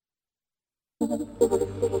自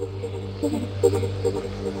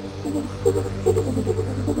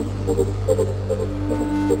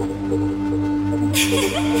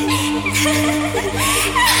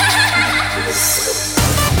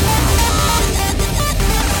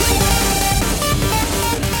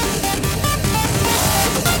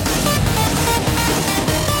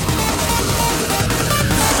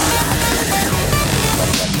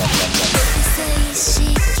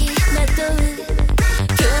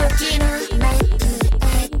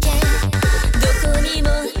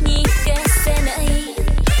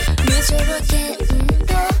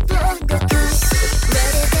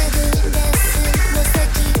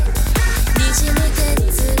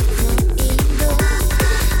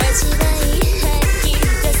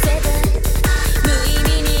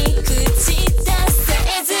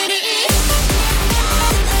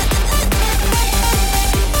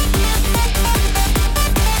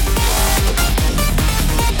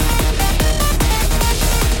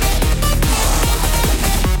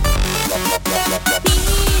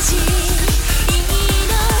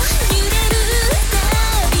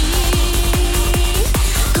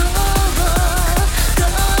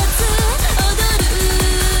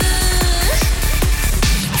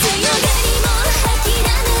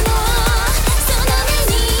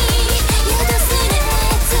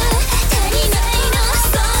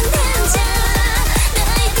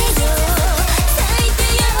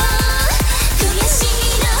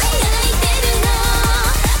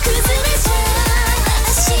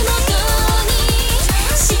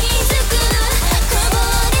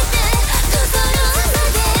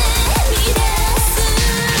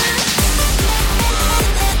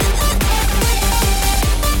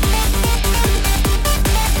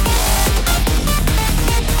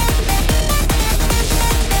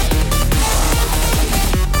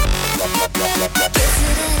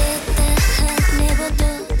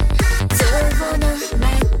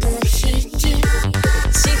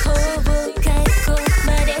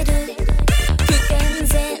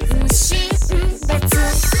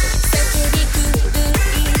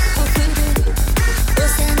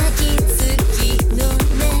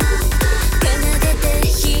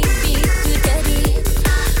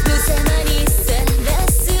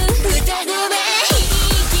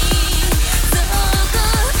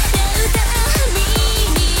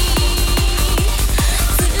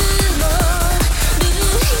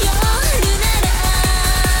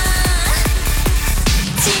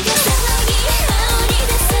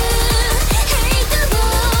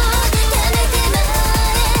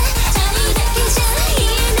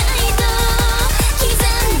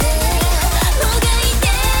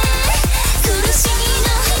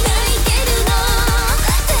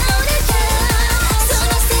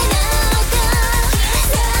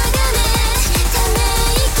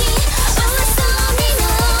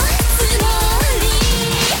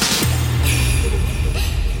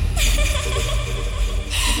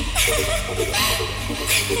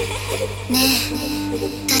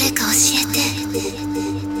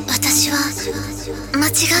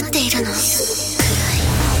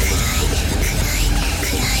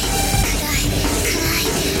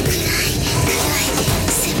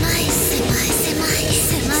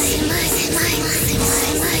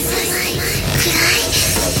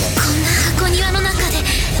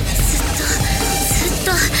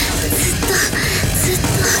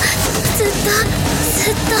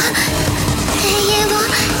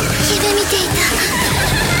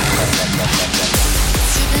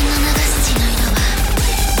分の流す血の色は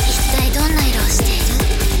一体どんな色を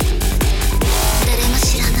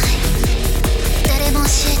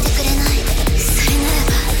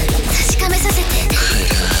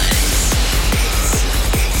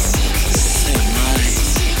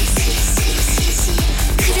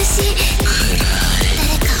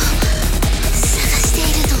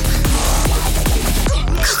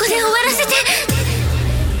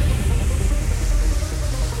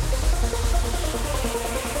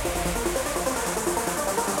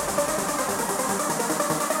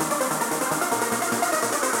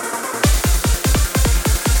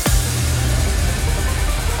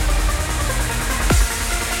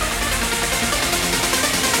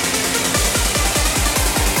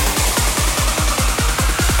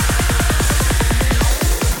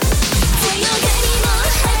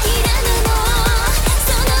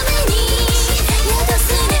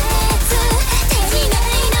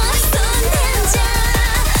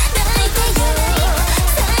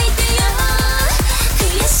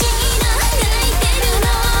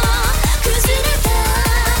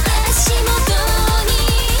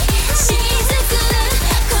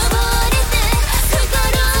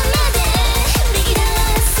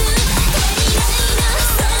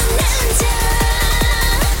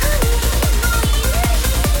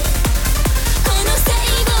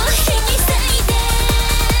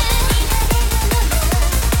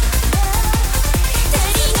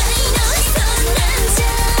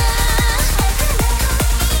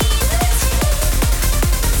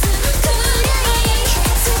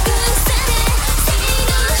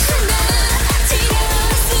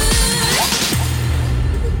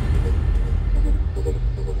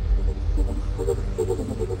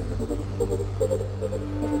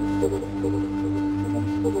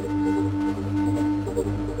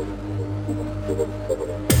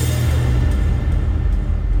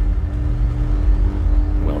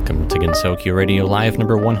Gensokyo Radio Live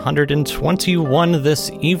number 121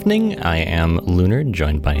 this evening. I am Lunar,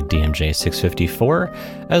 joined by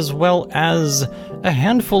DMJ654, as well as a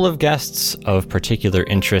handful of guests of particular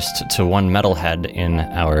interest to one metalhead in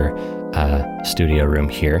our studio room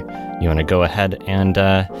here. You want to go ahead and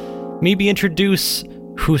maybe introduce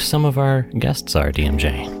who some of our guests are,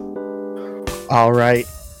 DMJ? All right.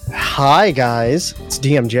 Hi, guys. It's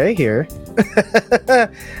DMJ here.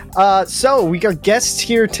 So we got guests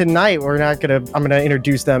here tonight. I'm gonna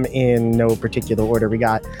introduce them in no particular order. We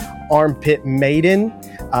got Armpit Maiden.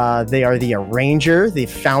 They are the arranger, the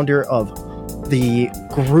founder of the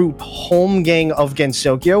group Holmgang of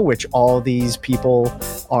Gensokyo, which all these people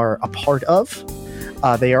are a part of.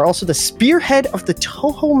 They are also the spearhead of the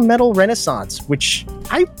Touhou Metal Renaissance, which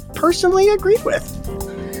I personally agree with.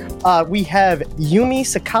 We have Yumi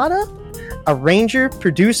Sakata, arranger,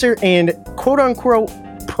 producer, and quote-unquote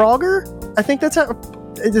progger. I think that's how.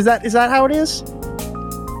 Is that how it is?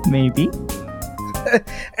 Maybe.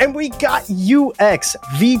 And we got UX,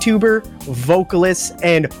 VTuber, vocalist,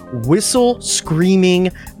 and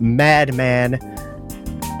whistle-screaming madman.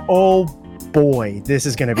 Oh boy, this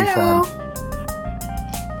is gonna be fun.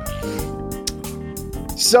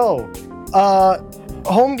 So,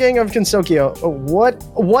 Holmgang of Gensokyo.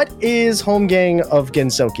 What is Holmgang of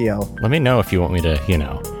Gensokyo? Let me know if you want me to,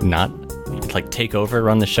 not take over,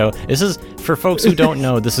 run the show. This is, for folks who don't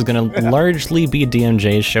know, this is going to largely be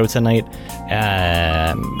DMJ's show tonight.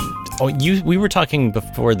 We were talking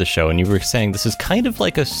before the show, and you were saying this is kind of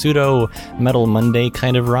like a pseudo Metal Monday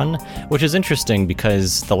kind of run, which is interesting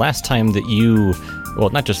because the last time that you,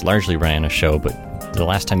 not just largely ran a show, but the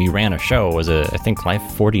last time you ran a show was, I think, Live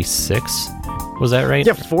 46. Was that right?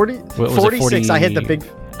 Yeah, 46. I hit the big...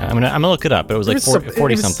 I'm gonna look it up. It was like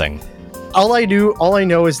 40 something. All I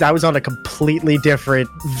know is that was on a completely different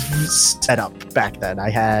setup back then. I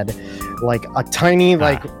had like a tiny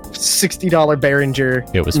 $60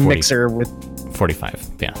 Behringer mixer with 45.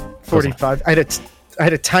 Yeah, 45. I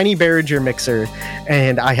had a tiny Behringer mixer,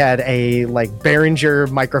 and I had a Behringer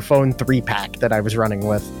microphone 3-pack that I was running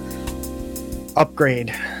with.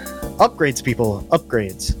 Upgrades, people,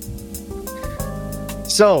 upgrades.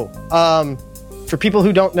 So, for people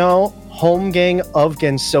who don't know, Holmgang of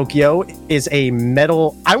Gensokyo is a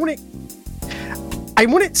metal... I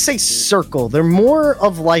wouldn't say circle. They're more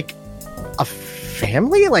of a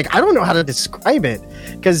family? I don't know how to describe it.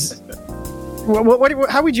 Because,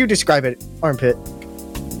 how would you describe it, Armpit?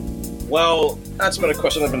 Well, that's been a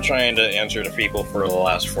question I've been trying to answer to people for the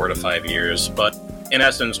last 4 to 5 years. But, in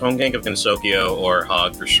essence, Holmgang of Gensokyo, or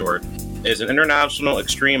HOG for short, is an international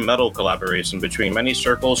extreme metal collaboration between many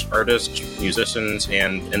circles, artists, musicians,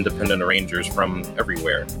 and independent arrangers from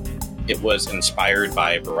everywhere. It was inspired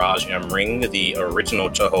by Barrage M Ring, the original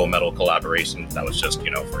Touhou metal collaboration that was just,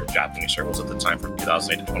 for Japanese circles at the time from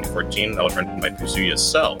 2008 to 2014. That was run by Kazuya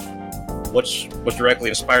Cell, which was directly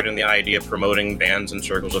inspired in the idea of promoting bands and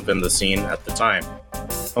circles within the scene at the time.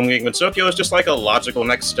 Holmgang of Gensokyo is just like a logical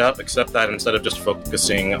next step, except that instead of just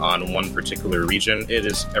focusing on one particular region, it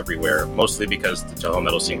is everywhere, mostly because the Touhou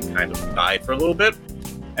metal scene kind of died for a little bit.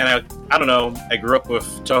 And I don't know, I grew up with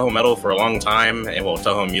Touhou metal for a long time, and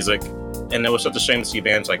Touhou music, and it was such a shame to see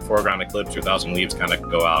bands like Foreground Eclipse, 2000 Leaves kind of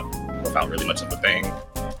go out without really much of a bang.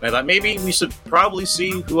 And I thought maybe we should probably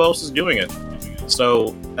see who else is doing it.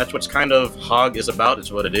 So that's what's kind of HOG is about.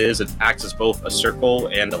 It's what it is. It acts as both a circle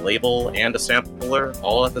and a label and a sampler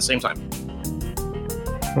all at the same time.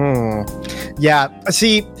 Yeah.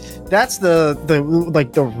 See, that's the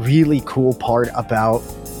really cool part about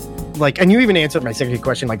and you even answered my second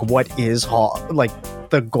question, what is HOG,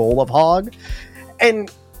 the goal of HOG,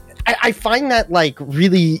 and I find that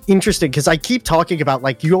really interesting because I keep talking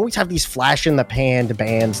about you always have these flash in the pan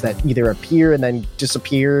bands that either appear and then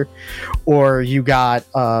disappear, or you got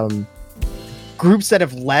groups that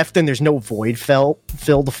have left and there's no void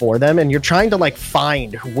filled for them, and you're trying to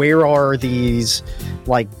find where are these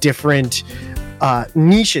different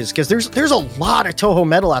niches, because there's a lot of Touhou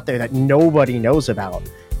metal out there that nobody knows about.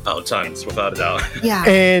 Oh, tons, without a doubt. Yeah.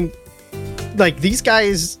 And these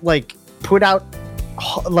guys put out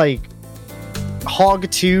HOG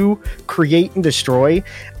 2, Create and Destroy,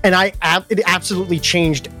 and it absolutely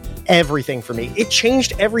changed everything for me. It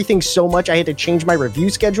changed everything so much. I had to change my review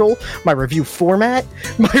schedule, my review format,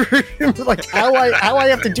 how I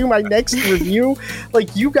have to do my next review.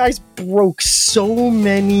 You guys broke so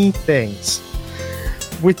many things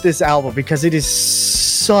with this album because it is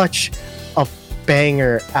such a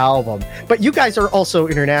banger album. But you guys are also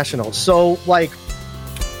international, so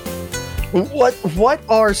What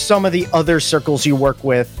are some of the other circles you work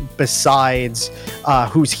with besides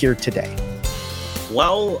Who's Here Today?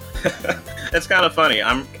 Well, It's kind of funny.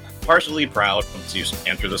 I'm partially proud to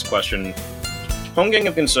answer this question. Home Gang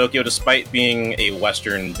of Gensokyo, despite being a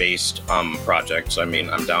Western-based project, so I mean,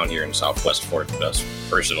 I'm down here in Southwest Florida,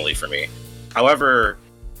 personally for me. However,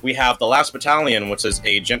 we have the Last Battalion, which is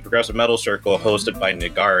a gent progressive metal circle hosted by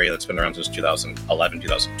Nigari that's been around since 2011,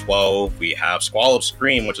 2012. We have Squall of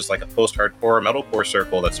Scream, which is like a post-hardcore metalcore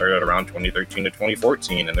circle that started around 2013 to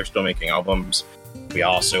 2014, and they're still making albums. We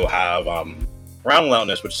also have Round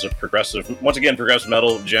Loudness, which is a progressive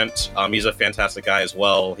metal gent. He's a fantastic guy as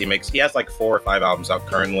well. He has like 4 or 5 albums out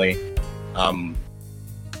currently. For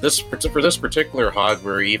this particular hog,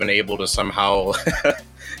 we're even able to somehow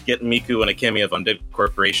get Miku and Akemi of Undead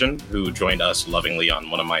Corporation, who joined us lovingly on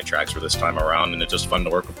one of my tracks for this time around, and it's just fun to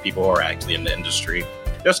work with people who are actually in the industry.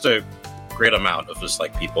 Just a great amount of just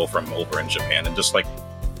like people from over in Japan, and just like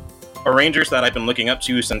arrangers that I've been looking up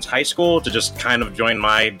to since high school to just kind of join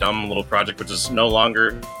my dumb little project, which is no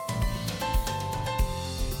longer.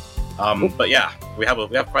 But yeah, we have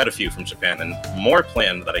quite a few from Japan, and more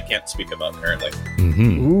planned that I can't speak about currently.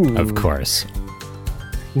 Mm-hmm. Of course.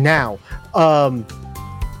 Now,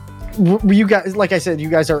 you guys, like I said, you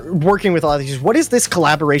guys are working with a lot of these. What is this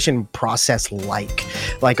collaboration process like?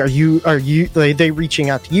 Like, are they reaching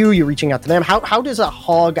out to you? You're reaching out to them? How does a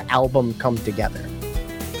Hog album come together?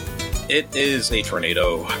 It is a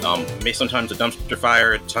tornado. Sometimes a dumpster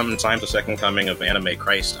fire, sometimes a second coming of anime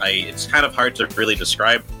Christ. It's kind of hard to really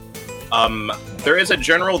describe. There is a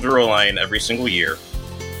general through line every single year.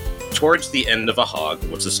 Towards the end of a Hog,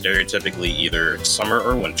 which is stereotypically either summer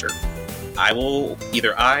or winter, my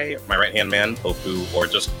right-hand man, Poku, or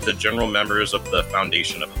just the general members of the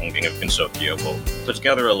foundation of Home Gang of Gensokyo will put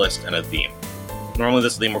together a list and a theme. Normally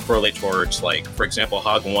this theme will correlate towards, like, for example,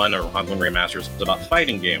 Hog 1 or Hog 1 Remasters is about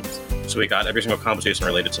fighting games. So we got every single conversation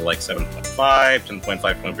related to, like, 7.5, 10.5,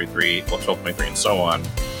 12.3, 12.3, and so on.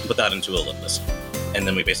 Put that into a list. And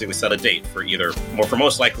then we basically set a date for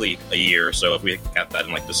most likely a year. So if we got that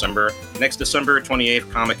in, like, next December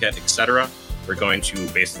 28th, Comic-Con, etc., we're going to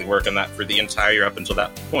basically work on that for the entire year up until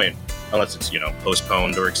that point. Unless it's,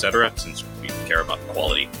 postponed or etc., since we care about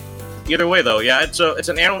quality. Either way, though, yeah, it's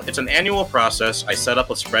an annual process. I set up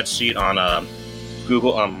a spreadsheet on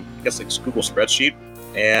Google, Google spreadsheet,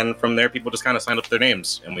 and from there, people just kind of sign up their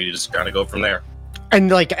names, and we just kind of go from there. And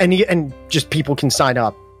just people can sign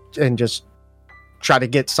up and just try to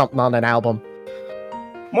get something on an album.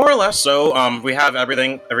 More or less. So we have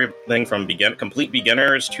everything from complete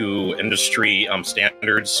beginners to industry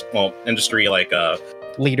standards. Well, industry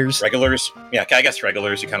leaders, regulars. Yeah, I guess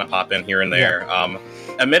regulars. You kind of pop in here and there. Yeah.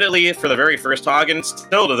 Admittedly, for the very first Hog, and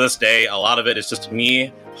still to this day, a lot of it is just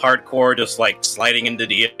me, hardcore, just like sliding into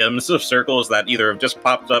DMs of circles that either have just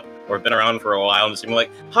popped up or been around for a while and just being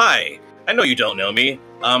like, "Hi, I know you don't know me.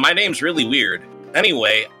 My name's really weird.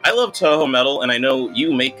 Anyway, I love Toho Metal, and I know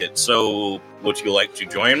you make it, so would you like to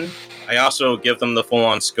join?" I also give them the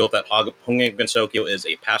full-on skill that Home Gang of Gensokyo is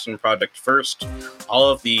a passion project first. All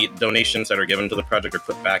of the donations that are given to the project are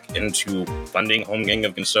put back into funding Home Gang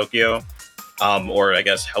of Gensokyo, or I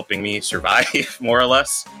guess helping me survive, more or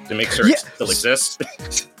less, to make sure it still exists.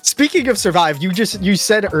 Speaking of survive, you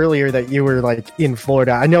said earlier that you were like in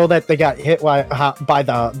Florida. I know that they got hit by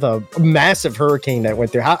the massive hurricane that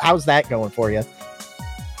went through. How's that going for you?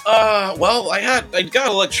 Well, I got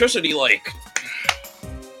electricity like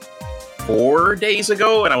 4 days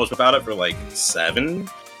ago, and I was without it for like 7.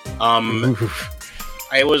 I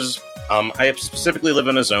specifically live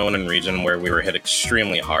in a zone and region where we were hit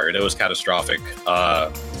extremely hard. It was catastrophic.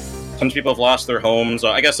 Tons of people have lost their homes.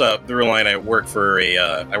 I guess through line, I work for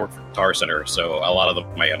Guitar Center, so a lot of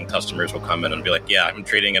my customers will come in and be like, "Yeah, I'm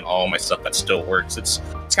trading in all my stuff that still works." It's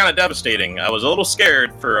kind of devastating. I was a little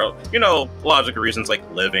scared for logical reasons like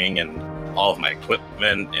living and all of my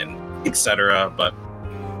equipment and etc. But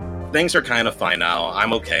things are kind of fine now.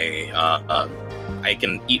 I'm okay. I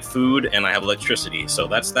can eat food and I have electricity, so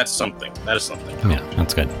that's something. That is something. Yeah,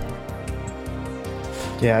 that's good.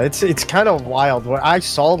 Yeah, it's kind of wild. What I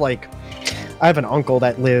saw, I have an uncle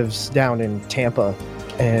that lives down in Tampa,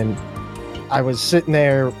 and I was sitting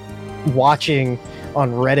there watching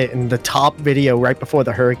on Reddit, and the top video right before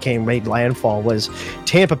the hurricane made landfall was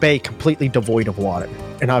Tampa Bay completely devoid of water.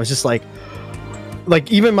 And I was just like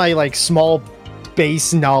even my small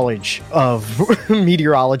base knowledge of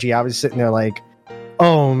meteorology, I was sitting there like,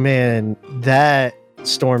 oh man, that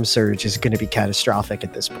storm surge is going to be catastrophic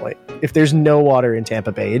at this point. If there's no water in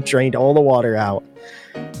Tampa Bay, it drained all the water out.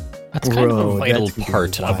 That's kind of a vital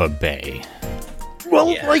part of a bay.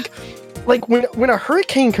 Well, yeah. like when a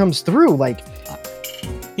hurricane comes through,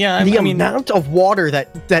 Yeah, the I mean, amount of water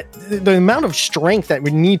the amount of strength that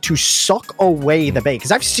would need to suck away the bay, because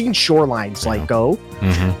I've seen shorelines like go,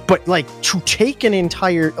 but like to take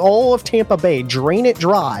all of Tampa Bay, drain it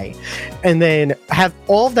dry, and then have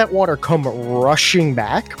all of that water come rushing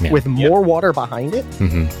back with more water behind it.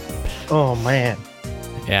 Oh man,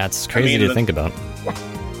 yeah, it's crazy to think about.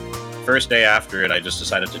 First day after it, I just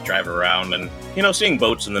decided to drive around, and seeing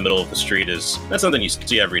boats in the middle of the street that's something you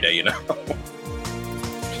see every day.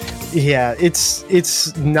 Yeah,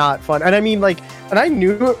 it's not fun. And I mean, like, and I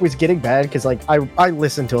knew it was getting bad because, like, I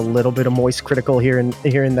listened to a little bit of Moist Critical here and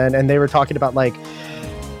then, and they were talking about, like,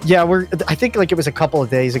 yeah, I think, like, it was a couple of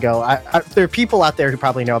days ago. There are people out there who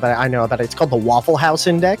probably know about it. I know about it. It's called the Waffle House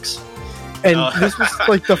Index. And this was,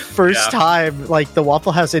 like, the first time, like, the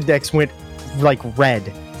Waffle House Index went, like, red,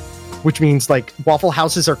 which means, like, Waffle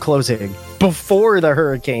Houses are closing before the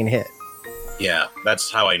hurricane hit. Yeah,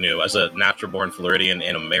 that's how I knew, as a natural-born Floridian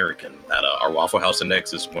and American, that our Waffle House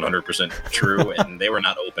Index is 100% true, and they were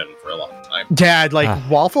not open for a long time. Dad, like,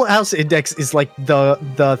 Waffle House Index is, like,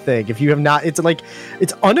 the thing. If you have not, it's, like,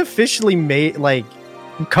 it's unofficially made, like,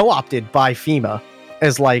 co-opted by FEMA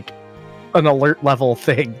as, like, an alert level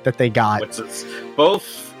thing that they got.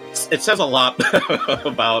 It says a lot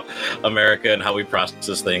about America and how we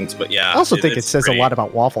process things, but yeah. I also think it says a lot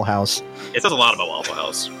about Waffle House. It says a lot about Waffle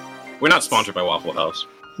House. We're not sponsored by Waffle House.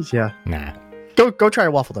 Yeah. Nah. Go try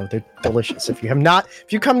a waffle though. They're delicious. If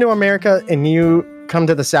you come to America and you come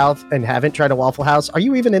to the South and haven't tried a Waffle House, are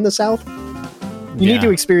you even in the South? You need to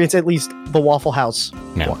experience at least the Waffle House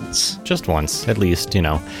once. Just once, at least,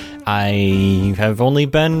 I have only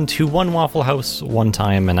been to one Waffle House one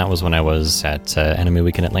time, and that was when I was at Anime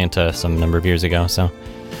Week in Atlanta some number of years ago, so...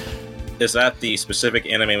 Is that the specific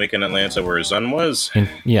Anime Week in Atlanta where Zun was?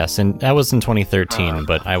 Yes, and that was in 2013,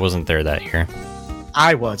 but I wasn't there that year.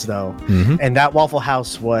 I was, though, and that Waffle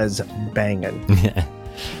House was banging.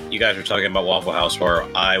 You guys were talking about Waffle House, where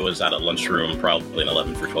I was at a lunchroom probably in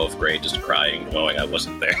 11th or 12th grade just crying, knowing I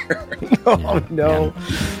wasn't there. Oh, no.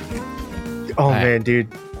 Oh, man,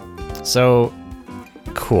 dude. So...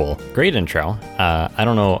 Cool. Great intro. I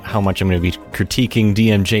don't know how much I'm going to be critiquing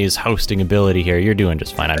DMJ's hosting ability here. You're doing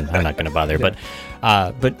just fine. I'm not going to bother. But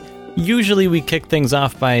usually we kick things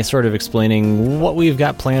off by sort of explaining what we've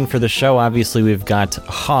got planned for the show. Obviously, we've got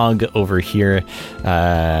Hog over here.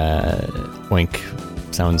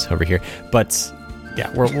 Oink sounds over here. But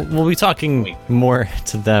yeah, we'll be talking more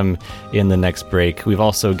to them in the next break. We've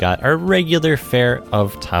also got our regular fare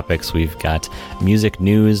of topics. We've got music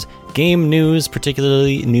news, game news,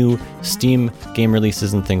 particularly new Steam game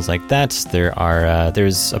releases and things like that.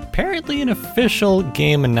 There's apparently an official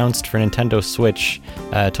game announced for Nintendo Switch,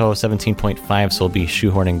 Toho 17.5, so we'll be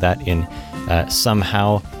shoehorning that in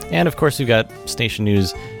somehow. And of course, we've got station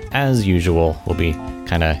news as usual. We'll be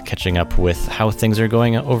kind of catching up with how things are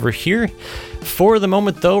going over here. For the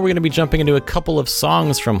moment, though, we're going to be jumping into a couple of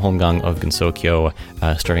songs from Holmgang of Gensokyo,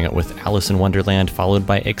 starting out with Alice in Wonderland, followed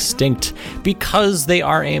by Extinct, because they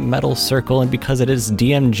are a metal circle and because it is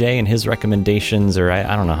DMJ and his recommendations, or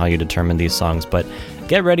I don't know how you determine these songs, but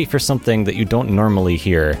get ready for something that you don't normally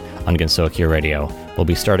hear on Gensokyo Radio. We'll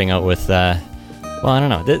be starting out with... well, I don't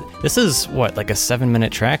know. This is, like a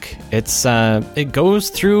 7-minute track? It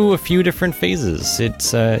goes through a few different phases.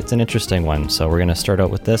 It's an interesting one. So we're going to start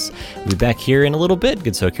out with this. We'll be back here in a little bit.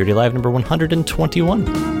 Gensokyo Radio Live number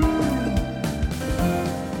 121.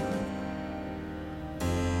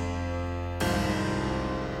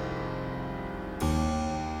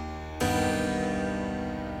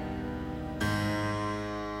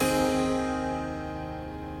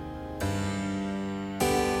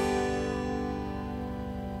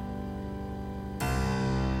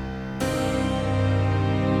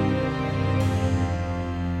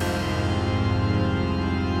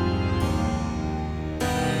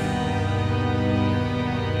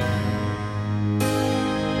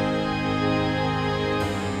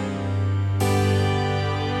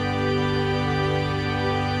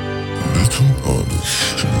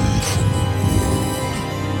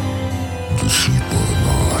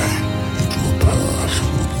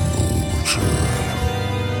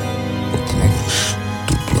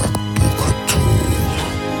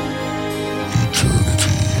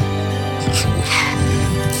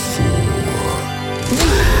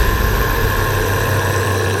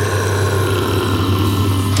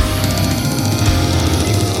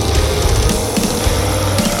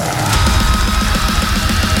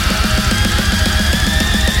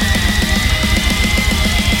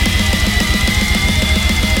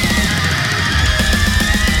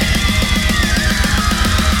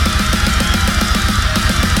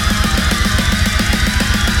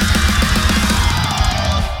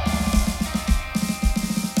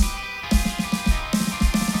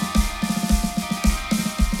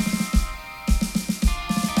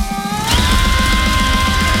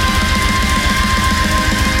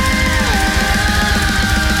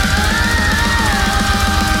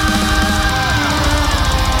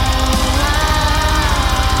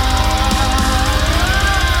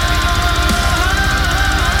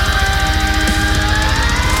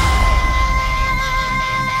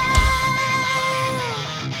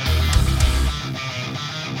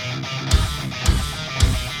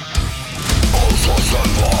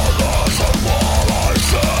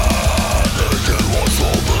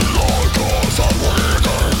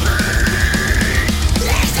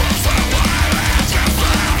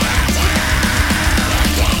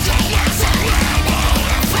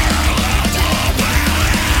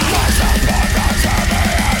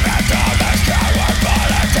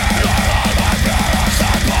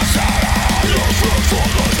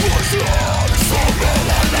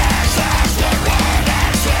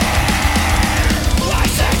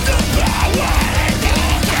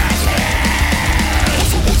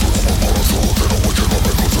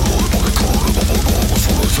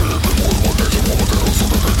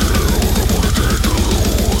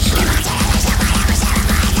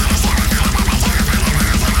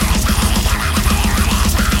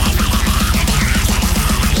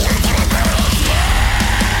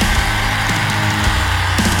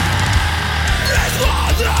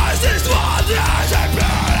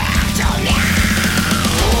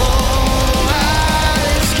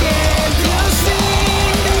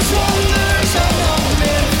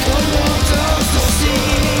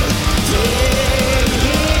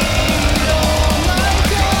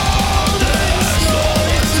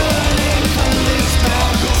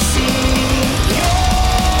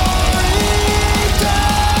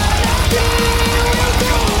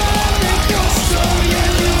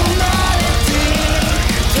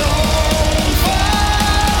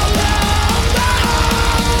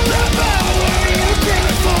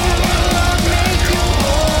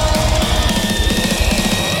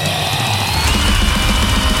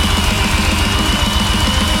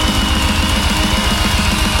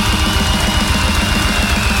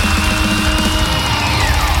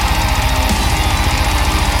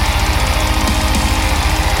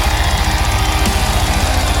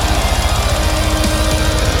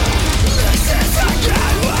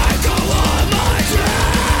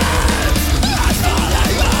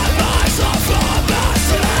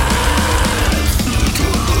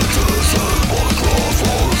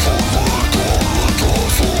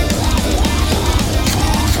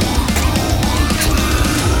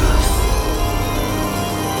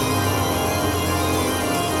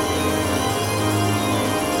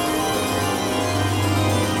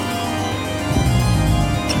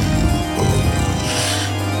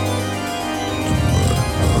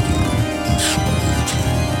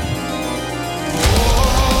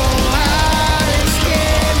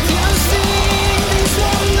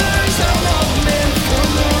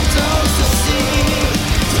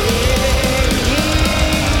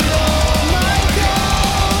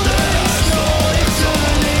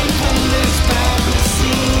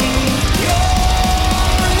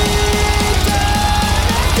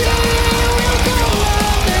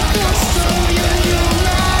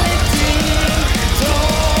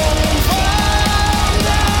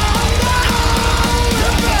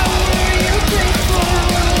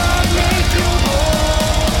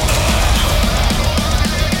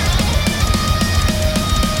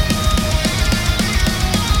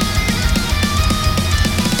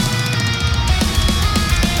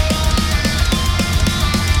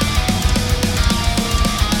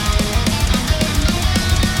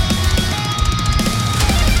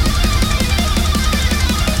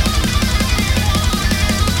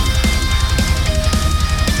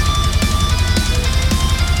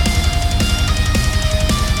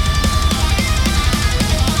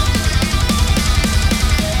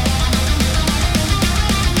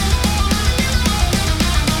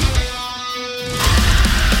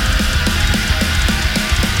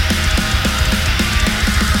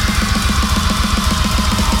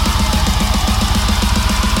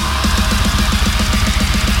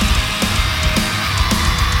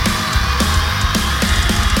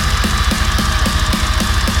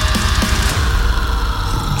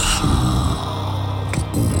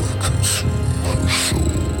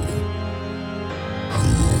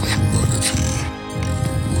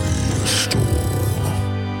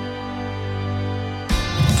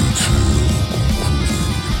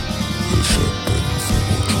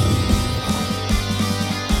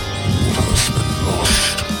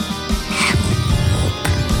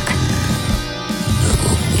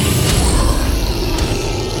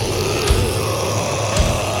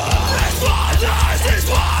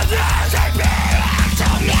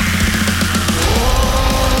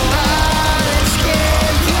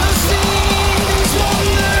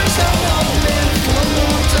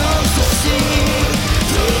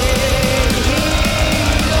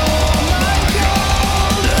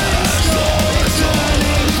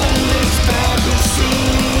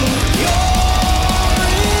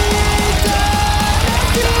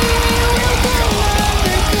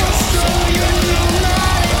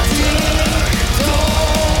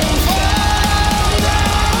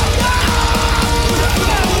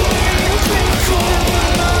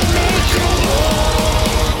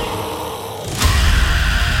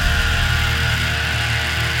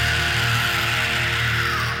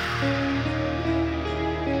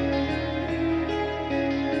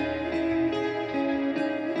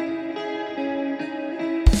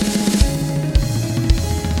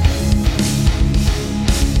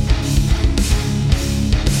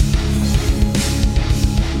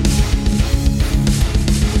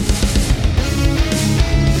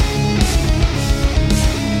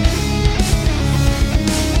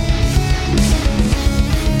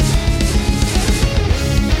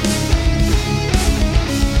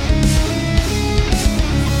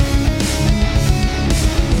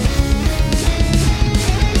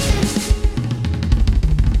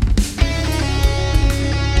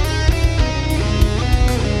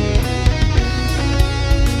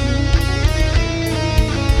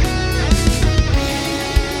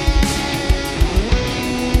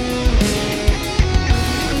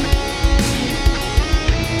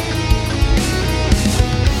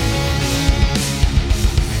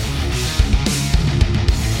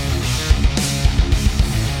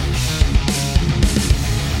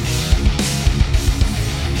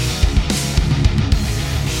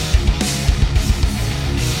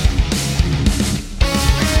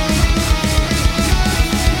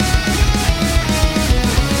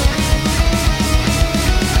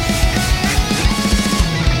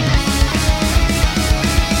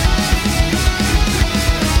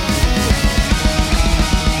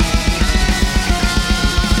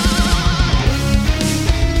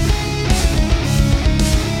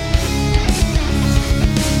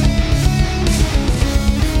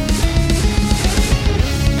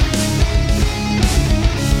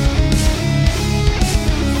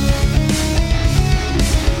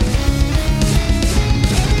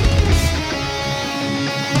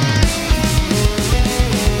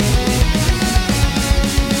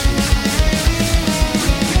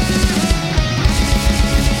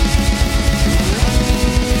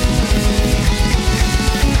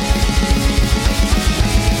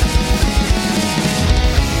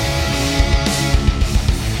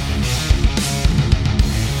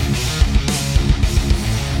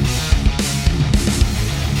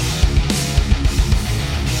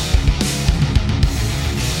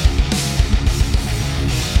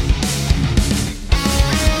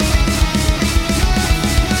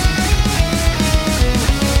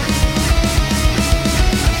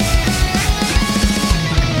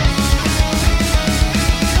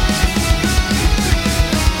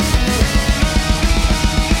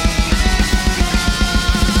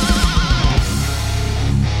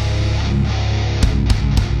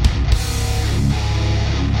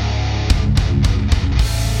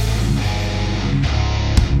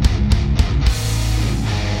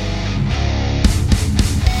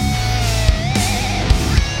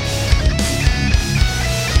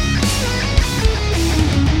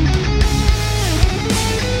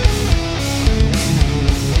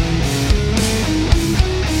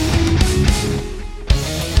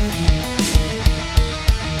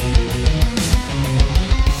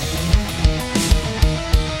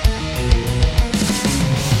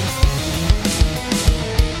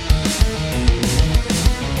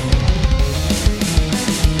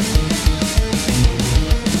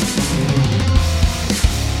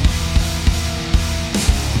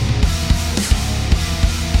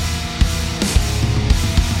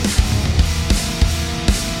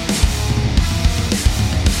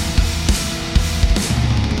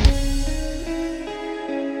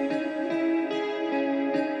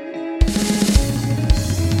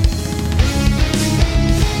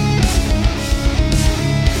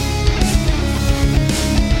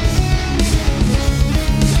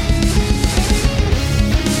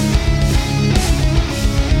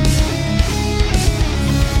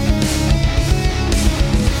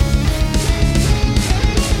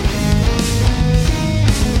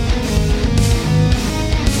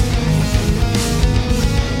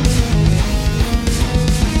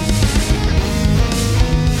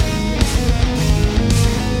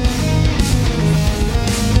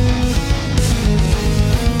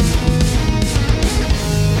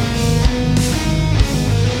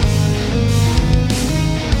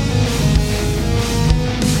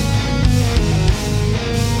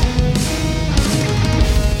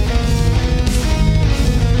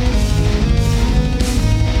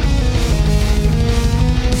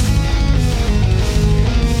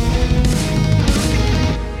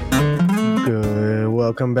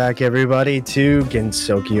 welcome back everybody to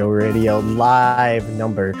Gensokyo Radio Live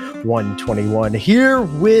number 121 here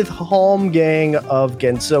with Home Gang of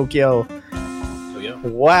Gensokyo.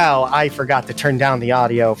 Wow, I forgot to turn down the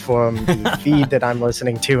audio from the feed that I'm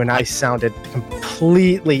listening to, and I sounded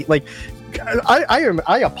completely like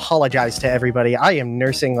I apologize to everybody. I am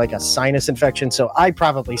nursing like a sinus infection, so I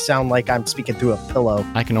probably sound like I'm speaking through a pillow.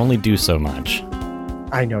 I can only do so much.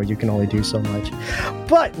 I know you can only do so much.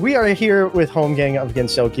 But we are here with Home Gang of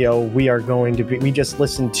Gensokyo. We just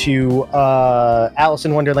listened to Alice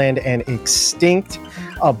in Wonderland and Extinct,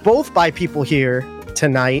 both by people here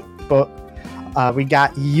tonight. But we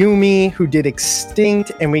got Yumi, who did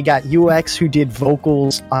Extinct, and we got UX, who did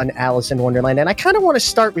vocals on Alice in Wonderland. And I kind of want to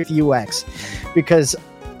start with UX, because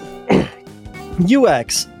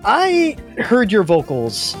UX, I heard your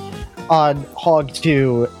vocals on Hog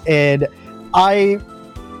 2, and I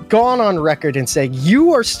gone on record and saying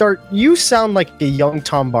you sound like a young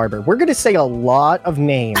Tom Barber. We're going to say a lot of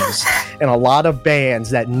names and a lot of bands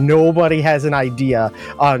that nobody has an idea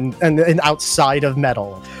on and outside of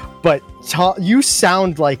metal. But you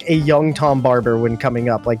sound like a young Tom Barber when coming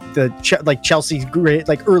up, like Chelsea Grid,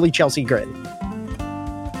 like early Chelsea Grid.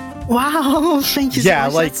 Wow, thank you so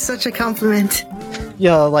much. That's such a compliment.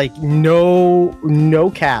 Yeah, like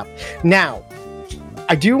no cap. Now,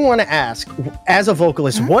 I do want to ask, as a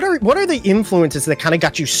vocalist, what are the influences that kind of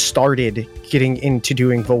got you started getting into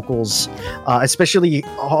doing vocals, especially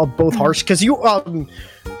both harsh? Because you,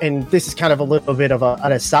 and this is kind of a little bit of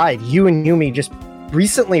an aside, you and Yumi just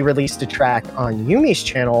recently released a track on Yumi's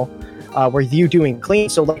channel where you doing clean.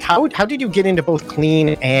 So, like, how did you get into both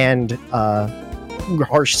clean and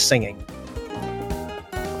harsh singing?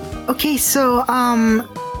 Okay, so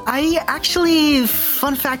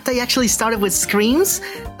fun fact, I actually started with screams,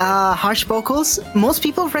 harsh vocals. Most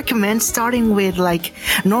people recommend starting with like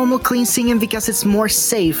normal clean singing because it's more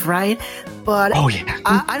safe, right? But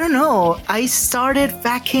I don't know. I started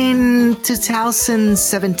back in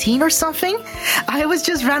 2017 or something. I was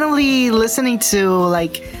just randomly listening to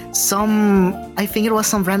like I think it was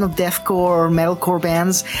some random deathcore or metalcore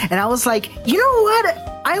bands, and I was like, you know what?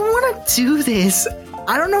 I want to do this.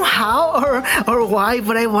 I don't know how or why,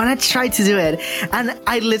 but I want to try to do it. And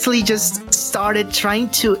I literally just started trying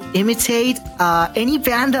to imitate any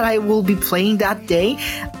band that I will be playing that day,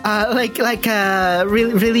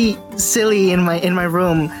 really, really silly in my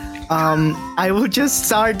room. I will just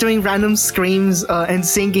start doing random screams and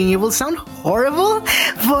singing. It will sound horrible,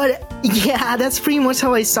 but yeah, that's pretty much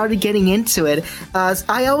how I started getting into it.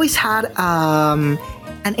 I always had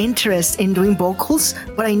an interest in doing vocals,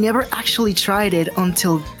 but I never actually tried it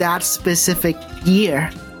until that specific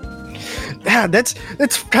year. Yeah, that's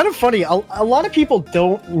kind of funny. A lot of people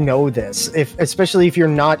don't know this, especially if you're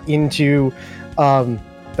not into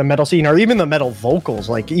the metal scene or even the metal vocals.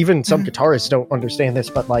 Like, even some guitarists don't understand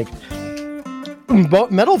this, but like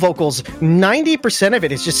metal vocals, 90% of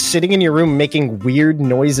it is just sitting in your room making weird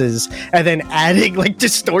noises and then adding like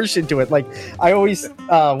distortion to it. Like, I always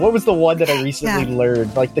what was the one that I recently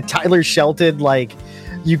learned? Like the Tyler Shelton, like,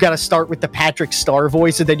 you got to start with the Patrick Star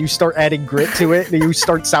voice and then you start adding grit to it and you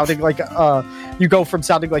start sounding like you go from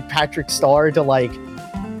sounding like Patrick Star to like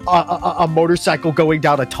a motorcycle going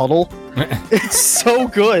down a tunnel. It's so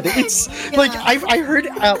good. It's like I heard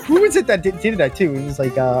who was it that did that too? It was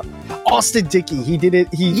like Austin Dickey. He did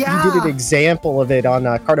it. He did an example of it on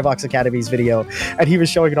Carnivox Academy's video, and he was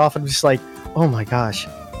showing it off and was just like, oh my gosh,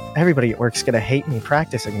 everybody at work's gonna hate me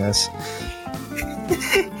practicing this.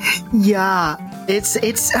 Yeah, it's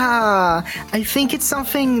I think it's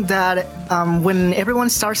something that when everyone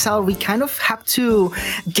starts out, we kind of have to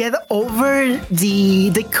get over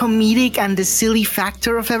the comedic and the silly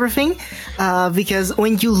factor of everything, because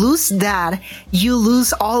when you lose that, you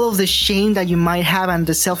lose all of the shame that you might have and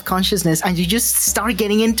the self-consciousness, and you just start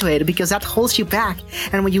getting into it because that holds you back.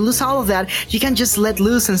 And when you lose all of that, you can just let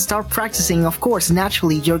loose and start practicing. Of course,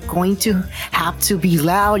 naturally, you're going to have to be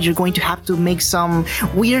loud. You're going to have to make some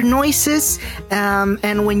weird noises,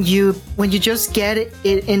 and when you just get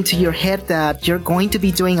it into your head that you're going to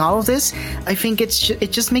be doing all of this, I think it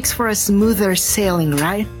just makes for a smoother sailing,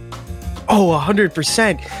 right? Oh,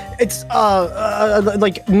 100%. It's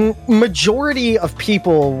like majority of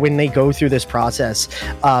people when they go through this process,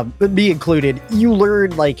 me included, you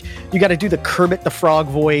learn like you got to do the Kermit the Frog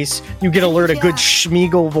voice. You get to learn a good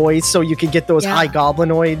Schmeagol voice so you can get those high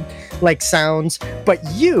goblinoid like sounds. But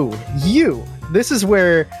you, this is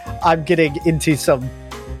where I'm getting into some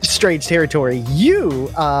strange territory.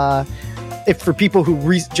 If for people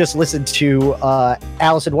who just listened to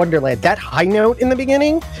Alice in Wonderland, that high note in the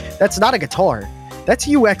beginning, that's not a guitar. That's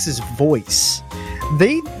UX's voice.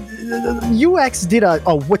 UX did a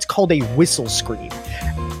what's called a whistle scream,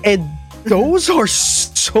 and those are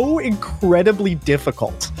so incredibly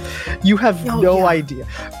difficult. You have no idea.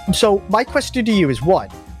 So my question to you is, one,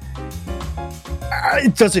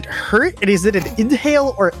 does it hurt? And is it an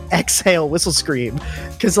inhale or exhale whistle scream?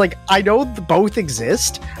 Because, like, I know both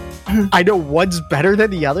exist. I know one's better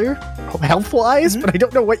than the other, health-wise, but I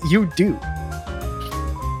don't know what you do.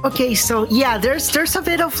 Okay, so yeah, there's a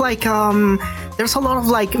bit of like there's a lot of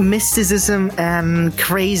like mysticism and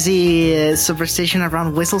crazy superstition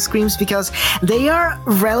around whistle screams because they are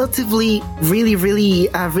relatively really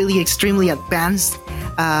extremely advanced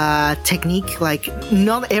technique. Like,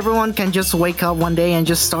 not everyone can just wake up one day and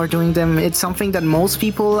just start doing them. It's something that most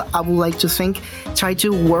people, I would like to think, try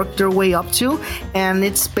to work their way up to, and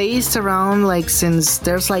it's based around, like, since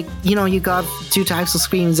there's like, you know, you got two types of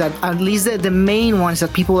screams that at least the main ones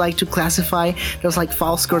that people like to classify. There's like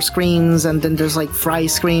false score screams, and then there's like fry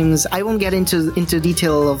screams. I won't get into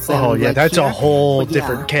detail of them. Oh yeah, like that's here, a whole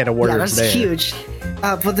different can of words. Yeah, that's there. huge.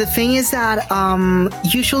 But the thing is that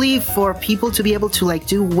usually for people to be able to like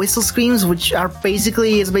do whistle screams, which are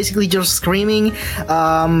basically just screaming,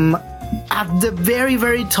 at the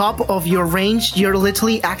very top of your range, you're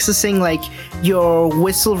literally accessing like your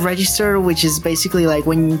whistle register, which is basically like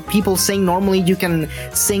when people sing normally, you can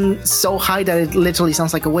sing so high that it literally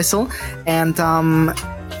sounds like a whistle, and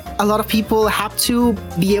a lot of people have to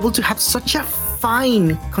be able to have such a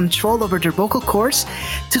fine control over their vocal cords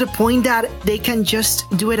to the point that they can just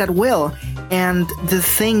do it at will. And the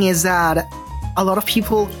thing is that a lot of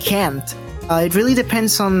people can't. It really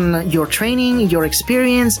depends on your training, your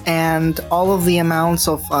experience, and all of the amounts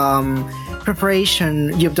of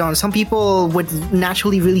preparation you've done. Some people with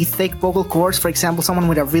naturally really thick vocal cords, for example, someone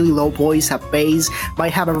with a really low voice, a bass,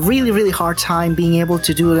 might have a really hard time being able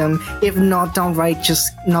to do them, if not downright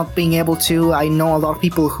just not being able to. I know a lot of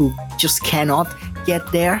people who just cannot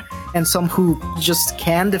get there, and some who just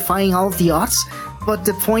can, defying all of the odds. But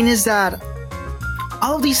the point is that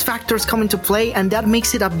all of these factors come into play, and that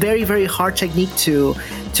makes it a very hard technique to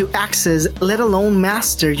access, let alone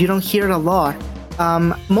master. You don't hear it a lot.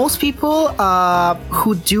 Most people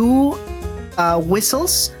who do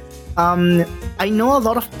whistles, I know a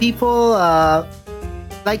lot of people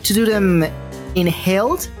like to do them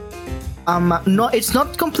inhaled. No, it's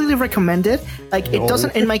not completely recommended. Like, it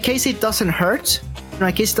doesn't. In my case, it doesn't hurt.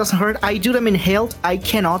 I do them inhaled. I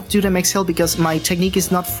cannot do them exhaled because my technique is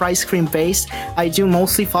not fry scream based. I do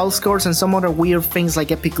mostly false scores and some other weird things like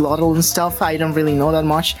epiglottal and stuff. I don't really know that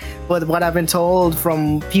much, but what I've been told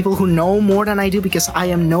from people who know more than I do, because I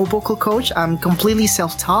am no vocal coach, I'm completely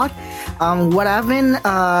self-taught. What I've been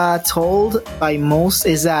told by most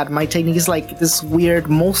is that my technique is like this weird,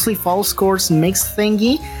 mostly false scores mixed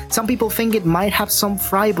thingy. Some people think it might have some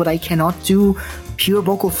fry, but I cannot do pure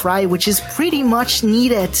vocal fry, which is pretty much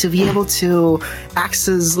needed to be able to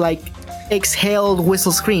access like exhaled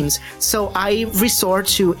whistle screams. So I resort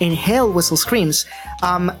to inhaled whistle screams.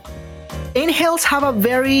 Inhales have a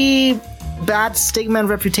very bad stigma and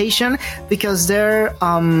reputation because they're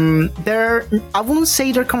I wouldn't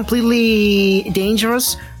say they're completely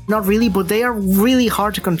dangerous, not really, but they are really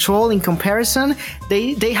hard to control in comparison.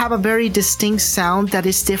 They have a very distinct sound that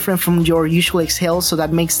is different from your usual exhales, so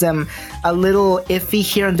that makes them a little iffy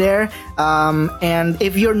here and there. And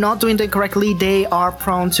if you're not doing them correctly, they are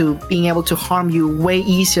prone to being able to harm you way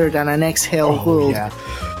easier than an exhale will. Yeah.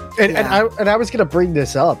 And I was gonna bring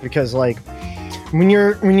this up because, like, when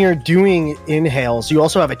you're doing inhales, you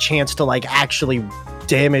also have a chance to like actually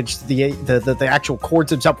damage the actual chords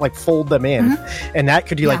themselves, like fold them in, and that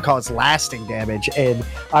could like cause lasting damage. And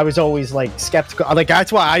I was always like skeptical, like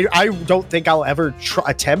that's why I don't think I'll ever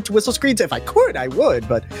attempt whistle screens. If I could, I would,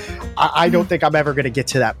 but I don't think I'm ever going to get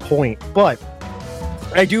to that point. But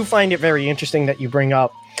I do find it very interesting that you bring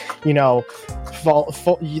up, you know,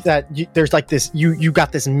 there's like this, you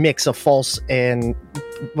got this mix of false and,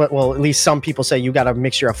 well, at least some people say you got a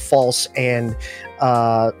mixture of false and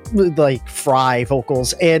like fry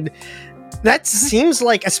vocals, and that seems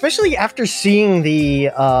like, especially after seeing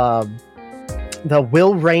the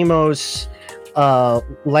Will Ramos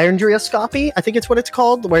laryngoscopy, I think it's what it's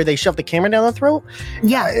called, where they shove the camera down the throat.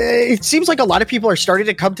 Yeah, it seems like a lot of people are starting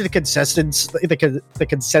to come to the consensus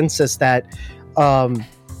that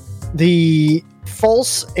the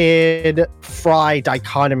false and fry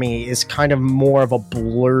dichotomy is kind of more of a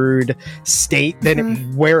blurred state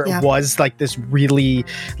than where it was like this really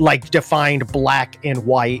like defined black and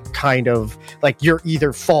white kind of like you're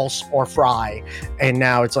either false or fry, and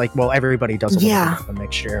now it's like, well, everybody does a little bit of a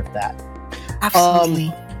mixture of that.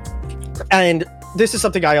 Absolutely. And this is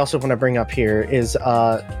something I also want to bring up here is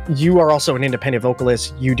you are also an independent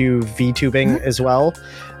vocalist. You do VTubing as well.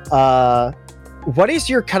 What is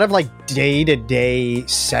your kind of like day-to-day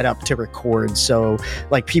setup to record? So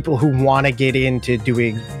like people who want to get into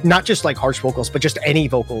doing not just like harsh vocals, but just any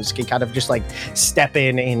vocals can kind of just like step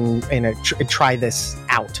in and try this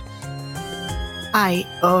out.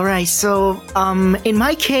 All right. So, in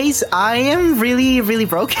my case, I am really, really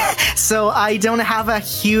broke. So I don't have a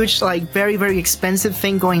huge, like, very, very expensive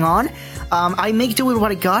thing going on. I make do with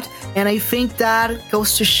what I got, and I think that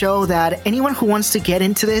goes to show that anyone who wants to get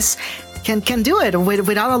into this can do it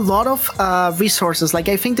without a lot of resources. Like,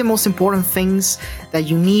 I think the most important things that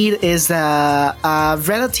you need is a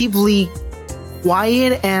relatively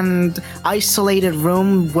quiet and isolated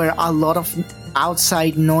room where a lot of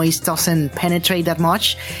outside noise doesn't penetrate that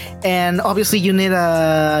much, and obviously you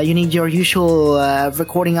need your usual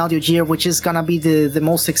recording audio gear, which is gonna be the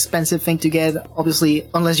most expensive thing to get. Obviously,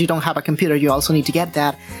 unless you don't have a computer, you also need to get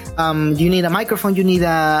that. You need a microphone, you need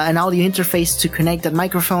an audio interface to connect that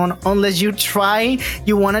microphone, unless you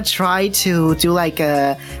want to try to do like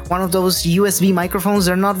one of those USB microphones.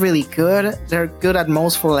 They're not really good. They're good at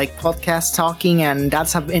most for like podcast talking, and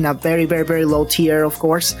that's in a very, very, very low tier, of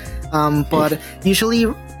course. But usually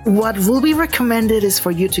what will be recommended is for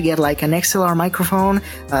you to get like an XLR microphone,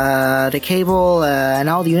 the cable, an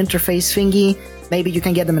audio interface thingy. Maybe you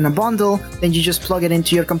can get them in a bundle, then you just plug it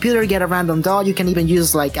into your computer, get a random DAW. You can even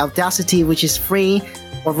use like Audacity, which is free,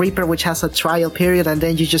 or Reaper, which has a trial period, and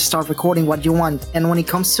then you just start recording what you want. And when it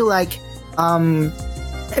comes to like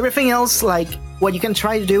everything else, like what you can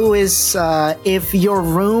try to do is if your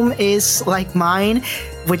room is like mine,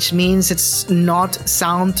 which means it's not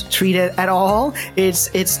sound treated at all,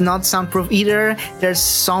 it's not soundproof either, there's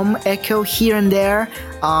some echo here and there,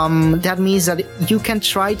 that means that you can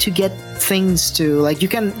try to get things to like you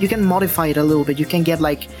can modify it a little bit. You can get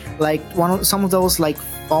like some of those like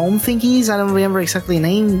foam thingies, I don't remember exactly the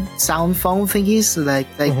name, sound foam thingies, like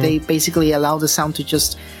they basically allow the sound to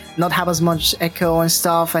just not have as much echo and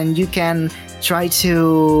stuff. And you can try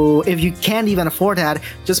to, if you can't even afford that,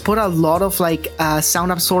 just put a lot of like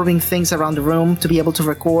sound absorbing things around the room to be able to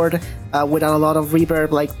record without a lot of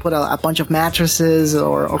reverb, like put a bunch of mattresses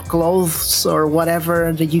or clothes or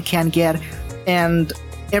whatever that you can get. And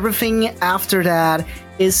everything after that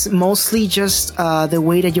is mostly just the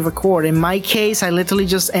way that you record. In my case, I literally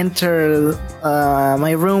just enter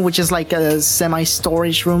my room, which is like a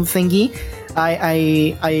semi-storage room thingy.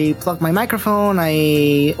 I plug my microphone,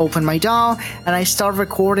 I open my DAW, and I start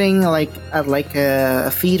recording like at like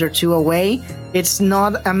a feet or two away. It's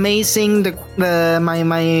not amazing.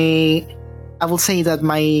 I will say that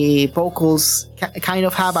my vocals kind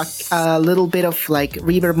of have a little bit of like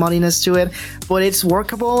reverb muddiness to it, but it's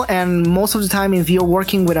workable. And most of the time, if you're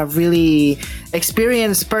working with a really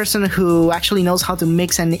experienced person who actually knows how to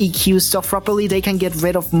mix and EQ stuff properly, they can get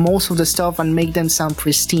rid of most of the stuff and make them sound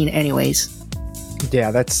pristine anyways.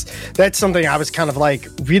 Yeah, that's something I was kind of like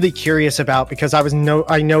really curious about, because I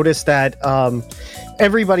noticed that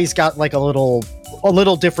everybody's got like a little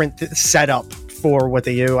different setup for what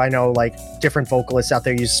they do. I know like different vocalists out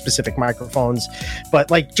there use specific microphones,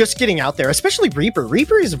 but like just getting out there, especially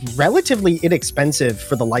Reaper is relatively inexpensive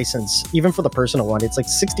for the license, even for the personal one. It's like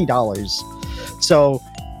 $60. So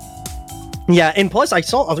yeah, and plus I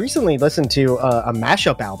recently listened to a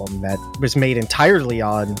mashup album that was made entirely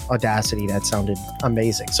on Audacity that sounded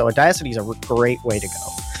amazing. So Audacity is a great way to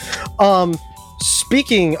go.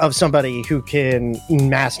 Speaking of somebody who can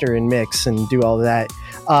master and mix and do all of that,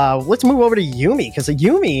 let's move over to Yumi, because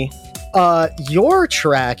Yumi, your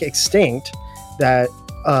track Extinct that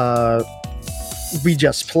we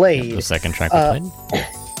just played, the second track we played,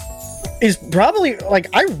 is probably like,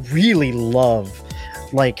 I really love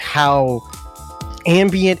like how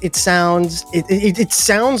ambient it sounds. It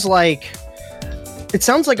sounds like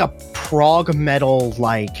a prog metal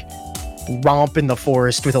like romp in the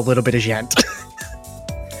forest with a little bit of djent.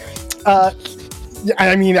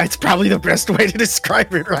 I mean, that's probably the best way to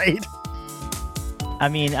describe it, right? I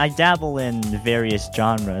mean, I dabble in various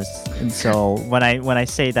genres, and so when I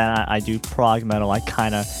say that I do prog metal, I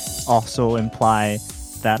kind of also imply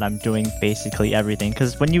that I'm doing basically everything.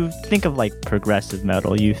 Because when you think of like progressive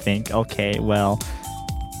metal, you think, okay, well,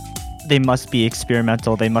 they must be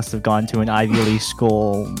experimental. They must have gone to an Ivy League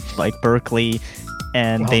school like Berkeley,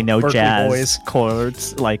 and they know Berkeley jazz boys.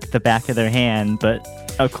 chords like the back of their hand. But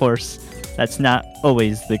of course, that's not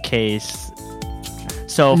always the case.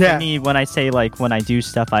 So for me, when I say like when I do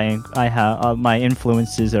stuff, I have my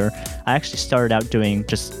influences are, I actually started out doing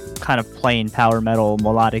just kind of plain power metal,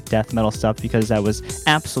 melodic death metal stuff, because I was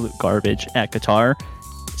absolute garbage at guitar.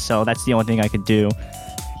 so that's the only thing I could do.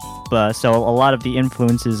 But so a lot of the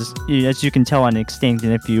influences, as you can tell on Extinct,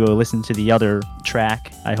 and if you listen to the other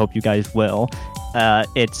track, I hope you guys will,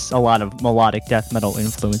 it's a lot of melodic death metal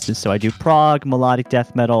influences. So I do prog, melodic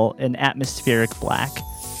death metal, and atmospheric black.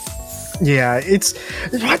 Yeah,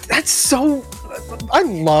 that's so. I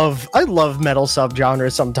love metal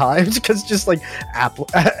subgenres sometimes because just like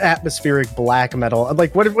atmospheric black metal.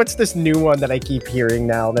 Like what's this new one that I keep hearing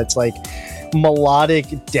now? That's like melodic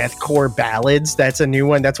deathcore ballads. That's a new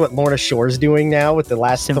one. That's what Lorna Shore's doing now with the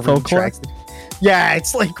last 3 tracks. Yeah,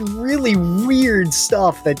 it's like really weird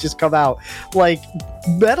stuff that just come out. Like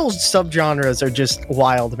metal subgenres are just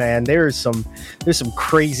wild, man. There's some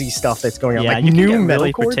crazy stuff that's going on. Yeah, like you new can get metalcore.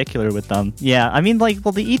 really particular with them. Yeah, I mean, like,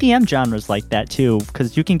 well, the EDM genre's like that too,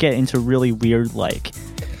 because you can get into really weird like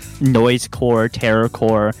noisecore,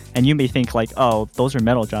 terrorcore, and you may think like, oh, those are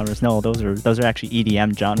metal genres. No, those are actually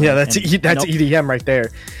EDM genres. Yeah, that's nope. EDM right there.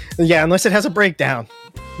 Yeah, unless it has a breakdown,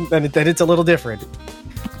 then it's a little different.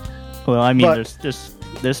 Well, I mean,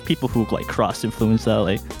 there's people who like cross influence that.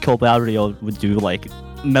 Like Kill Balrio would do like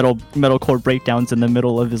metalcore breakdowns in the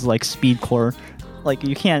middle of his like speedcore. Like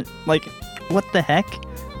you can't, like, what the heck?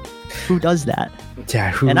 Who does that?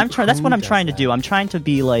 Yeah, and I'm trying. That's what I'm trying to do. I'm trying to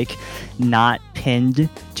be like not pinned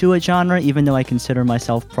to a genre, even though I consider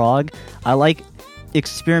myself prog. I like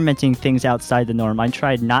experimenting things outside the norm. I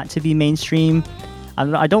tried not to be mainstream.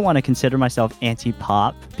 I don't want to consider myself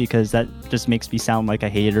anti-pop because that just makes me sound like a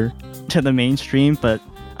hater to the mainstream, but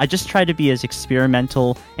I just try to be as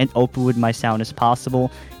experimental and open with my sound as possible.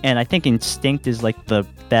 And I think Extinct is like the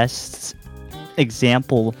best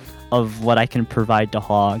example of what I can provide to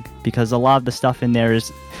Hog, because a lot of the stuff in there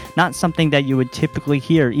is not something that you would typically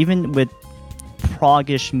hear, even with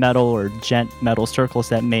proggish metal or gent metal circles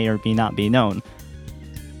that may or may not be known.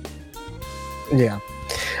 Yeah.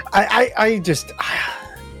 I just,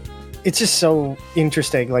 it's just so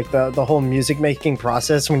interesting, like the whole music making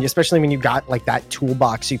process, especially when you got like that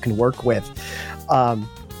toolbox you can work with.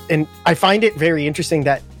 And I find it very interesting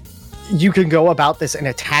that you can go about this and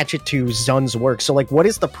attach it to Zun's work. So like, what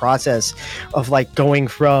is the process of like going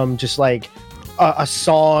from just like a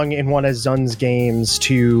song in one of Zun's games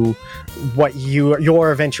to what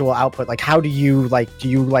your eventual output? Like, how do you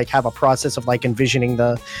have a process of like envisioning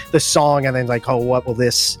the song and then like, oh,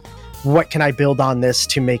 what can I build on this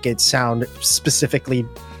to make it sound specifically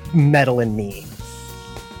metal in me?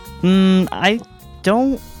 I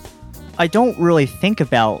don't really think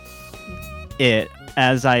about it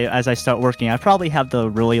as I start working. I probably have the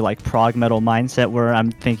really like prog metal mindset where I'm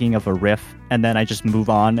thinking of a riff and then I just move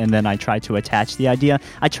on and then I try to attach the idea.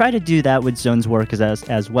 I try to do that with Zun's work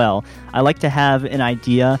as well. I like to have an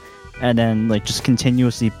idea and then like just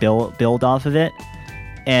continuously build off of it.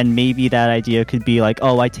 And maybe that idea could be like,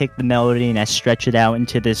 oh, I take the melody and I stretch it out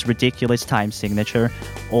into this ridiculous time signature,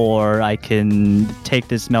 or I can take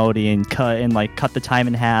this melody and cut the time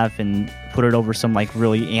in half and put it over some like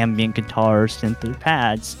really ambient guitar synth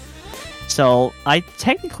pads. So I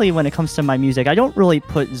technically, when it comes to my music, I don't really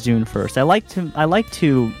put Zun first. I like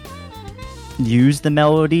to use the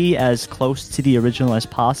melody as close to the original as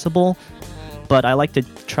possible, but I like to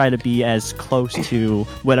try to be as close to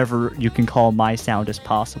whatever you can call my sound as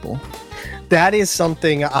possible. That is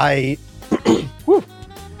something my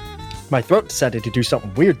throat decided to do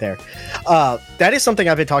something weird there. That is something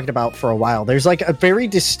I've been talking about for a while. There's like a very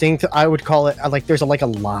distinct, I would call it, like there's a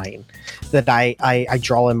line that I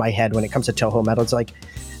draw in my head when it comes to Touhou metal. It's like,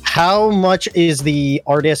 how much is the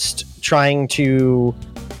artist trying to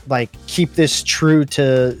like keep this true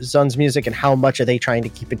to Zun's music, and how much are they trying to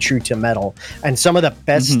keep it true to metal? And some of the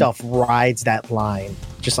best stuff rides that line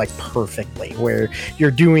just like perfectly, where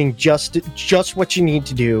you're doing just what you need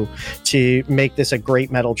to do to make this a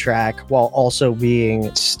great metal track while also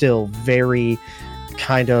being still very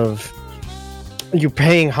kind of, you're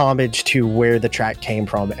paying homage to where the track came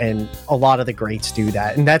from, and a lot of the greats do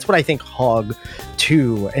that. And that's what I think Hog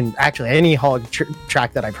 2, and actually any Hog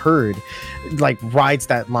track that I've heard, like rides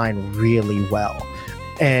that line really well.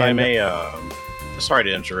 And if I may, sorry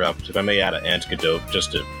to interrupt, if I may add an anecdote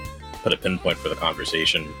just to put a pinpoint for the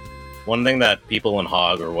conversation. One thing that people in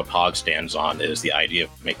Hog, or what Hog stands on, is the idea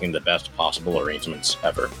of making the best possible arrangements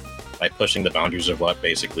ever, by pushing the boundaries of what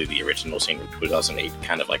basically the original scene of 2008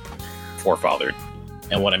 kind of like forefathered.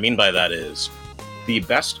 And what I mean by that is the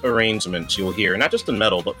best arrangements you'll hear, not just in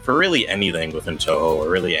metal, but for really anything within Touhou or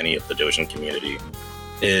really any of the Dojin community,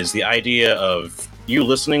 is the idea of you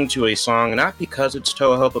listening to a song not because it's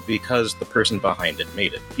Touhou, but because the person behind it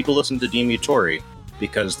made it. People listen to Dimi Tori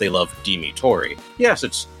because they love Dimi Tori. Yes,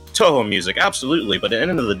 it's Touhou music, absolutely, but at the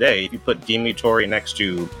end of the day, if you put Dimi Tori next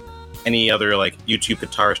to any other like YouTube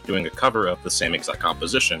guitarist doing a cover of the same exact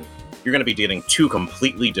composition, you're going to be getting two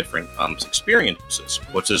completely different experiences,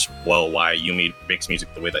 which is, well, why Yumi makes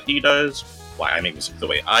music the way that he does, why I make music the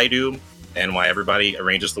way I do, and why everybody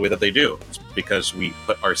arranges the way that they do. It's because we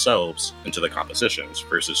put ourselves into the compositions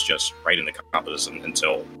versus just writing the composition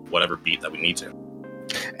until whatever beat that we need to.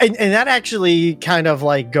 And that actually kind of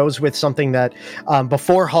like goes with something that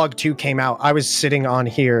before Hog 2 came out, I was sitting on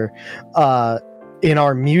here in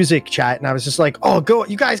our music chat, and I was just like, oh,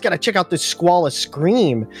 you guys got to check out this Squala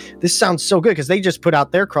Scream. This sounds so good, because they just put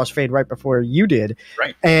out their crossfade right before you did.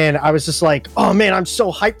 Right. And I was just like, oh man, I'm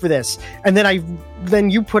so hyped for this. And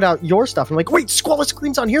then you put out your stuff. I'm like, wait, Squala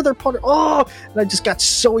Scream's on here. They're part of, and I just got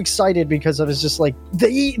so excited, because I was just like,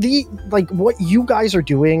 the like what you guys are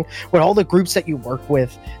doing, what all the groups that you work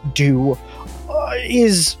with do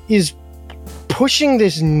is pushing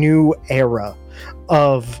this new era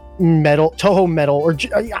of metal, Toho metal, or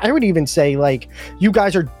I would even say like you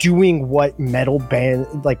guys are doing what metal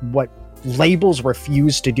band, like what labels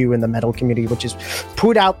refuse to do in the metal community, which is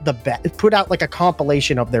put out like a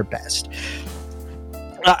compilation of their best.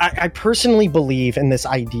 I personally believe in this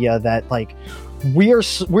idea that like we're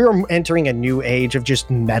entering a new age of just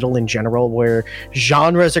metal in general, where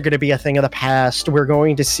genres are going to be a thing of the past. We're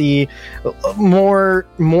going to see more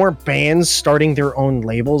bands starting their own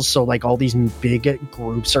labels, so like all these big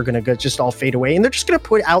groups are going to just all fade away, and they're just going to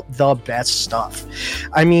put out the best stuff.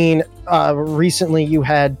 I mean, recently you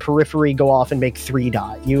had Periphery go off and make 3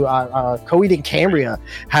 Dot. You Coheed and Cambria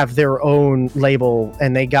have their own label,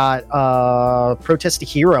 and they got Protest to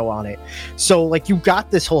Hero on it. So like you got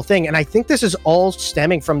this whole thing, and I think this is all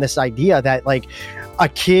stemming from this idea that like a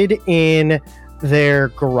kid in their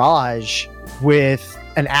garage with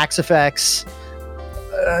an Axe-Fx,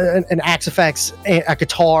 a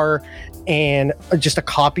guitar, and just a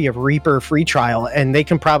copy of Reaper free trial, and they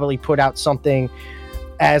can probably put out something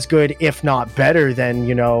as good, if not better, than,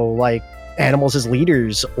 you know, like Animals as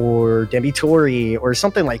Leaders or Debitori or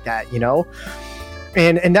something like that, you know?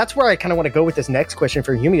 And that's where I kind of want to go with this next question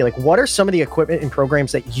for Yumi. Like, what are some of the equipment and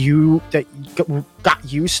programs that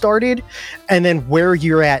got you started, and then where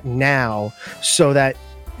you're at now, so that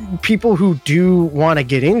people who do want to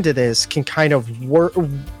get into this can kind of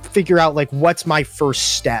figure out like, what's my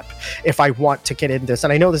first step if I want to get into this?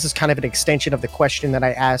 And I know this is kind of an extension of the question that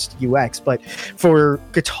I asked UX, but for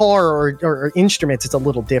guitar or instruments, it's a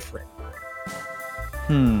little different.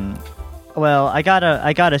 Well, I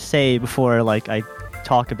gotta say before like I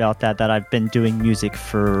talk about that I've been doing music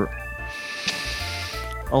for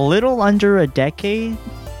a little under a decade,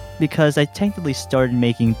 because I technically started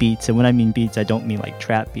making beats, and when I mean beats, I don't mean like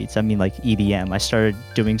trap beats, I mean like EDM. I started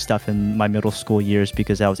doing stuff in my middle school years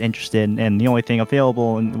because I was interested, and the only thing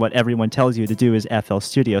available and what everyone tells you to do is FL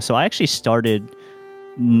Studio. So I actually started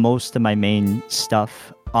most of my main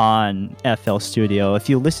stuff on FL Studio. If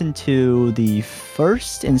you listen to the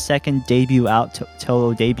first and second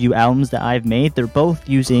Toho debut albums that I've made, they're both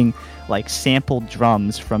using like sampled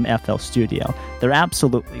drums from FL Studio. They're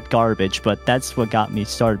absolutely garbage, but that's what got me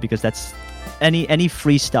started, because that's any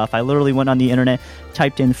free stuff. I literally went on the internet,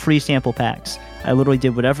 typed in free sample packs. I literally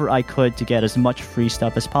did whatever I could to get as much free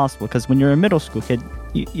stuff as possible, because when you're a middle school kid,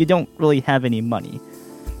 you don't really have any money.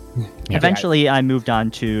 Yeah. Eventually, I moved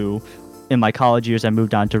on to, in my college years, I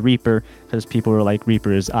moved on to Reaper, because people were like,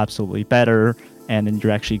 Reaper is absolutely better, and then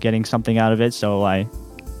you're actually getting something out of it. So I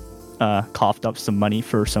coughed up some money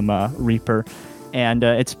for some Reaper, and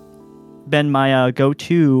it's been my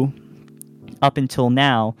go-to up until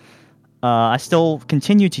now. I still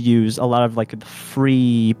continue to use a lot of like the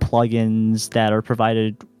free plugins that are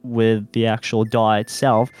provided with the actual DAW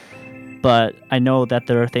itself, but I know that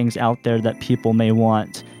there are things out there that people may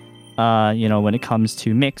want. When it comes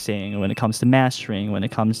to mixing, when it comes to mastering, when it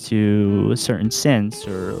comes to certain synths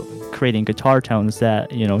or creating guitar tones that,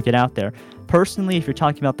 get out there. Personally, if you're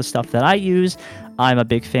talking about the stuff that I use, I'm a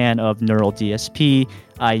big fan of Neural DSP.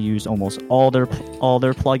 I use almost all their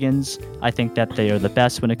plugins. I think that they are the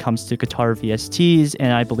best when it comes to guitar VSTs,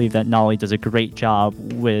 and I believe that Nolly does a great job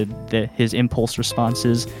with his impulse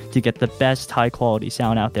responses to get the best high-quality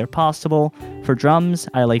sound out there possible. For drums,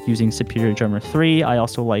 I like using Superior Drummer 3. I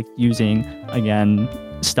also like using, again,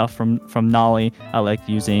 stuff from Nolly. I like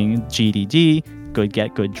using GDD,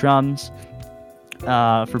 Good Drums.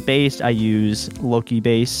 For bass, I use Loki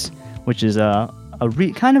Bass, which is a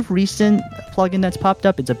kind of recent plugin that's popped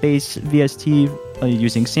up. It's a bass VST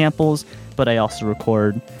using samples, but I also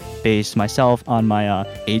record bass myself on my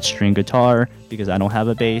 8-string guitar because I don't have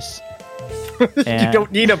a bass. You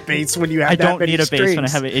don't need a bass when you have that many strings. I don't need a bass when I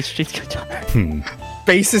have an 8-string guitar.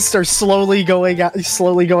 bassists are slowly going out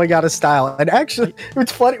of style. And actually,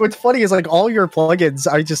 what's funny is like all your plugins,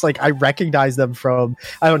 I recognize them from.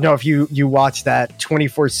 I don't know if you watch that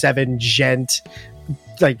 24/7 Gent,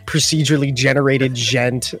 like procedurally generated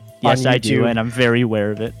Gent. Yes, on I YouTube. do, and I'm very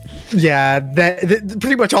aware of it. Yeah, that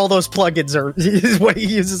pretty much all those plugins is what he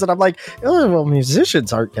uses, and I'm like, oh well,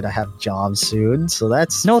 musicians aren't gonna have jobs soon, so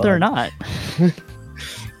that's No, fun. they're not.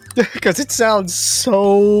 Because it sounds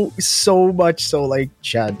so much so like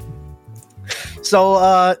Chad.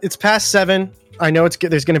 So it's past 7. I know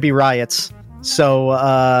there's going to be riots.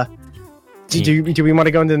 So do we want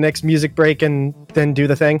to go into the next music break and then do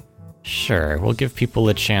the thing? Sure, we'll give people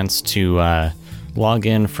a chance to log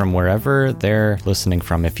in from wherever they're listening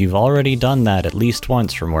from. If you've already done that at least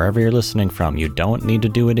once from wherever you're listening from, you don't need to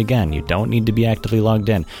do it again. You don't need to be actively logged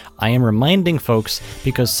in. I am reminding folks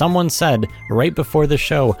because someone said right before the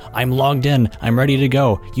show, I'm logged in, I'm ready to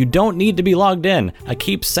go. You don't need to be logged in. I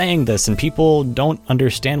keep saying this and people don't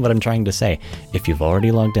understand what I'm trying to say. If you've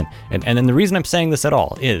already logged in. And then the reason I'm saying this at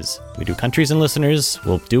all is we do countries and listeners.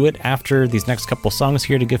 We'll do it after these next couple songs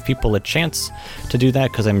here to give people a chance to do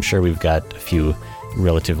that because I'm sure we've got a few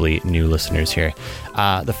relatively new listeners here.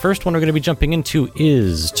 The first one we're going to be jumping into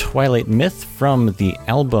is Twilight Myth from the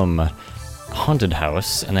album Haunted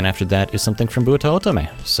House, and then after that is something from Buta Otome.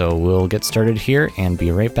 So we'll get started here and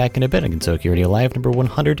be right back in a bit on Gensokyo Radio Live number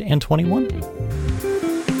 121.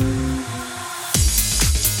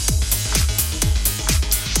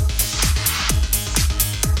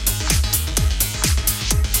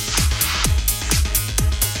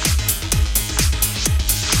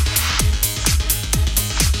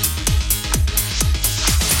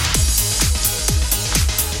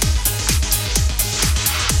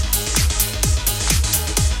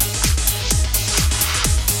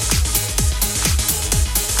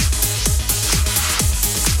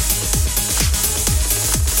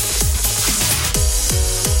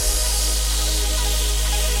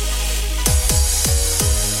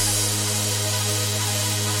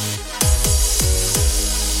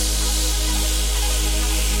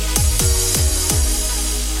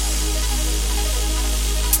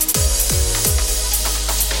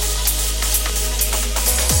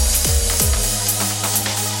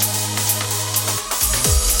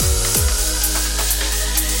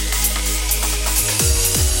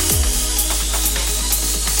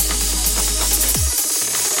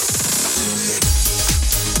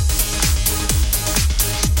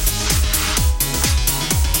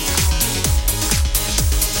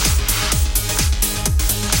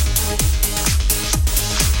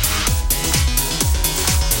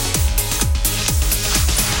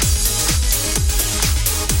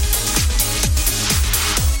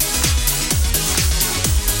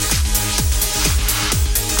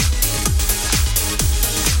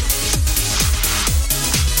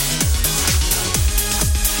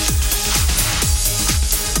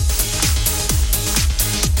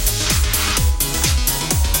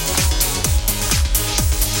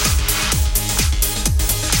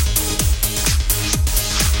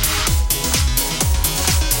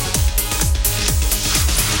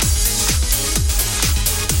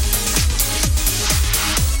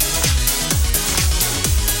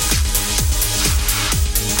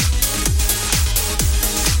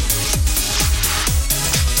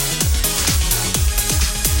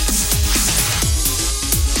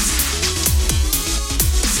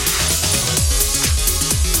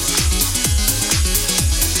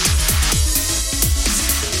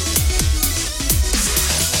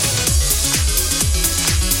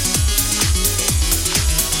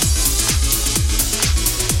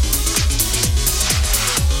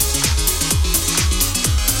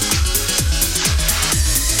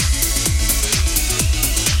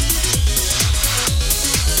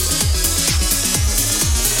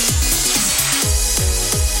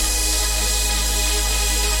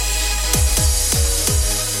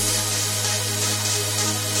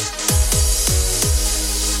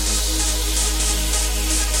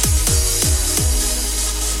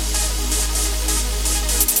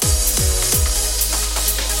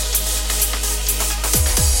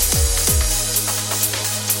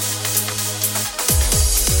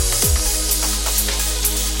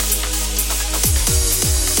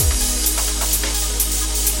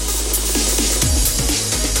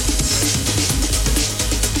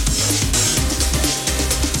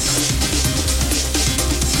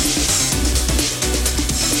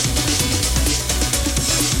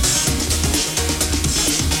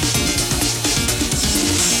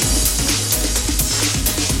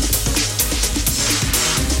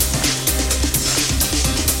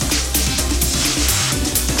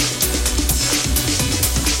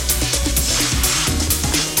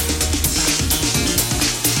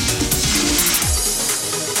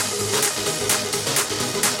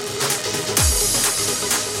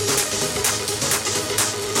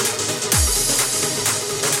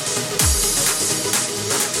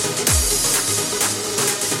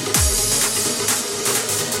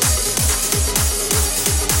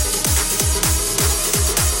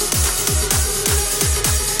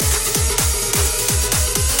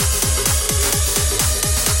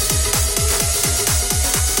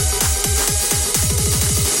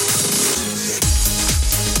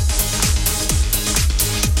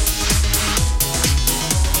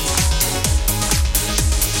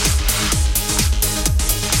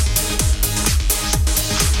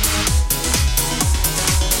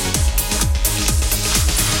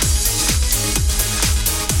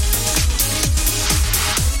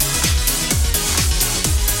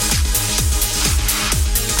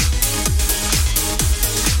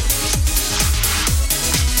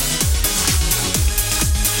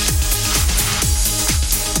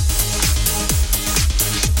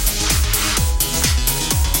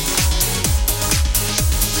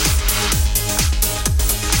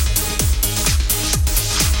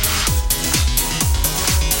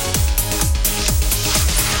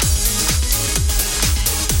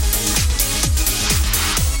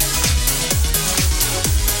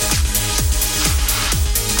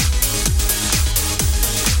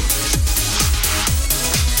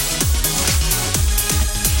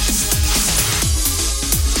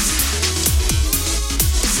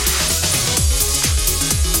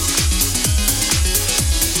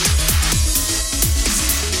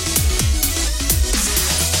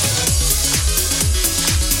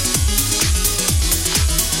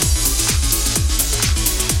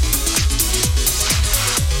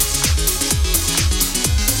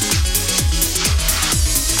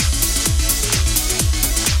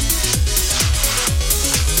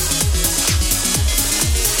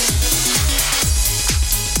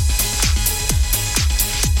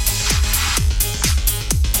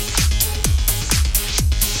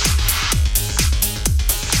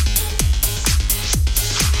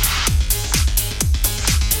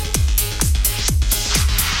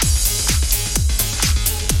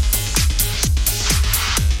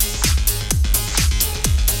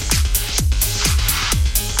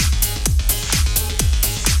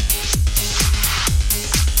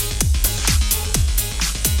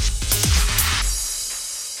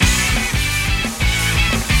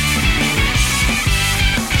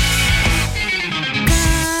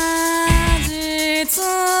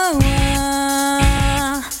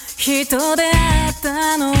 人であっ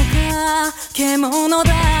たのか獣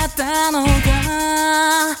だったのか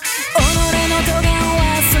己の咎を忘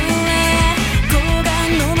れ傲岸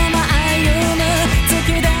のまま歩む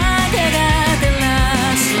月だけが照ら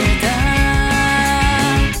した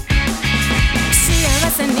幸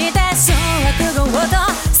せにて掌握号と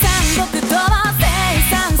三国とを生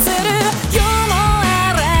産する世の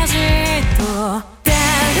嵐と誰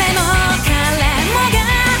も彼もが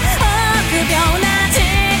臆病な自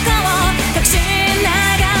己を隠しな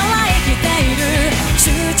がら生きている周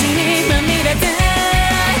知にまみれて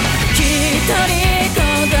一人孤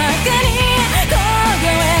独に凍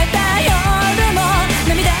えた夜も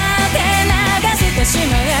涙で流してし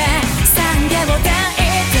まえ懺悔を抱い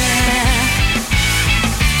て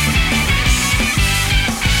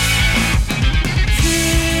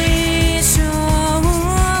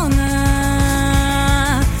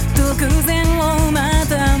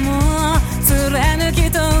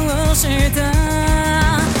した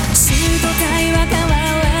死と体は変わ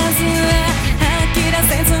らず飽きらせ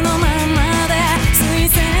ずのままで彗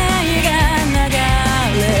星が流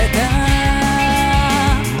れた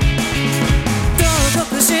慟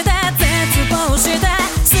哭して絶望して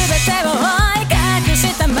全てを追い隠し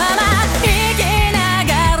たまま生きな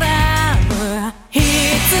がらもい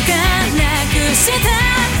つかなくした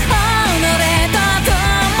己と友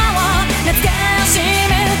を懐かし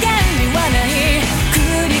む権利はない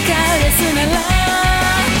返すなら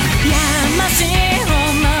やましい想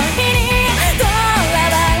いにとらわ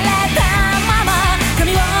れたまま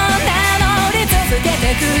髪を名乗り続けて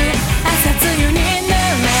く朝露に濡れ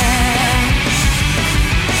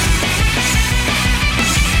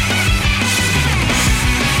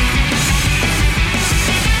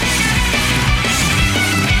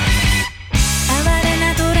哀れな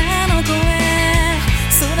虎の声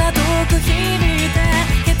空遠く響いて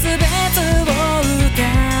決別を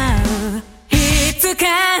いつか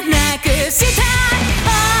なくした己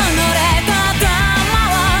と友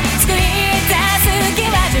を救い出す気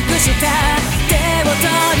は熟した手を取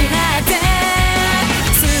り張って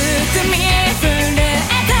すくみ震え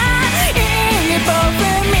た一歩踏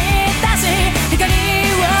み出し光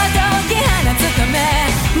を解き放つため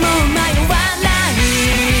もう迷わない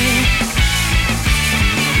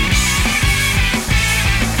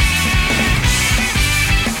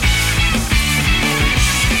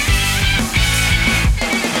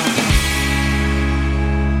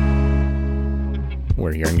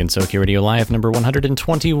We're here in Gensokyo Radio Live, number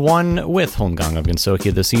 121, with Holmgang of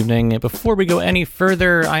Gensokyo this evening. Before we go any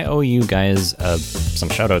further, I owe you guys some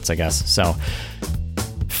shoutouts, I guess. So,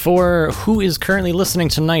 for who is currently listening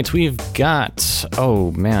tonight, we've got... Oh,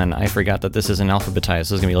 man, I forgot that this isn't alphabetized,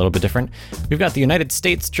 so it's going to be a little bit different. We've got the United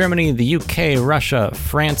States, Germany, the UK, Russia,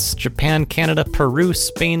 France, Japan, Canada, Peru,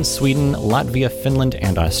 Spain, Sweden, Latvia, Finland,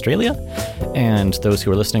 and Australia. And those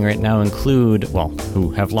who are listening right now include, well, who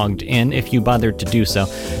have logged in, if you bothered to do so,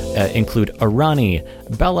 include Arani,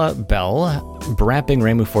 Bella Bell, Brapping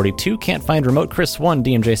Remu42, Can't Find Remote, Chris1,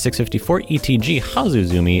 DMJ654, ETG,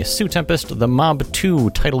 Hazuzumi, Sue Tempest, The Mob 2,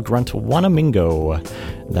 Title Grunt, Wanamingo.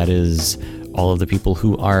 That is all of the people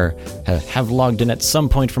who are have logged in at some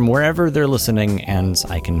point from wherever they're listening, and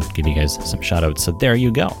I can give you guys some shoutouts. So there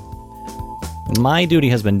you go. My duty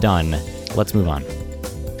has been done. Let's move on.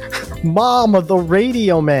 Mom of the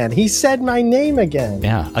Radio Man. He said my name again.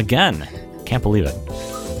 Yeah, again. Can't believe it.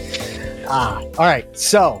 All right.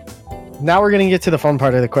 So now we're going to get to the fun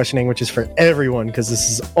part of the questioning, which is for everyone, because this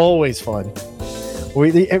is always fun.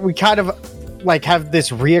 We kind of like have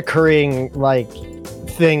this reoccurring like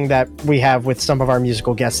thing that we have with some of our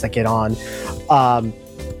musical guests that get on,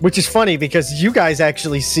 which is funny because you guys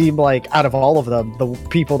actually seem like, out of all of them, the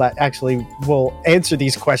people that actually will answer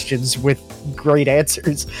these questions with great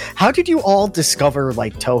answers. How did you all discover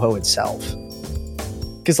like Touhou itself?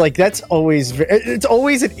 Because like it's always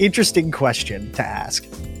an interesting question to ask.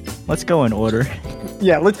 Let's go in order.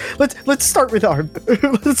 Yeah, let's start with our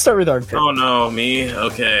Oh no, me?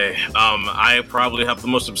 Okay. I probably have the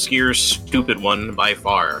most obscure, stupid one by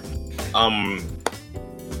far.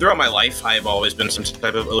 Throughout my life, I've always been some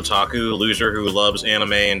type of otaku loser who loves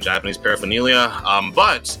anime and Japanese paraphernalia.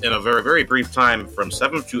 But in a very, very brief time, from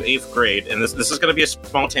 7th to 8th grade, and this is going to be a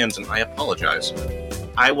small tangent, I apologize.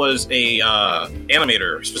 I was a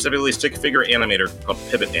animator, specifically stick figure animator called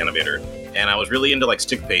Pivot Animator, and I was really into like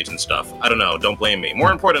stick page and stuff. I don't know, don't blame me.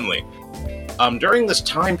 More importantly, during this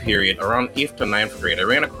time period, around 8th to 9th grade, I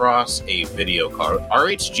ran across a video called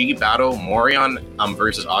RHG Battle Morion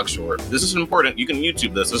versus Oxford. This is important. You can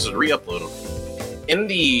YouTube this. This is re-uploaded. In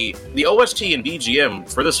the OST and BGM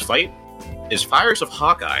for this fight is Fires of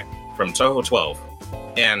Hawkeye from Touhou 12.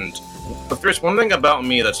 And if there's one thing about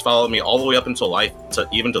me that's followed me all the way up until life,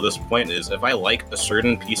 even to this point, is if I like a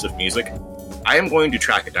certain piece of music, I am going to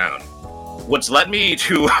track it down. What's led me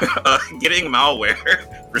to getting malware,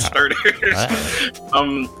 for starters.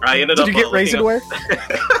 I ended up. Did you get ransomware?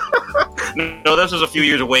 No, this was a few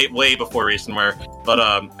years way before ransomware. But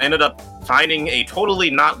I ended up finding a totally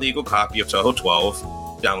not legal copy of Touhou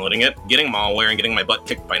 12, downloading it, getting malware, and getting my butt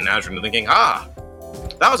kicked by Nazrin, and thinking, that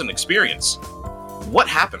was an experience. What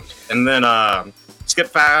happened? And then skip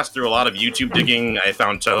fast through a lot of YouTube digging. I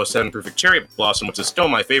found Touhou 7 Perfect Cherry Blossom, which is still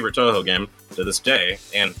my favorite Touhou game to this day,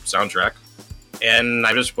 and soundtrack. And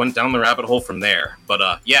I just went down the rabbit hole from there. But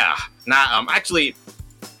actually,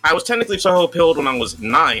 I was technically Touhou pilled when I was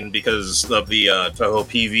 9 because of the Touhou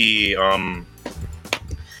PV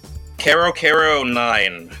Kero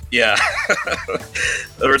 9. Yeah.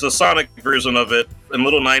 There was a Sonic version of it, and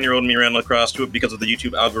little 9-year-old me ran across to it because of the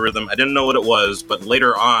YouTube algorithm. I didn't know what it was, but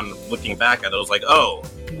later on, looking back at it, I was like, oh,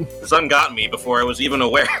 the sun got me before I was even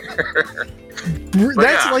aware.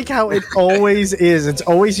 That's like how it always is. It's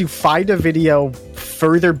always you find a video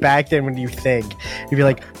further back than when you think. You'd be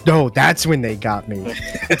like, no, that's when they got me.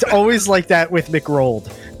 It's always like that with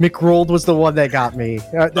McRolled. McRolled was the one that got me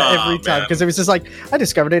every time, because it was just like, I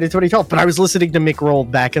discovered it in 2012, but I was listening to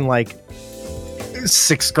McRolled back in like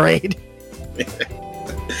 6th grade.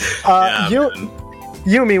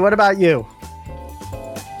 Yumi, what about you?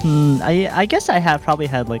 I guess I probably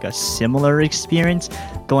had like a similar experience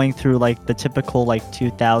going through like the typical like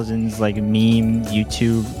 2000s like meme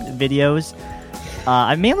YouTube videos.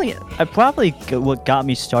 What got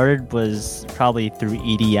me started was probably through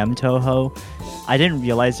EDM Touhou. I didn't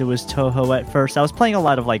realize it was Touhou at first. I was playing a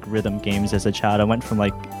lot of like rhythm games as a child. I went from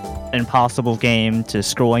like Impossible Game to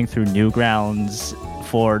scrolling through Newgrounds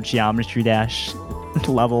for Geometry Dash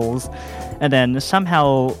levels, and then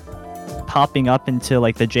somehow popping up into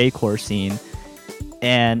like the J-Core scene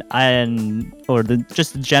or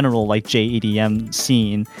just the general like JEDM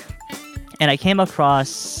scene. And I came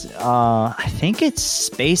across, I think it's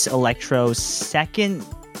Space Electro's second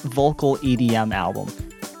vocal EDM album.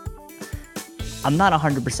 I'm not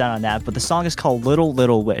 100% on that, but the song is called Little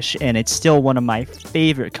Little Wish, and it's still one of my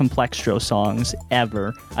favorite Complextro songs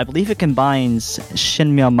ever. I believe it combines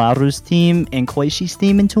Shinmyo Maru's theme and Koishi's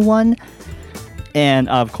theme into one. And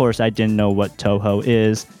of course, I didn't know what Touhou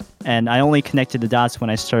is, and I only connected the dots when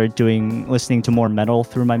I started listening to more metal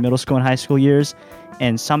through my middle school and high school years.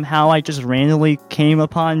 And somehow I just randomly came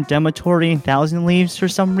upon Demotori and Thousand Leaves for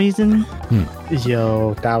some reason.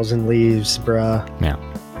 Yo, Thousand Leaves, bruh. Yeah.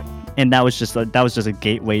 And that was just a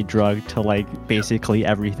gateway drug to like basically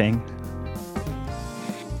everything.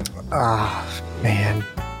 Man,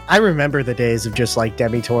 I remember the days of just like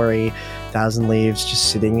Demotori, Thousand Leaves, just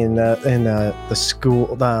sitting in the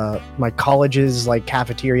school, my college's like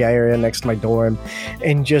cafeteria area next to my dorm,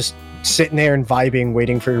 and just sitting there and vibing,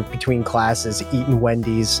 waiting for between classes, eating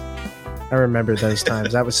Wendy's. I remember those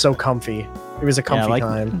times. That was so comfy. It was a comfy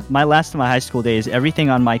time. My last of my high school days, everything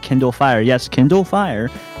on my Kindle Fire, yes, Kindle Fire,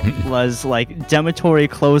 was like Demotori,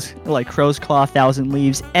 Crow's Claw, Thousand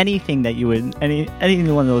Leaves, anything that you would, any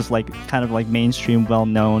one of those like kind of like mainstream,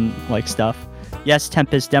 well-known like stuff. Yes,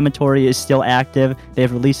 Tempest Demotori is still active.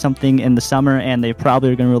 They've released something in the summer, and they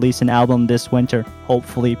probably are going to release an album this winter.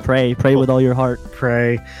 Hopefully, pray with all your heart.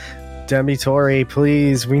 Pray. Demotori,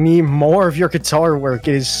 please. We need more of your guitar work.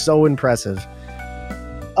 It is so impressive.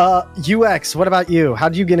 UX, what about you? How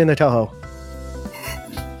did you get into Touhou?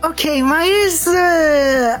 Okay, mine is,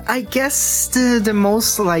 I guess, the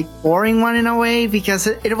most, like, boring one in a way, because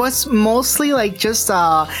it was mostly, like, just,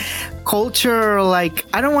 culture, like,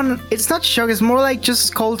 it's not shock, it's more like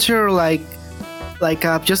just culture, like,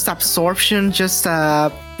 just absorption, just,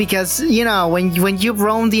 because, you know, when you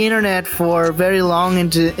roam the internet for very long in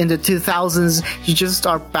the 2000s, you just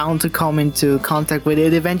are bound to come into contact with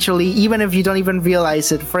it eventually, even if you don't even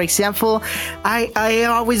realize it. For example, I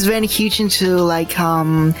always been huge into like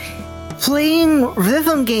playing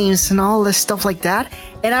rhythm games and all this stuff like that.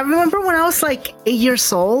 And I remember when I was like 8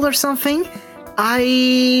 years old or something,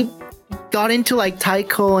 I got into like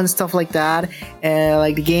Taiko and stuff like that,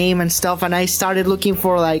 like the game and stuff, and I started looking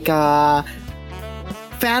for like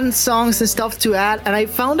fan songs and stuff to add, and I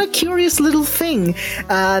found a curious little thing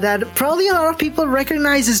that probably a lot of people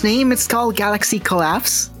recognize his name. It's called Galaxy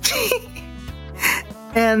Collapse.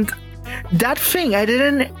 And that thing, I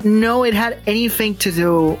didn't know it had anything to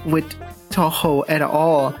do with Touhou at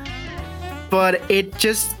all, but it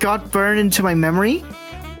just got burned into my memory.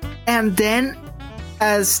 And then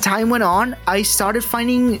as time went on, I started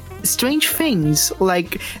finding strange things,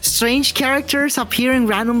 like strange characters appearing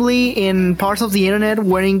randomly in parts of the internet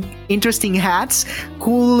wearing interesting hats,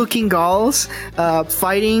 cool-looking dolls,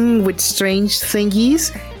 fighting with strange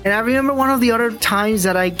thingies. And I remember one of the other times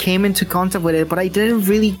that I came into contact with it, but I didn't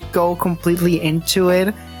really go completely into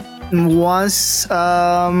it, was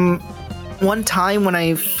one time when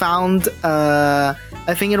I found, I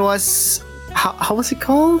think it was, how was it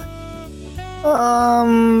called?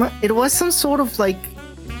 It was some sort of like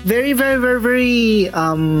very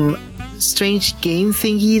strange game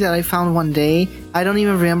thingy that I found one day. I don't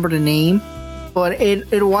even remember the name, but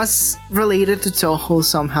it was related to Touhou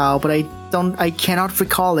somehow, but I cannot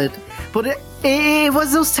recall it. But it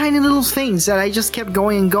was those tiny little things that I just kept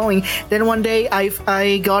going and going. Then one day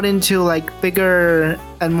I got into like bigger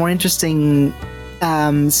and more interesting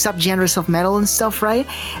subgenres of metal and stuff, right?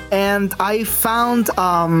 And I found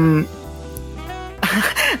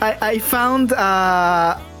I found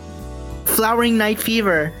Flowering Night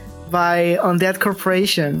Fever by Undead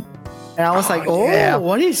Corporation, and I was like, "Oh, yeah.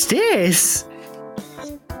 What is this?"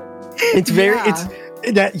 It's very, Yeah. it's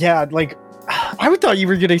that, yeah. Like, I would thought you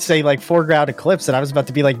were gonna say like Foreground Eclipse, and I was about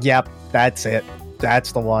to be like, "Yep, that's it,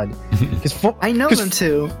 that's the one." Because I know them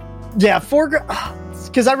too. yeah, Foreground.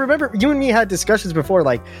 Because I remember you and me had discussions before,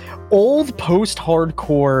 like old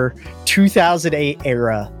post-hardcore 2008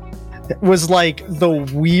 era was like the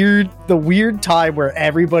weird time where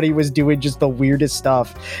everybody was doing just the weirdest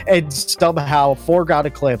stuff, and somehow Foreground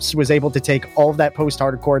Eclipse was able to take all of that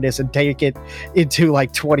post-hardcoreness and take it into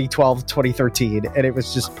like 2012, 2013, and it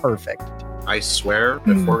was just perfect. I swear,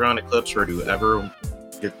 if Foreground Eclipse were to ever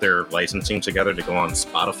get their licensing together to go on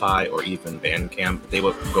Spotify or even Bandcamp, they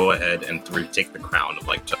would go ahead and take the crown of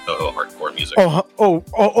like Touhou hardcore music.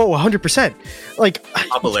 100%. Like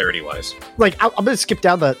Popularity-wise. like I'm gonna skip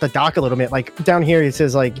down the doc a little bit. Like down here it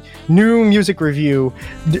says like new music review.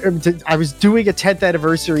 I was doing a 10th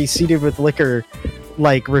anniversary Seated with Liquor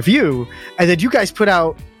like review, and then you guys put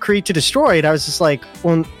out Create to Destroy, and I was just like,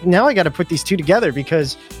 well, now I got to put these two together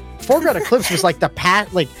because Foreground Eclipse was like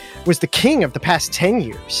was the king of the past 10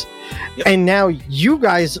 years. Yep. And now you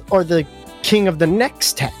guys are the king of the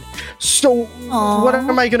next 10. So what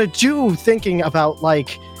am I going to do thinking about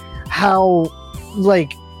like how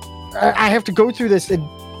like I have to go through this and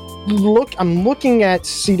I'm looking at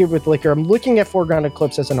Seated with Liquor, I'm looking at Foreground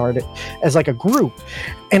Eclipse as an artist, as like a group,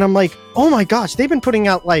 and I'm like, oh my gosh, they've been putting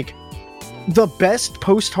out like the best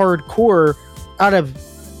post-hardcore out of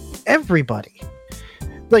everybody.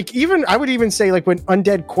 Like, even I would even say like when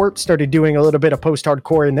Undead Corpse started doing a little bit of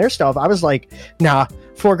post-hardcore in their stuff, I was like, nah,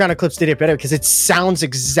 Foreground Eclipse did it better because it sounds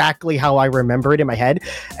exactly how I remember it in my head.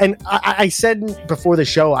 And I said before the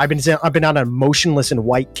show, I've been on a Motionless in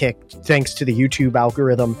White kick thanks to the YouTube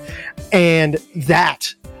algorithm, and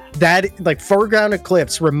that like Foreground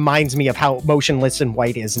Eclipse reminds me of how Motionless in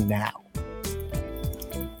White is now.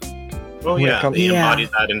 Well, When it yeah, comes- they Yeah. embodied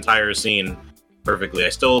that entire scene perfectly. I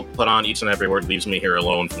still put on Each and Every Word Leaves Me Here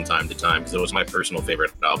Alone from time to time because it was my personal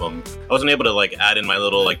favorite album. I wasn't able to like add in my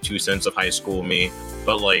little like 2 cents of high school me,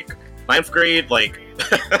 but like 9th grade, like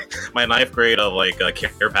my 9th grade of like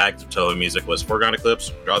care packed Touhou music was Foreground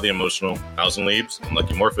Eclipse, Draw the Emotional, Thousand Leaves,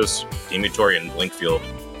 Unlucky Morphus, Demutori, and Blinkfield.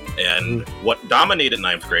 And what dominated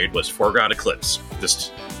 9th grade was Foreground Eclipse.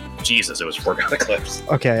 Just Jesus, it was Foreground Eclipse.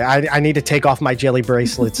 Okay, I need to take off my jelly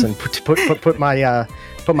bracelets and put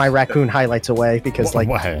my raccoon highlights away because like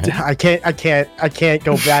What? I can't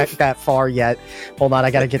go back that far yet. Hold on,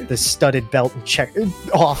 I gotta get this studded belt and check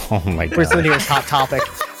off. Oh my Where's the god. nearest hot topic?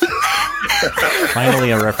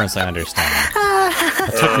 Finally a reference I understand.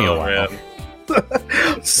 It took me a Oh, while.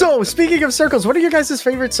 man. So speaking of circles, what are your guys'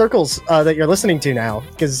 favorite circles that you're listening to now?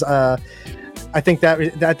 Because I think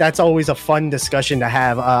that's always a fun discussion to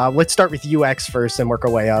have. Let's start with UX first and work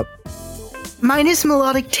our way up. Mine is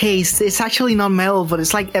Melodic Taste. It's actually not metal, but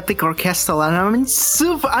it's like epic orchestral, and I'm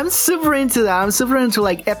super into that. I'm super into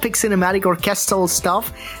like epic cinematic orchestral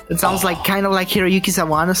stuff. It sounds like kind of like Hiroyuki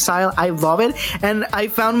Sawano style. I love it, and I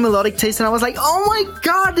found Melodic Taste, and I was like, oh my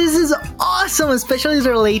god, this is awesome! Especially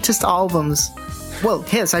their latest albums. Well,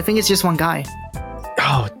 I think it's just one guy.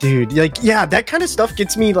 Oh, dude, like, yeah, that kind of stuff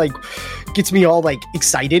gets me all like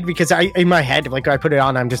excited because in my head, like I put it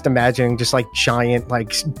on, I'm just imagining just like giant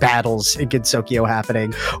like battles in Gensokyo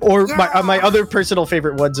happening. Or my other personal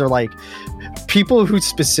favorite ones are like people who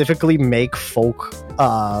specifically make folk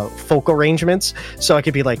arrangements. So I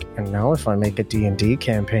could be like, and now if I make a D&D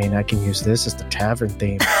campaign, I can use this as the tavern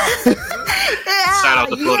theme. Shout out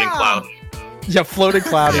the Floating Cloud. Yeah, Floating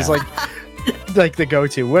Cloud is like the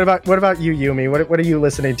go-to. What about you, Yumi? What are you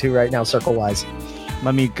listening to right now, circle wise?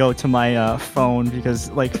 let me go to my phone because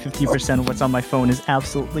like 50% of what's on my phone is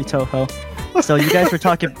absolutely Toho. So you guys were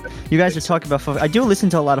talking about. I do listen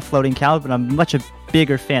to a lot of Floating Cow, but I'm much a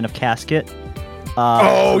bigger fan of Casket.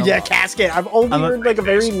 Casket. I've only heard like a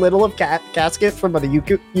very little of Casket from the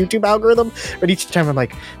YouTube algorithm, but each time I'm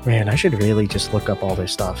like, man, I should really just look up all their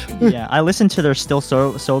stuff. Yeah, I listen to their Still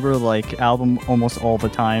Sober like album almost all the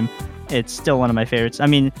time. It's still one of my favorites. I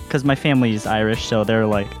mean, because my family is Irish, so they're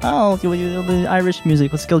like, oh, the Irish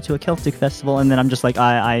music, let's go to a Celtic festival. And then I'm just like,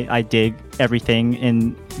 I dig everything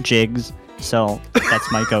in jigs, so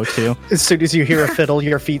that's my go-to. As soon as you hear a fiddle,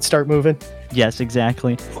 your feet start moving. Yes,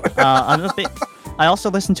 exactly. I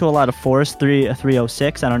also listen to a lot of Forest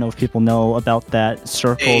 306. I don't know if people know about that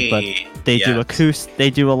circle, but they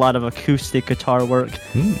do a lot of acoustic guitar work.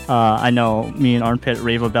 I know me and Armpit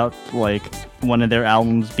rave about like one of their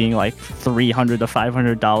albums being like $300 to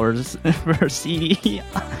 $500 for a CD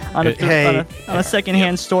on a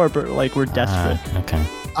secondhand store, but like we're desperate. Okay.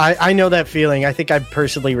 I know that feeling. I think I'm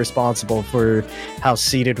personally responsible for how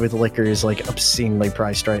Seated with Liquor is like obscenely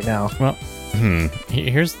priced right now. Well,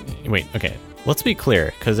 okay. Let's be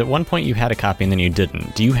clear, because at one point you had a copy and then you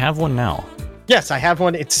didn't. Do you have one now? Yes, I have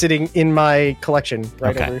one. It's sitting in my collection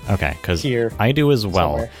right over because here. I do as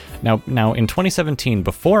well. Somewhere. Now in 2017,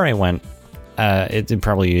 before I went, it's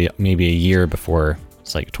probably maybe a year before,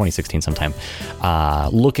 it's like 2016 sometime,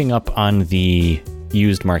 looking up on the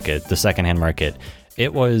used market, the secondhand market,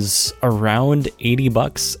 it was around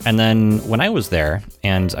 $80. And then when I was there,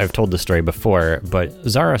 and I've told this story before, but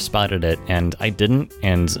Zara spotted it and I didn't,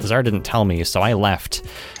 and Zara didn't tell me, so I left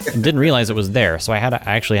and didn't realize it was there. So I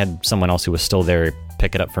actually had someone else who was still there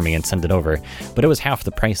pick it up for me and send it over. But it was half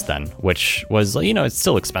the price then, which was, it's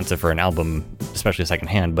still expensive for an album, especially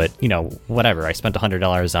secondhand, but whatever. I spent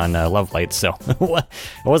 $100 on Love Lights, so it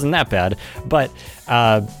wasn't that bad. But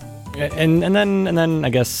and then I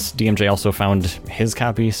guess DMJ also found his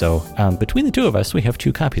copy. So between the two of us, we have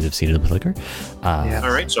 2 copies of Seated with Liquor. All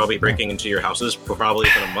right, so I'll be breaking into your houses probably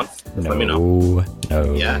in a month. Let me know.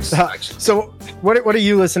 No. Yes. So what are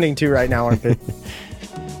you listening to right now, Armpit?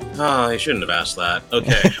 I shouldn't have asked that.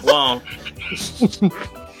 Okay, well.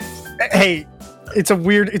 Hey, it's a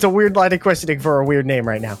weird line of questioning for a weird name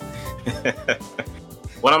right now.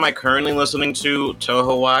 What am I currently listening to,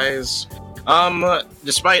 Toho-wise?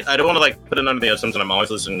 Despite, I don't want to put it under the assumption I'm always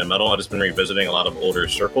listening to metal. I've just been revisiting a lot of older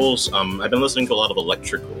circles. I've been listening to a lot of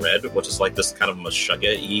Electric Red, which is like this kind of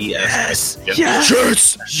Meshuggah-y. Yes.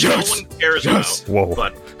 No one cares about. Whoa.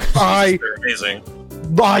 But they're amazing.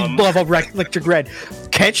 I love Electric Red.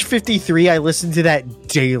 Catch 53, I listen to that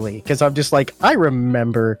daily because I'm just like, I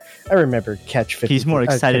remember Catch 53. He's more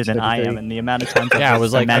excited than I am, and the amount of time I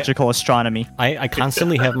was like magical astronomy. I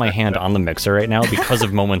constantly have my hand on the mixer right now because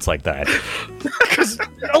of moments like that. Because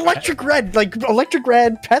Electric Red,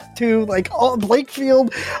 Peth 2, all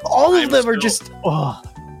Blakefield, all of them are just.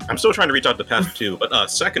 I'm still trying to reach out to Path 2, but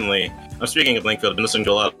secondly, I'm speaking of Blankfield. I've been listening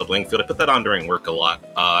to a lot of Blankfield. I put that on during work a lot.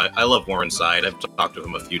 I love Warren Side. I've talked to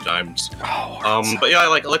him a few times. But yeah, I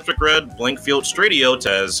like Electric Red, Blankfield,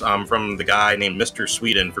 Stradiotes, from the guy named Mr.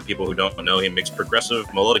 Sweden. For people who don't know, he makes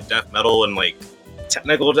progressive melodic death metal and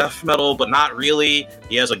technical death metal, but not really.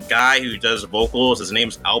 He has a guy who does vocals. His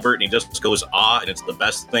name's Albert, and he just goes and it's the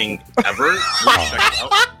best thing ever. Check it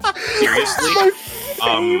out. Seriously.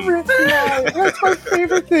 That's my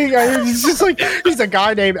favorite thing. It's just he's a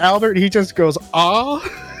guy named Albert, and he just goes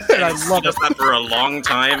and I love he does that for a long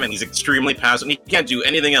time, and he's extremely passionate. He can't do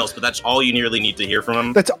anything else, but that's all you nearly need to hear from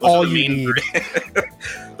him. That's all you need.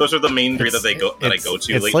 Those are the main 3 that I go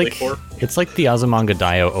to lately for. It's like the Azumanga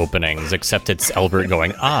Daioh openings, except it's Albert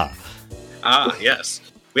going yes.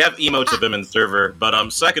 We have emotes of him in server,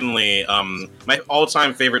 but secondly, my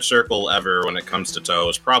all-time favorite circle ever when it comes to Toe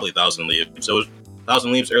is probably Thousand Leaves. So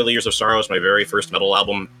 1,000 Leaves, Early Years of Sorrow is my very first metal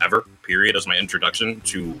album ever, period, as my introduction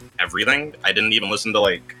to everything. I didn't even listen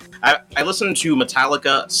to, I listened to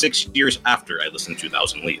Metallica 6 years after I listened to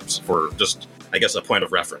 1,000 Leaves, for just, I guess, a point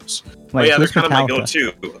of reference. But yeah, they're kind of my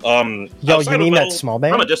go-to. You mean that small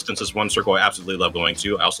band? From a Distance is one circle I absolutely love going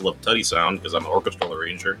to. I also love Tutty Sound, because I'm an orchestral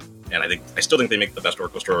arranger, and I still think they make the best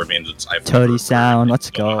orchestral arrangements I've ever heard. Tutty Sound,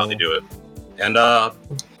 let's go. How they do it. And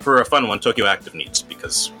for a fun one, Tokyo Active Needs,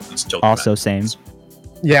 because it's Tokyo Also Active. same.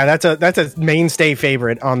 Yeah, that's a mainstay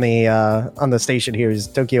favorite on the station here is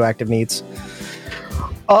Tokyo Active Needs.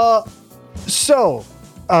 So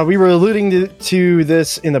we were alluding to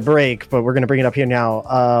this in the break, but we're going to bring it up here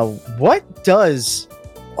now. What does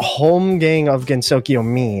Home Gang of Gensokyo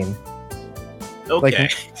mean? Okay.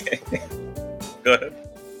 Go ahead.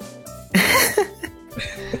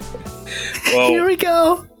 Here we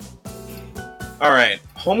go. All right.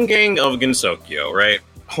 Home Gang of Gensokyo, right?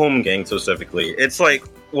 Home Gang specifically. It's like,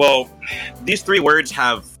 well, these three words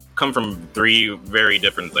have come from three very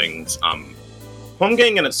different things. Home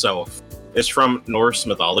Gang in itself is from Norse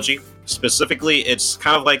mythology. Specifically, it's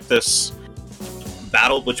kind of like this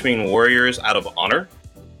battle between warriors out of honor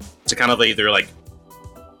to kind of either like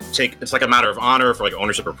it's like a matter of honor for like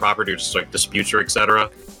ownership of property or just like disputes or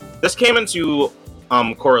etc. This came into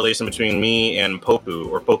correlation between me and Popu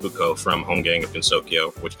or Popuko from Home Gang of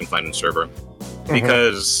Gensokyo, which you can find in server,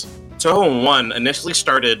 because Touhou 1 initially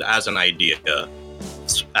started as an idea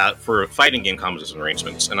for fighting game composition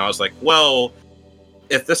arrangements, and I was like, well,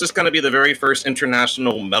 if this is going to be the very first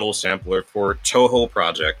international metal sampler for Touhou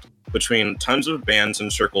project between tons of bands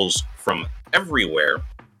and circles from everywhere,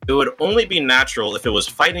 it would only be natural if it was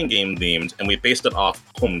fighting game themed and we based it off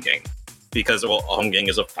Home Gang. Because, well, Home Gang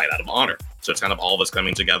is a fight out of honor. So it's kind of all of us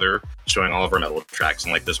coming together, showing all of our metal tracks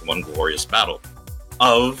in like this one glorious battle.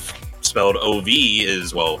 Of, spelled OV,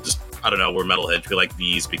 is, well, just, I don't know, we're metalheads, we like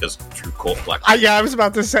V's because true cult black. Yeah, I was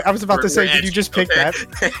about to say, did you just pick that?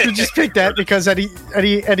 Did you just pick that because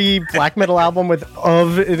any black metal album with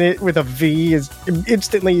of in it with a V is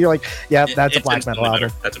instantly you're like, yeah, that's a black metal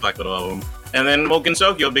album. That's a black metal album. And then, well,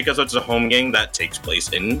 Gensokyo, because it's a home gang that takes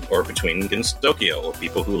place in or between Gensokyo, or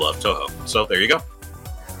people who love Touhou. So there you go.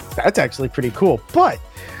 That's actually pretty cool. But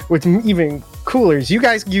what's even cooler is you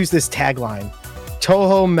guys use this tagline,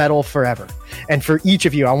 Touhou Metal Forever. And for each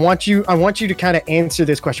of you, I want you to kind of answer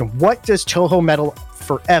this question. What does Touhou Metal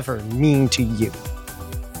Forever mean to you?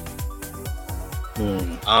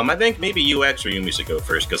 I think maybe UX or Yumi should go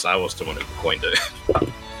first, because I was the one who coined it.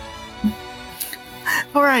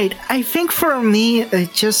 All right, I think for me,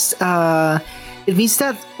 it means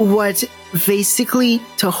that what basically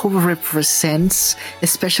Touhou represents,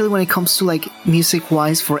 especially when it comes to like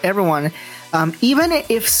music-wise for everyone, even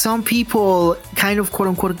if some people kind of quote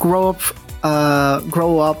unquote grow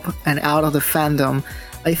up and out of the fandom,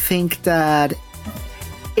 I think that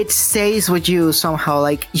it stays with you somehow.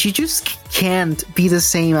 Like, you just can't be the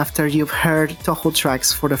same after you've heard Touhou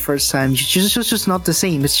tracks for the first time. It's just not the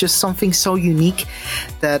same. It's just something so unique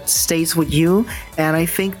that stays with you. And I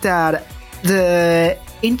think that the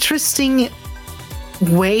interesting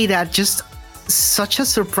way that just such a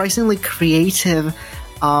surprisingly creative,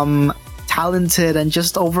 talented, and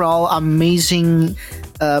just overall amazing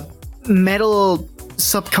metal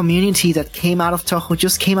sub-community that came out of Touhou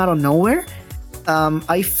just came out of nowhere.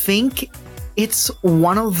 I think it's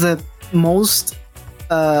one of the most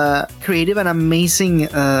creative and amazing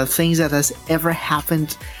things that has ever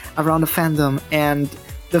happened around the fandom. And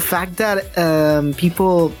the fact that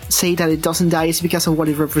people say that it doesn't die is because of what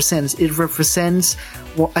it represents. It represents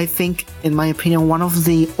what I think, in my opinion, one of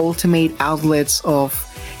the ultimate outlets of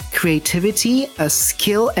creativity,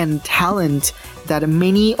 skill, and talent that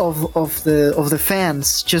many of the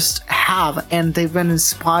fans just have, and they've been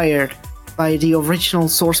inspired by the original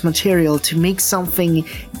source material to make something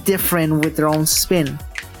different with their own spin.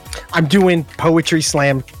 I'm doing poetry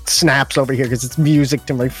slam snaps over here because it's music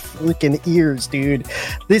to my freaking ears, dude.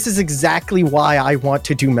 This is exactly why I want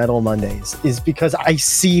to do Metal Mondays, is because I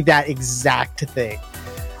see that exact thing.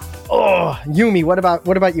 Oh, Yumi, what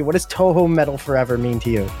about you? What does Touhou Metal Forever mean to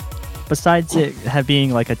you? Besides it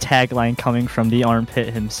being like a tagline coming from the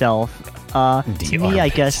armpit himself, to me, I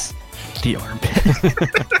guess the armpit.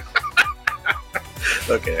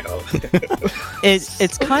 Okay.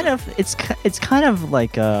 It's kind of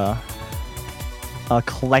like a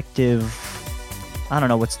collective. I don't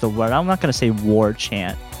know what's the word. I'm not gonna say war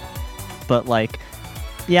chant, but like,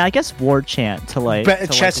 yeah, I guess war chant to like like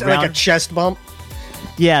a chest bump.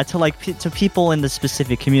 Yeah, to people in the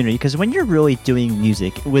specific community, because when you're really doing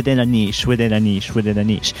music within a niche,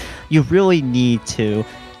 you really need to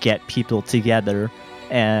get people together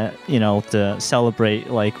and, you know, to celebrate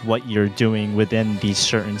like what you're doing within these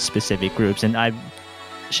certain specific groups. And I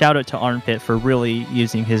shout out to Armpit for really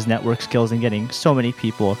using his network skills and getting so many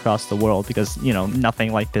people across the world, because, you know,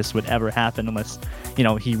 nothing like this would ever happen unless, you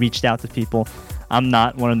know, he reached out to people. I'm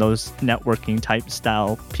not one of those networking type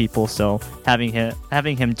style people, so having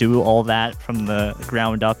him do all that from the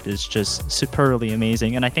ground up is just superbly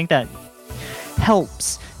amazing. And I think that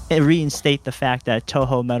helps reinstate the fact that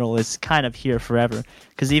Touhou Metal is kind of here forever,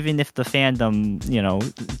 because even if the fandom, you know,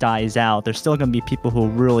 dies out, there's still going to be people who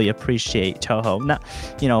really appreciate Touhou, not,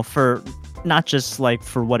 you know, for not just like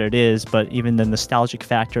for what it is, but even the nostalgic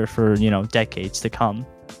factor for, you know, decades to come.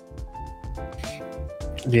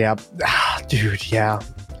 Yeah, dude, yeah.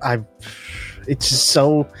 It's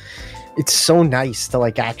so nice to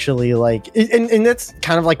like actually like, and that's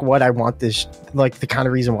kind of like what I want this, like the kind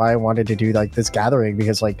of reason why I wanted to do like this gathering,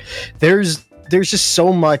 because like there's there's just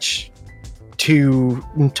so much to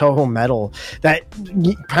Toho Metal that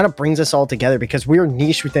kind of brings us all together, because we're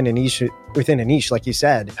niche within a niche within a niche, like you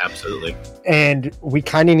said. Absolutely. And we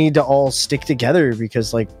kind of need to all stick together,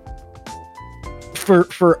 because like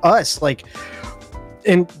for us, like,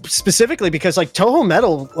 and specifically because like Toho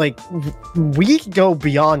Metal, like we go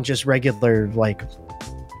beyond just regular like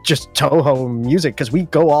just Toho music, because we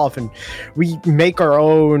go off and we make our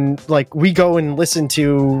own, like we go and listen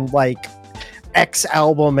to like X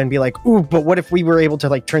album and be like, ooh, but what if we were able to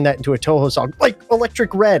like turn that into a Toho song, like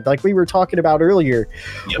Electric Red, like we were talking about earlier.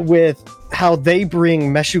 Yep. With how they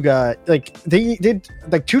bring Meshuggah, like they did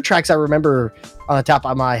like 2 tracks I remember on the top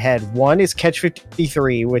of my head. One is Catch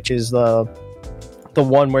 53, which is the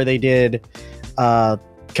one where they did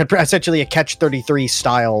essentially a Catch 33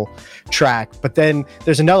 style track. But then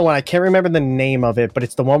there's another one, I can't remember the name of it, but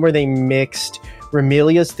it's the one where they mixed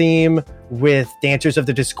Remelia's theme with Dancers of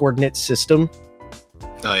the Discordant System.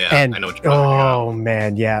 Oh yeah, and I know what you're talking about. Oh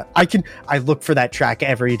man, yeah. I look for that track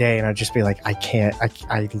every day, and I'd just be like, I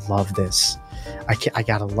love this.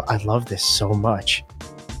 I love this so much.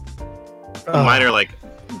 Mine are like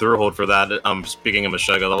Thurhold for that. Speaking of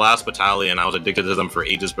Meshuggah, the Last Battalion, I was addicted to them for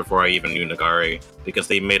ages before I even knew Nagari, because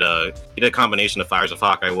they did a combination of Fires of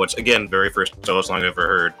Hawkeye, which again, very first solo song I ever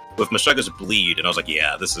heard, with Meshuggah's Bleed, and I was like,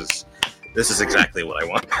 yeah, this is exactly what I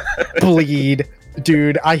want. Bleed,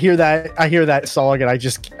 dude. I hear that song and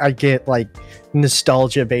I get like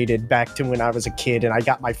nostalgia baited back to when I was a kid, and I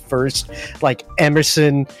got my first like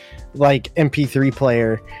Emerson like MP3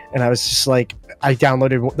 player, and I was just like, I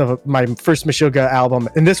downloaded my first Meshuggah album,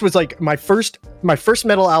 and this was like my first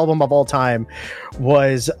metal album of all time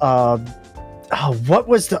was what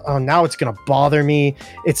was the now it's gonna bother me.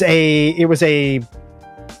 It was a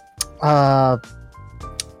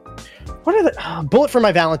what are the Bullet for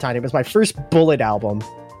My Valentine. It was my first Bullet album.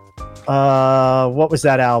 What was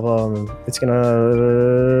that album? It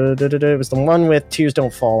was the one with Tears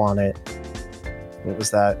Don't Fall on it. What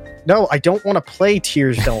was that? No, I don't want to play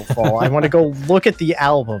Tears Don't Fall. I want to go look at the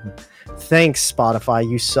album. Thanks, Spotify.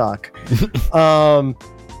 You suck.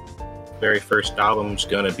 Very first album's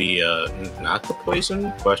gonna be not The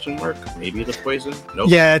Poison? Question mark? Maybe The Poison?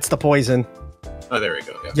 Nope. Yeah, it's The Poison. Oh, there we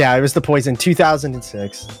go. Yeah, it was The Poison,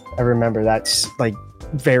 2006. I remember that like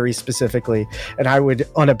very specifically, and I would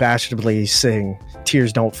unabashedly sing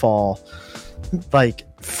Tears Don't Fall like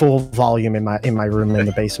full volume in my room in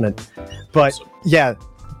the basement. But awesome. Yeah,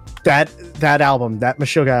 that album, that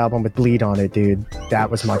Meshuggah album with Bleed on it, dude, that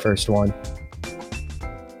was my first one.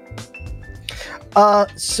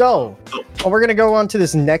 So we're gonna go on to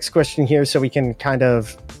this next question here, so we can kind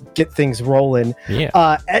of get things rolling.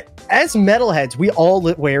 Yeah. As metalheads, we all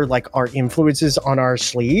wear like our influences on our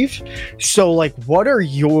sleeve. So like, what are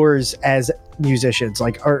yours as musicians?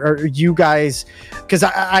 Like, are you guys? Because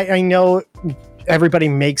I know everybody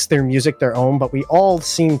makes their music their own, but we all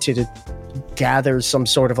seem to gather some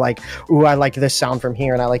sort of like, ooh, I like this sound from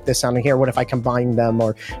here and I like this sound from here. What if I combine them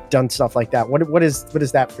or done stuff like that? What is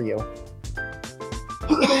that for you?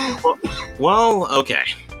 Well, okay.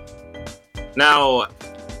 Now,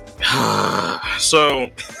 so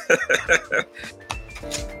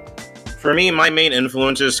for me, my main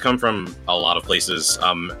influences come from a lot of places.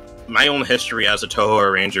 My own history as a Toho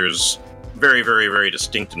arranger is very, very, very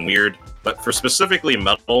distinct and weird. But for specifically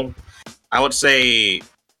metal, I would say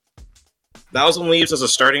Thousand Leaves as a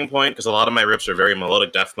starting point, because a lot of my riffs are very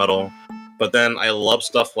melodic death metal. But then I love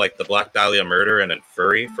stuff like the Black Dahlia Murder and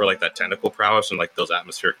Infuri for like that technical prowess and like those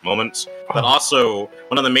atmospheric moments. But also,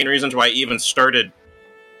 one of the main reasons why I even started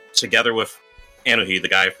together with Anuhi, the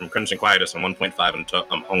guy from Crimson Quietus on 1.5 and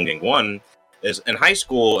Hongang 1, is in high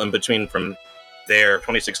school, in between from there,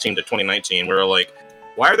 2016 to 2019, we were like,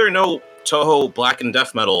 why are there no Toho black and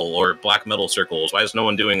death metal or black metal circles? Why is no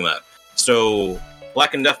one doing that? So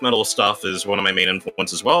black and death metal stuff is one of my main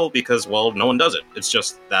influences as well, because, well, no one does it. It's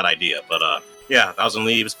just that idea. But yeah, Thousand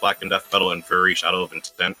Leaves, black and death metal, and Infuri, Shadow of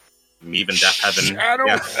Intent, even Death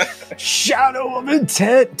Heaven. Shadow of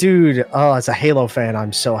Intent, dude. Oh, as a Halo fan,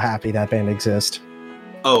 I'm so happy that band exists.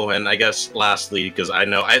 Oh, and I guess lastly, because I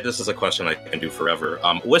know this is a question I can do forever.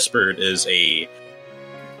 Whispered is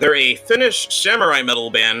they're a Finnish samurai metal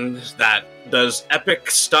band that does epic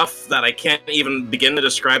stuff that I can't even begin to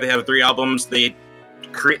describe. They have 3 albums. They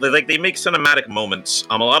make cinematic moments.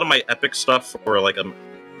 A lot of my epic stuff, or like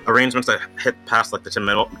arrangements that hit past like the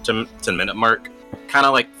 10 minute mark, kind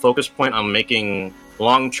of like focus point on making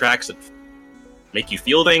long tracks that make you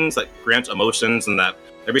feel things, that grant emotions, and that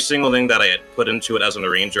every single thing that I had put into it as an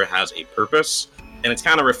arranger has a purpose. And it's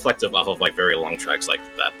kind of reflective of like very long tracks like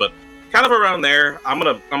that. But kind of around there, I'm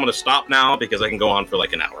gonna stop now because I can go on for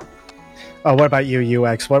like an hour. What about you,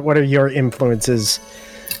 UX? What are your influences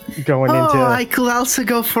going into? I could also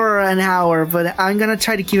go for an hour, but I'm gonna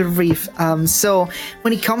try to keep it brief. So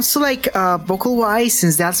when it comes to like vocal wise,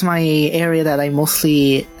 since that's my area that I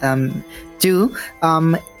mostly do,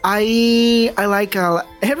 I like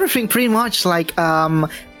everything pretty much. Like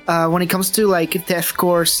when it comes to like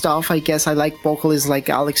deathcore stuff, I guess I like vocalists like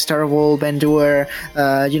Alex Terrible, Ben Dewar,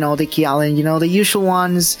 Dickie Allen, the usual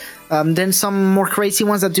ones. Then some more crazy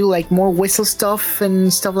ones that do like more whistle stuff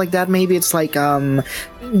and stuff like that. Maybe it's like I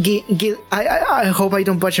hope I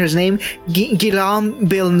don't butcher his name, Guillaume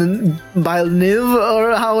Villeneuve,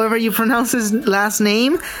 or however you pronounce his last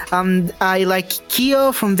name. I like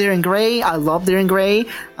Kyo from Darren Gray. I love Darren Gray.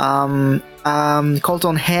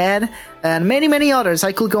 Colton Head, and many others.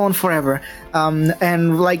 I could go on forever.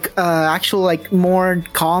 And like actual like more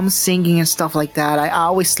calm singing and stuff like that. I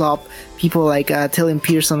always love people like Tillian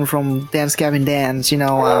Pearson from Dance Gavin Dance,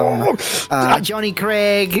 Johnny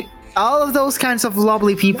Craig, all of those kinds of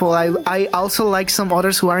lovely people. I also like some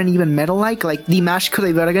others who aren't even metal like Dimash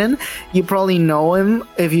Kudaibergen. You probably know him.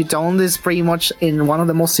 If you don't, is pretty much in one of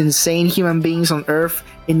the most insane human beings on earth.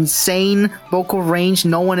 Insane vocal range.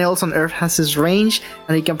 No one else on earth has his range,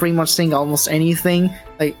 and he can pretty much sing almost anything.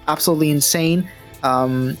 Like absolutely insane.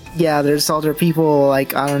 There's other people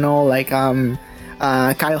like Kyle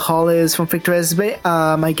Hollis from Picturesque,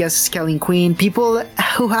 I guess Kelly Queen, people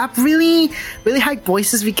who have really high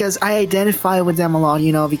voices, because I identify with them a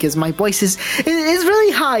lot, because my voice is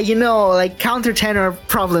really high, like countertenor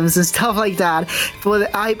problems and stuff like that.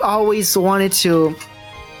 But I've always wanted to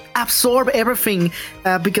absorb everything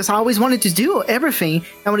because I always wanted to do everything.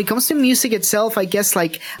 And when it comes to music itself, I guess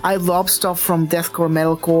like I love stuff from deathcore,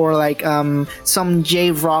 metalcore, like some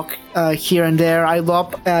J-rock here and there. I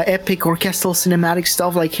love epic orchestral cinematic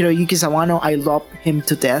stuff like Hiroyuki Sawano. I love him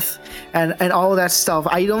to death, and all of that stuff.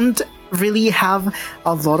 I don't really have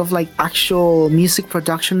a lot of like actual music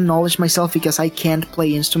production knowledge myself, because I can't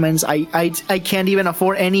play instruments. I can't even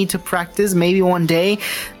afford any to practice. Maybe one day.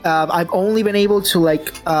 I've only been able to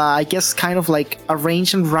like I guess kind of like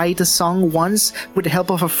arrange and write a song once with the help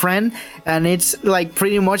of a friend, and it's like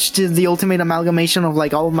pretty much the ultimate amalgamation of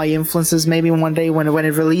like all of my influences. Maybe one day when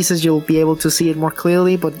it releases, you'll be able to see it more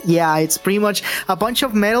clearly. But yeah, it's pretty much a bunch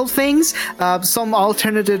of metal things, some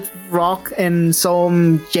alternative rock and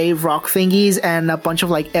some J-rock thingies, and a bunch of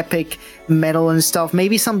like epic metal and stuff.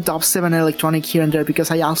 Maybe some dubstep and electronic here and there, because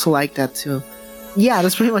I also like that too. Yeah,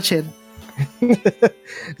 that's pretty much it.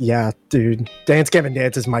 Yeah, dude. Dance Gavin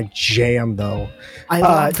Dance is my jam, though. I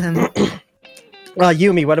love him.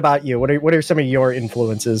 Yumi, what about you? What are some of your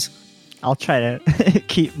influences? I'll try to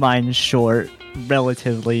keep mine short,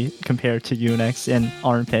 relatively, compared to Unix and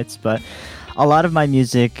Armpits, but a lot of my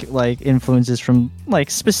music like influences from like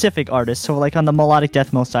specific artists. So like on the melodic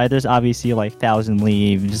death metal side, there's obviously like Thousand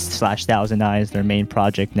Leaves / Thousand Eyes, their main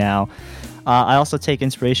project now. I also take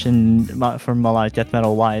inspiration from melodic death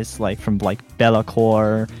metal wise, like from like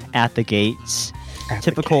Bellacore, At the Gates,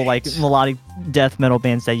 typical like melodic death metal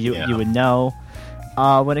bands that you would know.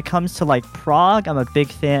 When it comes to like prog, I'm a big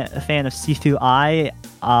fan of C2I.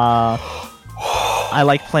 I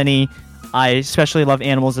like plenty. I especially love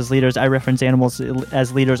Animals as Leaders. I reference Animals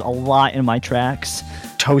as Leaders a lot in my tracks.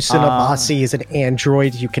 Tosin Abasi is an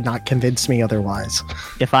android. You cannot convince me otherwise.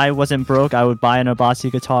 If I wasn't broke, I would buy an Abasi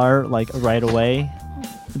guitar like right away.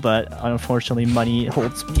 But unfortunately, money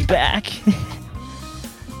holds me back.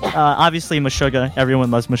 Obviously, Meshuggah.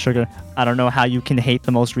 Everyone loves Meshuggah. I don't know how you can hate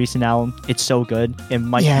the most recent album. It's so good. It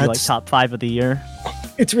might be like top 5 of the year.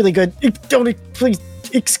 It's really good. Please.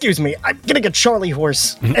 Excuse me, I'm getting a Charlie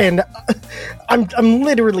horse, and I'm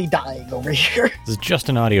literally dying over here. This is just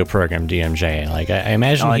an audio program, DMJ. Like, I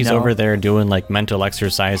imagine he's over there doing, like, mental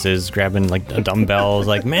exercises, grabbing, like, dumbbells.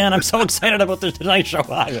 Like, man, I'm so excited about the Tonight Show.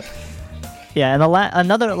 Yeah, and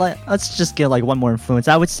let's just get, like, one more influence.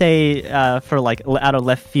 I would say, for, like, out of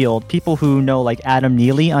left field, people who know, like, Adam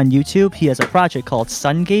Neely on YouTube, he has a project called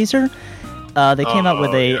Sungazer. They came out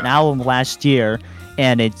with an album last year,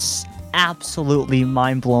 and it's absolutely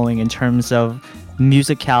mind-blowing in terms of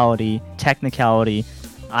musicality, technicality,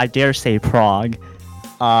 I dare say prog,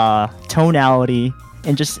 tonality,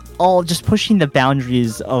 and just pushing the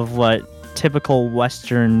boundaries of what typical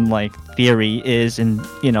Western like theory is, and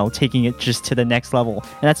taking it just to the next level.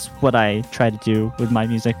 And that's what I try to do with my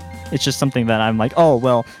music. It's just something that I'm like, oh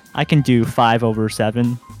well, I can do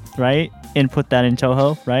 5/7, right? And put that in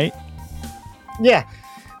Toho, right? Yeah.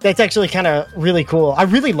 That's actually kind of really cool. I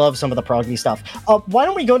really love some of the proggy stuff. Why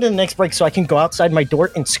don't we go to the next break so I can go outside my door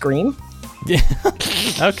and scream? Yeah.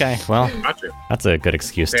 Okay, well, that's a good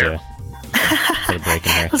excuse to for the break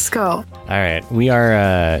in here. Let's go. All right, we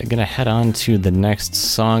are going to head on to the next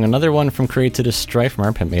song. Another one from Create to Strife from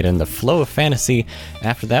our Pimp Maiden, The Flow of Fantasy.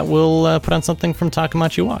 After that, we'll put on something from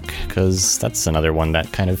Takamachi Walk, because that's another one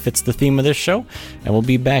that kind of fits the theme of this show. And we'll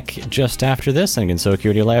be back just after this on Gensokyo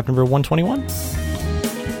Radio Live number 121.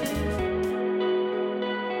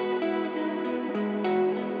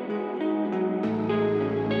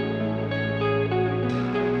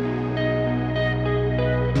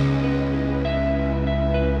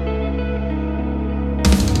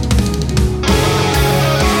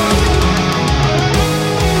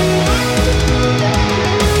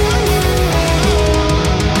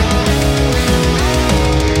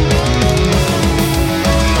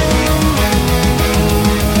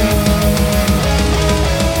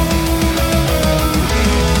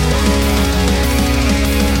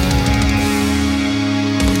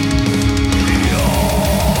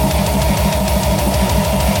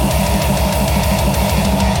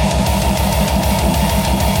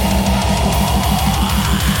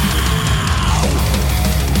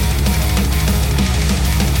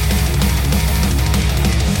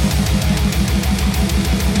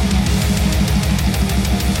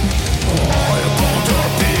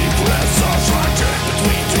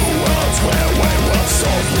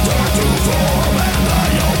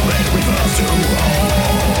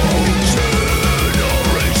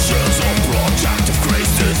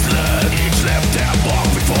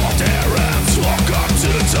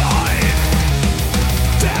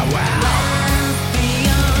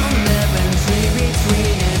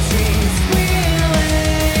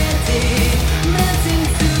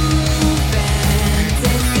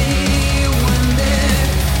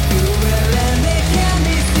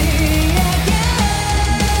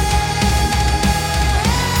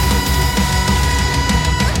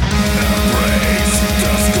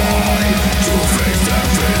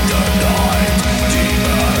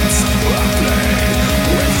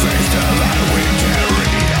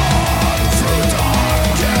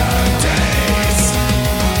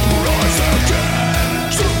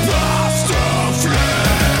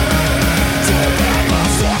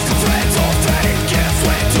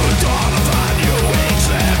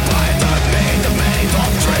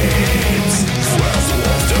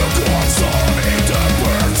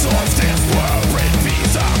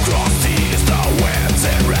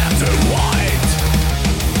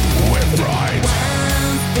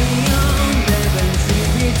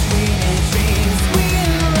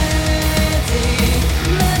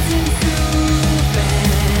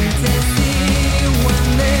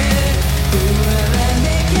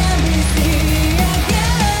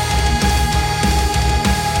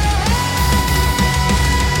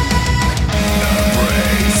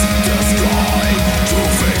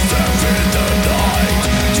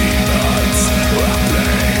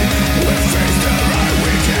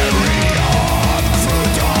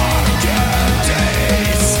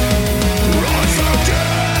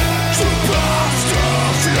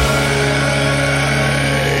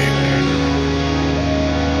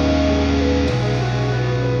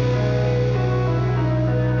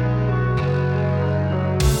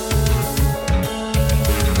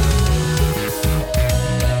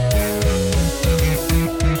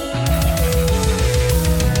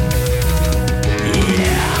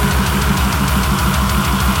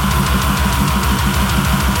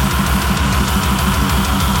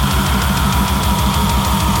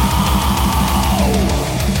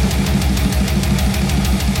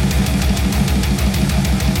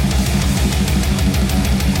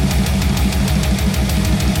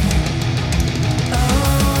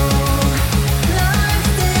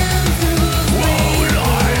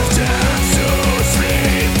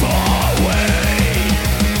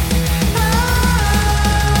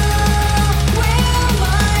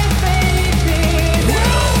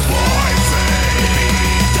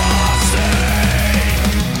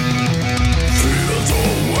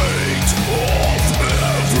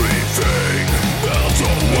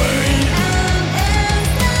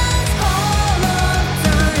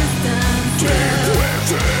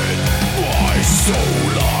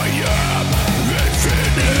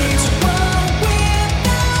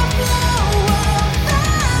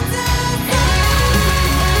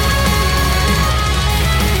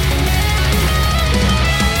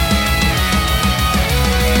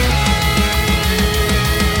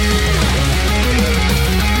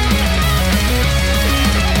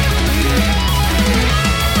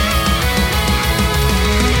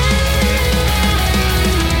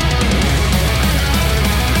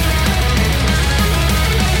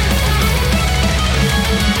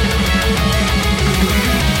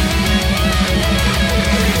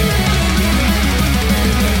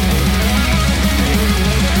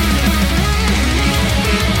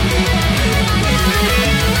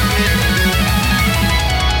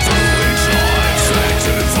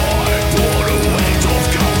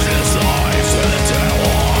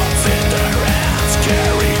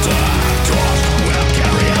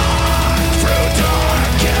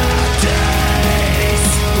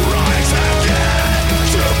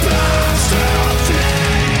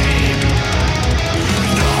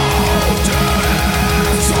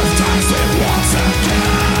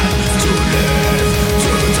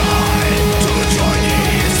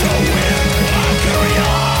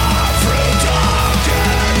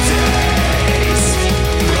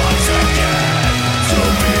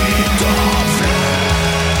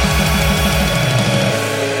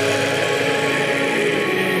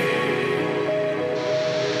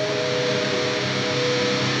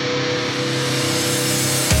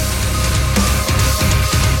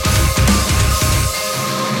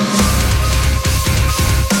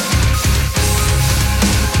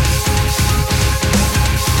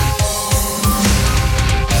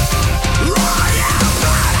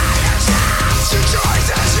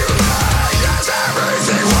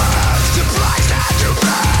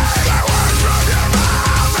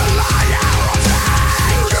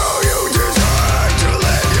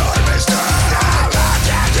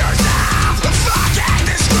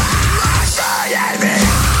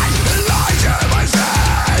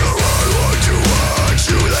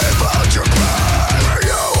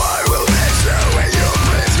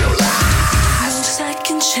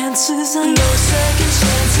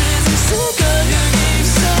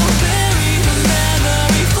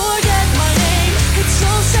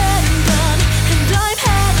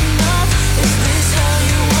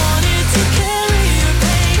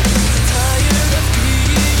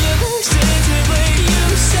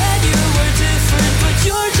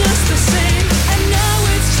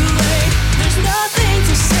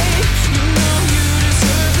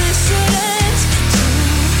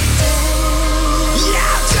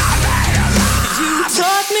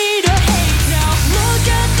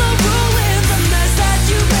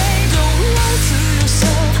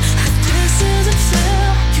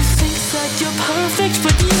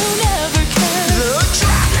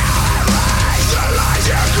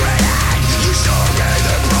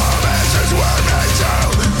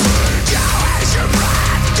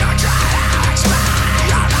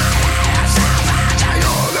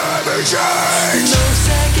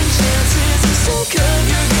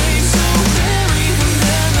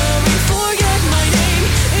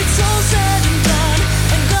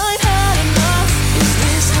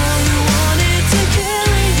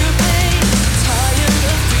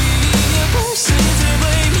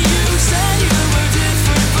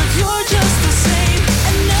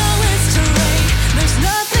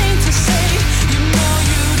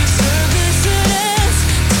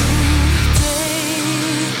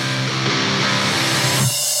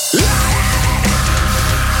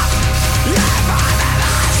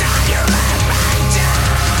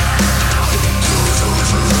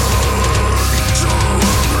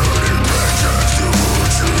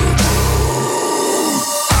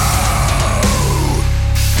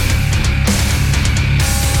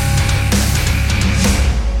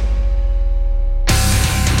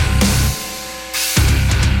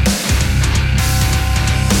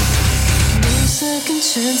 second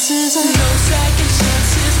chances. No second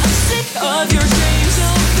chances. I'm sick of your games.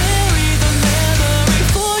 I'll bury the memory.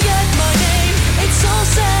 Forget my name. It's all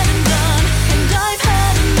said and done, and I've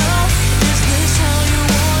had enough. Is this how you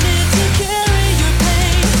wanted to carry your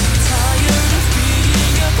pain? Tired of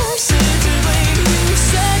being a person to blame. You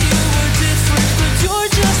said you were different, but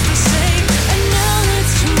you're just the same. And now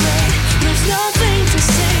it's too late. There's nothing to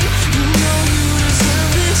say. You know you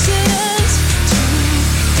deserve this. It ends today.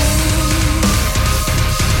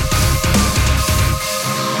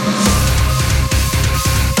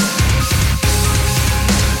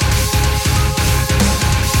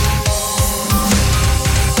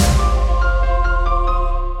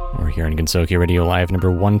 We're here on Gensokyo Radio Live number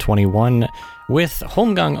 121 with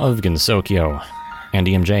Holmgang of Gensokyo and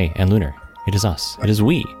EMJ and Lunar. It is us. It is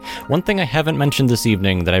we. One thing I haven't mentioned this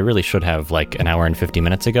evening that I really should have like an hour and 50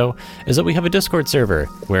 minutes ago is that we have a Discord server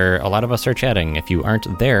where a lot of us are chatting. If you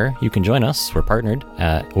aren't there, you can join us. We're partnered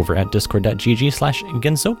over at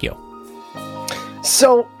discord.gg/Gensokyo.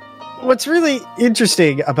 So, what's really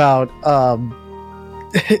interesting about and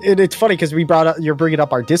it's funny because you're bringing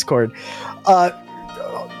up our Discord.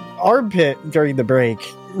 Armpit during the break,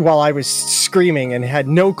 while I was screaming and had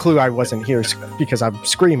no clue I wasn't here because I'm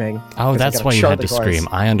screaming. Oh, that's why you had to scream.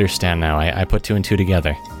 I understand now. I put two and two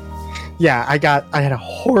together. Yeah, I had a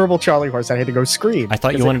horrible Charlie horse. I had to go scream. I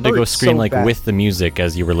thought you wanted to go scream like with the music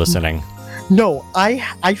as you were listening. No,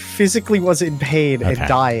 I physically was in pain and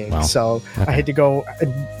dying, so I had to go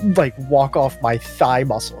and like walk off my thigh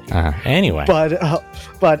muscle. Anyway,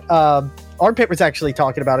 but Armpit was actually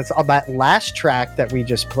talking about it on that last track that we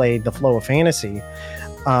just played, "The Flow of Fantasy."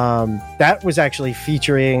 That was actually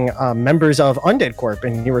featuring members of Undead Corp,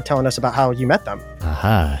 and you were telling us about how you met them.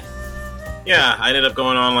 Yeah, I ended up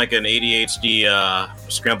going on like an ADHD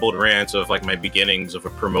scrambled rant of like my beginnings of a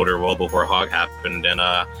promoter well before Hog happened, and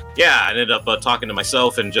yeah, I ended up talking to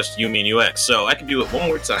myself and just Yumi and UX. So I can do it one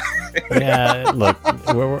more time. Yeah, look,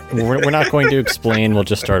 we're not going to explain. We'll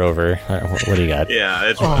just start over. What do you got? Yeah,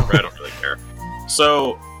 it's whatever. I don't really care.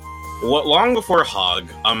 So, long before Hog,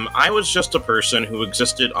 I was just a person who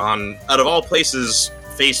existed on, out of all places,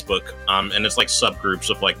 Facebook, and it's like subgroups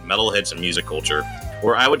of like metalheads and music culture,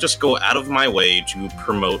 where I would just go out of my way to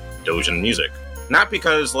promote Dojin music. Not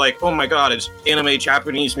because like, oh my god, it's anime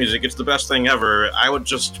Japanese music, it's the best thing ever. I would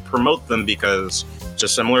just promote them because,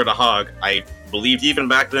 just similar to Hog, I believed even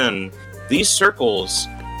back then, these circles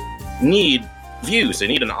need views, they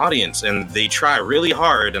need an audience, and they try really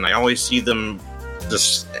hard, and I always see them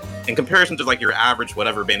just, in comparison to like your average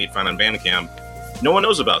whatever band you'd find on Bandcamp, no one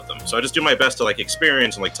knows about them. So I just do my best to like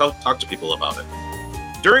experience and like talk to people about it.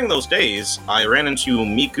 During those days, I ran into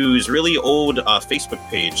Miku's really old Facebook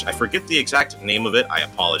page. I forget the exact name of it, I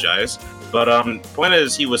apologize. But point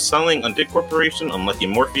is, he was selling Undead Corporation, Unlucky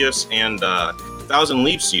Morpheus, and 1,000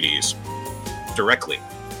 Leaves CDs directly.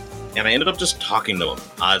 And I ended up just talking to him.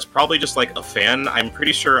 It's probably just like a fan. I'm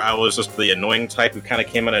pretty sure I was just the annoying type who kind of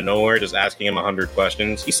came out of nowhere just asking him 100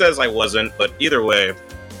 questions. He says I wasn't, but either way,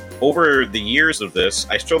 over the years of this,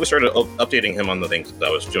 I slowly started updating him on the things that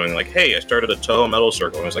I was doing. Like, hey, I started a Toho Metal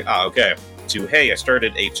Circle. And I was like, okay. To, hey, I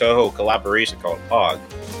started a Toho collaboration called Hog.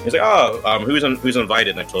 He's like, who's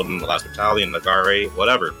invited? And I told him The Last Battalion, Nagare,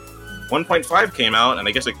 whatever. 1.5 came out, and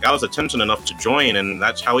I guess it got his attention enough to join, and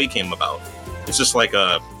that's how he came about. It's just like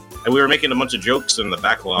we were making a bunch of jokes in the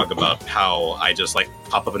backlog about how I just like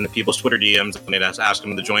pop up into people's Twitter DMs and they'd ask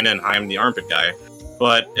him to join in. Hi, I'm the Armpit guy.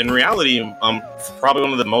 But in reality, probably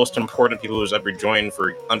one of the most important people who's ever joined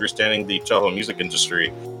for understanding the Toho music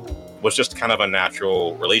industry was just kind of a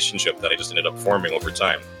natural relationship that I just ended up forming over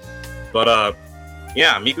time. But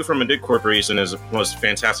yeah, Miku from Undead Corporation was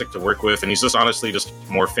fantastic to work with, and he's just honestly just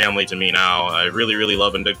more family to me now. I really, really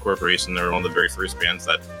love Undead Corporation. They're one of the very first bands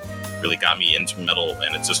that really got me into metal,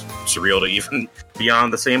 and it's just surreal to even be on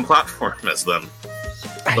the same platform as them.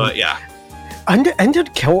 But yeah.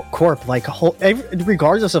 Undead Corp, like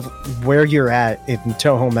regardless of where you're at in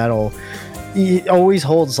Toho Metal, it always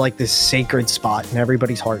holds like this sacred spot in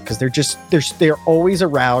everybody's heart because they're always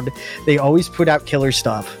around. They always put out killer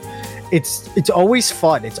stuff. It's always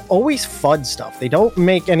fun. It's always fun stuff. They don't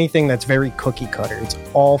make anything that's very cookie cutter. It's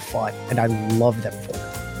all fun, and I love them for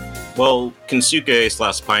it. Well,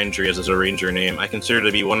 Kensuke / Pine Tree as his arranger name, I consider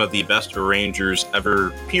to be one of the best arrangers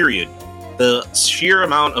ever, period. The sheer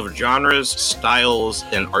amount of genres, styles,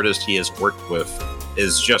 and artists he has worked with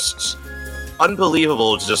is just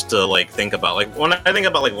unbelievable just to like think about. Like when I think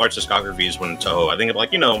about like large discographies when Toho, I think of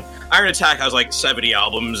like, Iron Attack has like 70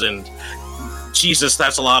 albums and Jesus,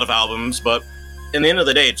 that's a lot of albums, but in the end of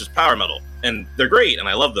the day, it's just power metal. And they're great, and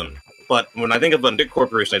I love them. But when I think of Undead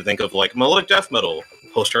Corporation, I think of like melodic death metal,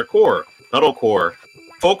 post-hardcore, metalcore,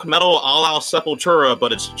 folk metal a la Sepultura,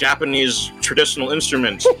 but it's Japanese traditional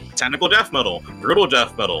instruments, technical death metal, brutal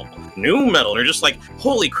death metal, new metal. And you're just like,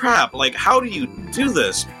 holy crap, like, how do you do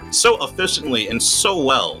this so efficiently and so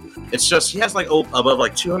well? It's just, he has like above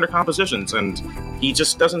like 200 compositions, and he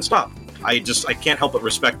just doesn't stop. I can't help but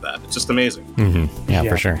respect that. It's just amazing. Mm-hmm. Yeah,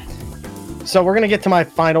 for sure. So we're going to get to my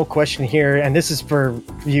final question here, and this is for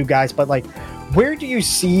you guys, but like, where do you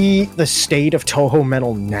see the state of Touhou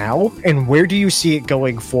metal now, and where do you see it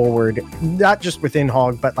going forward? Not just within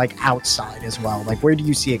Hog, but like outside as well. Like, where do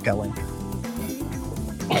you see it going?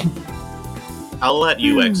 I'll let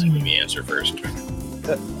UX give me answer first.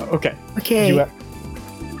 Okay. Okay.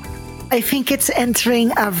 I think it's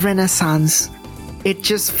entering a renaissance. It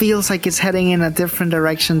just feels like it's heading in a different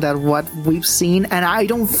direction than what we've seen, and I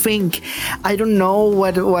don't know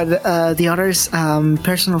what the others'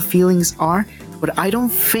 personal feelings are, but I don't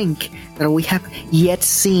think that we have yet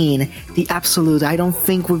seen the absolute. I don't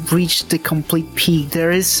think we've reached the complete peak.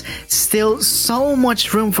 There is still so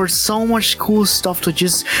much room for so much cool stuff to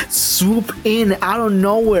just swoop in out of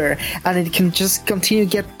nowhere, and it can just continue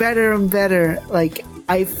to get better and better. Like,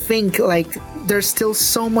 I think like there's still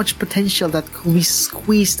so much potential that could be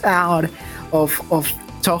squeezed out of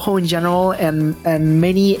Touhou in general, and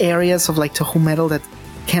many areas of like Touhou metal that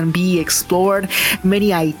can be explored,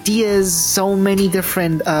 many ideas, so many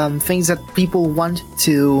different things that people want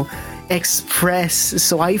to express.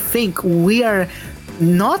 So I think we are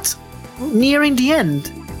not nearing the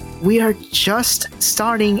end. We are just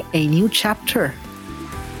starting a new chapter.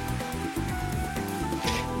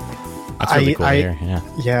 That's really cool to hear.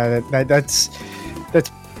 Yeah. That's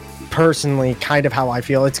personally kind of how I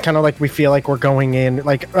feel. It's kind of like we feel like we're going in,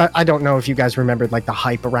 like, I don't know if you guys remembered like the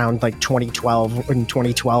hype around like 2012. In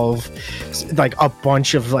 2012, like a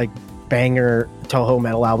bunch of like banger Touhou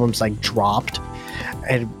metal albums like dropped,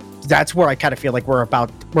 and that's where I kind of feel like we're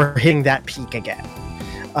hitting that peak again.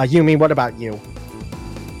 Yumi, what about you?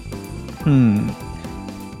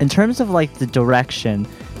 In terms of like the direction,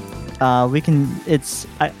 I'm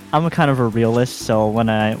a kind of a realist, so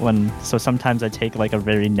so sometimes I take like a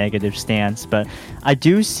very negative stance, but I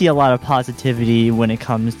do see a lot of positivity when it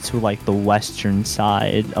comes to like the Western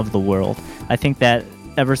side of the world. I think that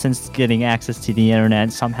ever since getting access to the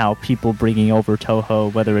internet, somehow people bringing over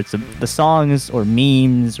Touhou, whether it's the songs or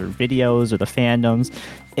memes or videos or the fandoms,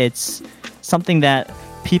 it's something that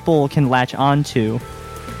people can latch onto.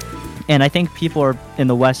 And I think people in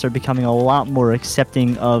the West are becoming a lot more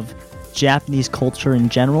accepting of Japanese culture in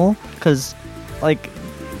general, because like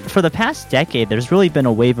for the past decade there's really been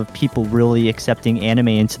a wave of people really accepting anime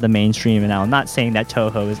into the mainstream. And now I'm not saying that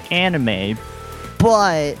Touhou is anime,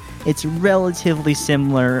 but it's relatively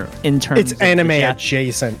similar in terms it's anime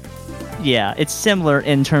adjacent. Yeah, it's similar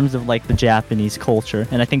in terms of like the Japanese culture,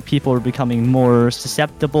 and I think people are becoming more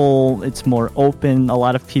susceptible. It's more open. A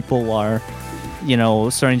lot of people are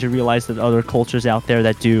starting to realize that other cultures out there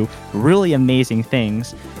that do really amazing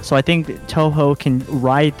things. So I think Touhou can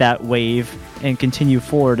ride that wave and continue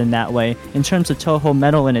forward in that way. In terms of Touhou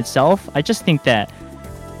metal in itself, I just think that,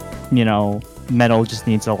 metal just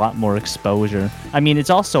needs a lot more exposure. I mean, it's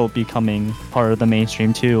also becoming part of the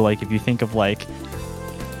mainstream too. Like if you think of like,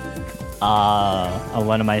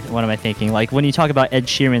 what am I thinking? Like when you talk about Ed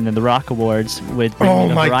Sheeran and the Rock Awards with Bring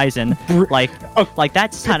Me the Horizon, like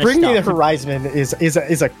that's kind of Bring stuff. Me the Horizon is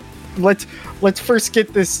a let's first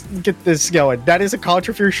get this going. That is a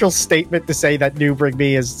controversial statement to say that new Bring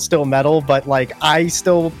Me is still metal, but like I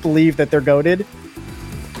still believe that they're goated.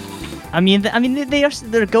 I mean, they're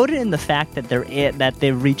goated in the fact that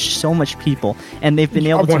they've reached so much people, and they've been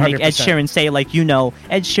able to 100%. Make Ed Sheeran say like,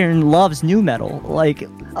 Ed Sheeran loves new metal. Like,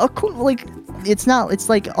 it's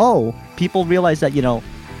like, oh, people realize that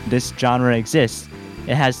this genre exists.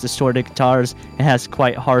 It has distorted guitars. It has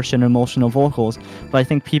quite harsh and emotional vocals. But I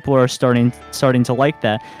think people are starting to like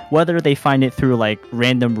that. Whether they find it through like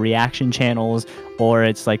random reaction channels, or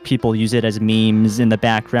it's like people use it as memes in the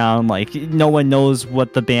background. Like no one knows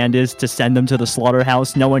what the band is to send them to the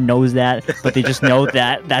slaughterhouse. No one knows that, but they just know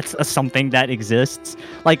that that's something that exists.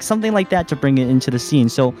 Like something like that to bring it into the scene.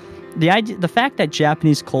 So the fact that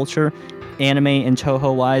Japanese culture, anime and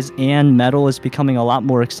Touhou wise, and metal is becoming a lot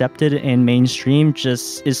more accepted and mainstream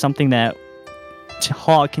just is something that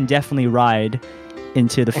Hog can definitely ride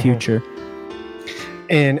into the future.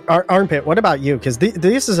 And Armpit, what about you? Because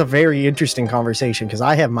this is a very interesting conversation, because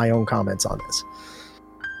I have my own comments on this.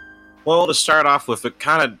 Well, to start off with, it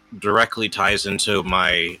kind of directly ties into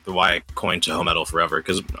why I coined Touhou metal forever,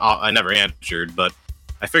 because I never answered, but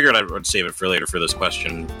I figured I would save it for later for this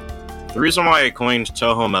question. The reason why I coined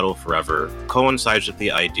Touhou metal forever coincides with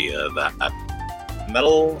the idea that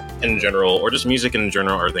metal in general, or just music in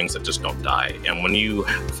general, are things that just don't die. And when you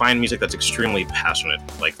find music that's extremely passionate,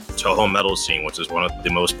 like Toho metal scene, which is one of the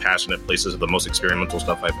most passionate places, the most experimental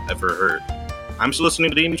stuff I've ever heard. I'm still listening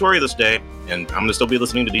to Demi Tori this day, and I'm going to still be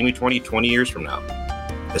listening to Demi 20 years from now.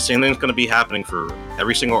 The same thing's going to be happening for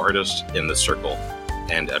every single artist in this circle,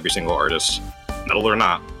 and every single artist, metal or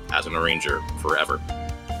not, as an arranger forever.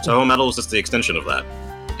 Toho metal is just the extension of that.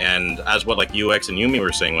 And as what like UX and Yumi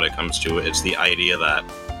were saying when it comes to it, it's the idea that,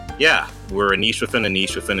 yeah, we're a niche within a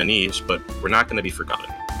niche within a niche, but we're not going to be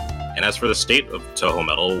forgotten. And as for the state of Toho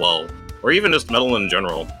metal, well, or even just metal in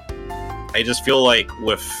general, I just feel like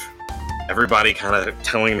with everybody kind of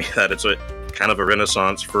telling me that it's a kind of a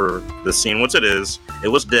renaissance for the scene, which it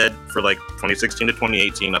was dead for like 2016 to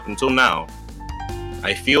 2018 up until now.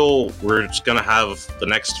 I feel we're just going to have the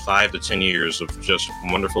next 5 to 10 years of just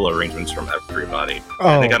wonderful arrangements from everybody.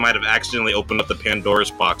 I think I might have accidentally opened up the Pandora's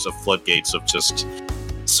box of floodgates of just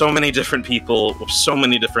so many different people with so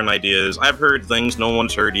many different ideas. I've heard things no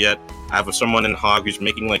one's heard yet. I have someone in Hog who's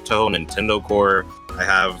making like Toho Nintendo Core. I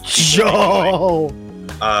have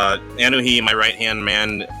Anuhi, my right-hand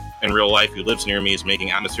man in real life who lives near me, is making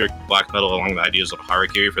atmospheric black metal along the ideas of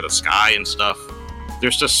Harakiri for the sky and stuff.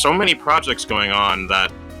 There's just so many projects going on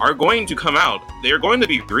that are going to come out. They are going to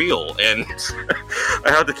be real, and I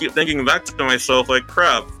have to keep thinking back to myself, like,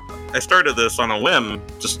 crap, I started this on a whim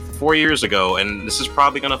just 4 years ago, and this is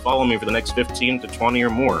probably going to follow me for the next 15 to 20 or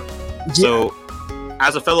more. Yeah. So,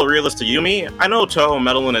 as a fellow realist to Yumi, I know Toho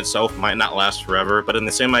metal in itself might not last forever, but in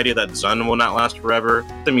the same idea that Zun will not last forever,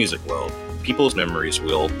 the music will. People's memories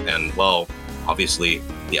will, and, well, obviously,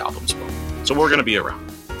 the albums will. So we're going to be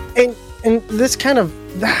around. And this kind of,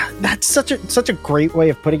 that's such a great way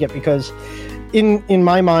of putting it, because in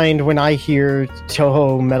my mind, when I hear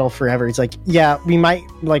Toho metal forever, it's like, yeah, we might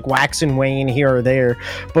like wax and wane here or there,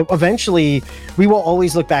 but eventually we will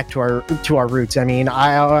always look back to our roots. I mean,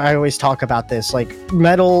 I always talk about this, like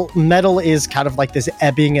metal is kind of like this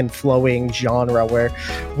ebbing and flowing genre where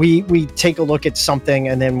we take a look at something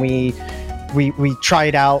and then we try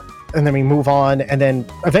it out, and then we move on, and then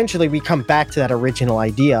eventually we come back to that original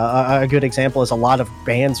idea. A good example is a lot of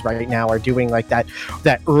bands right now are doing like that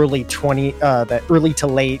early to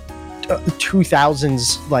late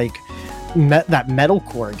 2000s like that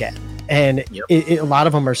metalcore again. And yep. A lot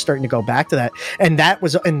of them are starting to go back to that, and that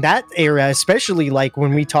was in that era, especially like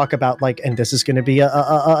when we talk about like, and this is going to be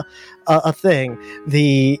a thing,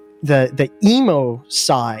 the emo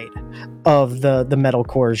side of the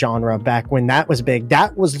metalcore genre back when that was big.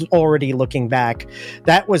 That was already, looking back,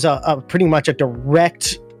 that was a pretty much a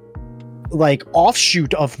direct like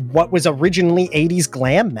offshoot of what was originally 80s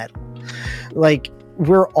glam metal. Like,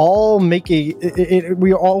 we're all making it,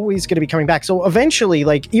 we're always going to be coming back. So eventually,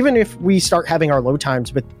 like, even if we start having our low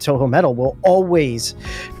times with Toho metal, we'll always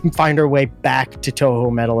find our way back to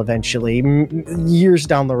Toho metal eventually, years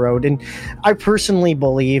down the road. And I personally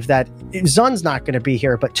believe that Zun's not going to be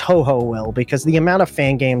here, but Toho will, because the amount of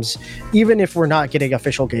fan games, even if we're not getting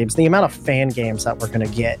official games, the amount of fan games that we're going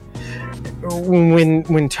to get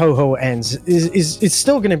when Toho ends is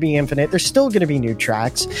still going to be infinite. There's still going to be new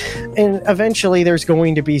tracks, and eventually there's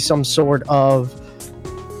going to be some sort of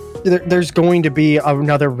there's going to be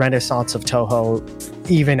another renaissance of Toho.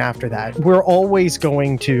 Even after that, we're always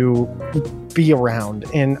going to be around,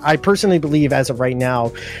 and I personally believe, as of right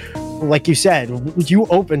now, like you said, you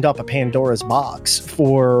opened up a Pandora's box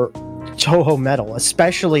for Toho metal,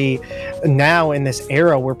 especially now in this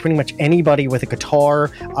era where pretty much anybody with a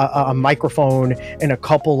guitar, a microphone, and a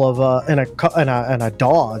couple of and a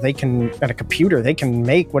DAW, they can, and a computer, they can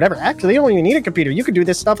make whatever. Actually, they don't even need a computer. You can do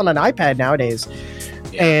this stuff on an iPad nowadays,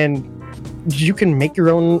 and you can make your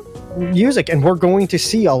own music. And we're going to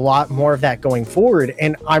see a lot more of that going forward.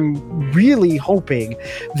 And I'm really hoping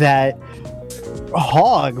that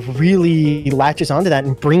Hog really latches onto that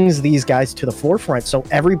and brings these guys to the forefront so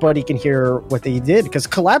everybody can hear what they did, because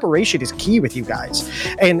collaboration is key with you guys.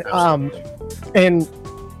 And and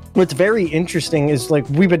what's very interesting is, like,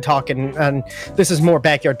 we've been talking, and this is more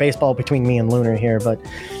backyard baseball between me and Lunar here, but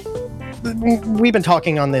we've been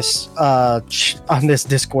talking on this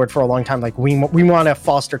Discord for a long time. Like, we want to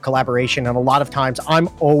foster collaboration, and a lot of times I'm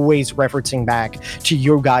always referencing back to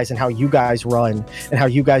you guys and how you guys run and how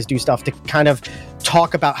you guys do stuff, to kind of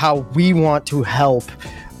talk about how we want to help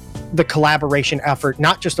the collaboration effort,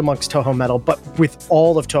 not just amongst Toho metal, but with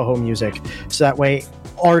all of Toho music, so that way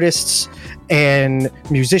artists and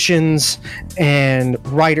musicians and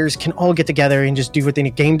writers can all get together and just do what they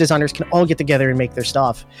need. Game designers can all get together and make their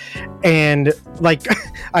stuff. And like,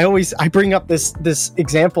 I bring up this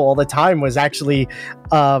example all the time, was actually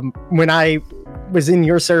when I was in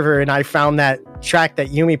your server and I found that track that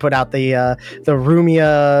Yumi put out, the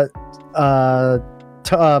Rumia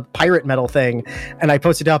pirate metal thing, and I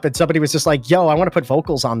posted up and somebody was just like, yo, I want to put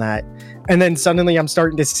vocals on that. And then suddenly I'm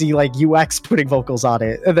starting to see like UX putting vocals on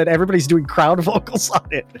it, and then everybody's doing crowd vocals on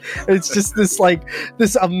it. It's just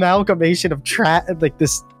this amalgamation of like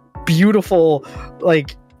this beautiful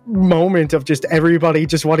like moment of just everybody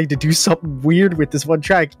just wanting to do something weird with this one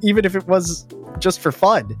track, even if it was just for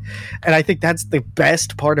fun. And I think that's the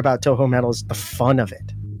best part about Touhou Metal, is the fun of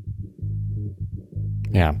it.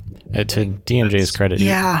 Yeah. To DMJ's credit,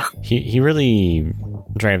 he really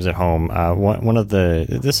drives it home.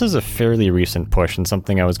 This is a fairly recent push and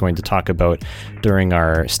something I was going to talk about during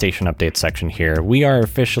our station update section here. We are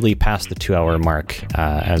officially past the 2-hour mark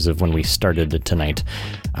as of when we started tonight.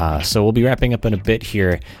 So we'll be wrapping up in a bit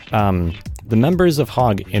here. The members of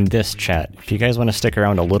Hog in this chat, if you guys want to stick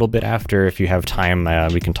around a little bit after, if you have time,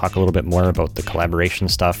 we can talk a little bit more about the collaboration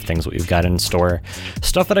stuff, things that we've got in store,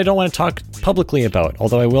 stuff that I don't want to talk publicly about,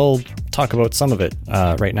 although I will talk about some of it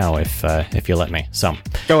right now if you let me. So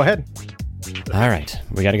go ahead. All right,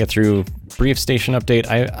 we got to get through brief station update.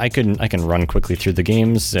 I can run quickly through the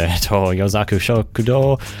games. Touhou Yozaku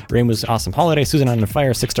Shokudo, Reimu's Awesome Holiday, Susan on the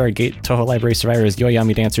Fire, 6-Star Gate, Touhou Library Survivors,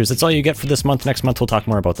 Yoyami Dancers. That's all you get for this month. Next month we'll talk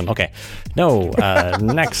more about them. Okay, no,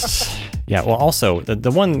 next. Yeah, well, also,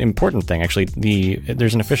 the one important thing, actually,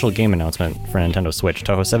 there's an official game announcement for Nintendo Switch.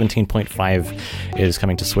 Touhou 17.5 is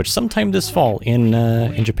coming to Switch sometime this fall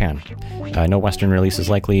in Japan. No Western release is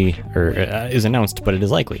likely, or is announced, but it is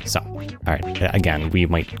likely. So, all right, again, we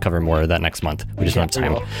might cover more of that next month. We just don't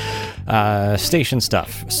have time. Station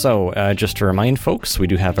stuff. So, just to remind folks, we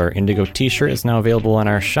do have our Indigo t-shirt. It's now available on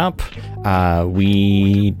our shop.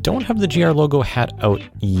 We don't have the GR logo hat out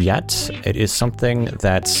yet. It is something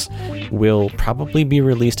that will probably be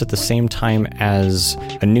released at the same time as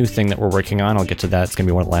a new thing that we're working on. I'll get to that. It's going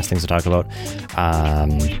to be one of the last things to talk about.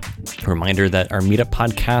 Reminder that our meetup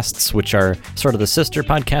podcasts, which are sort of the sister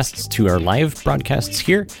podcasts to our live broadcasts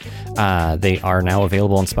here, they are now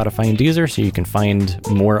available on Spotify and Deezer, so you can find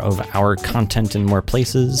more of our content in more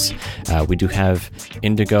places. We do have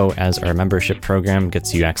Indigo as our membership program,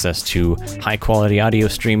 gets you access to high quality audio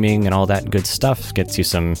streaming and all that good stuff, gets you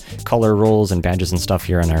some color rolls and badges and stuff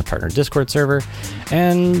here on our partner Discord server.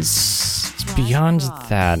 And beyond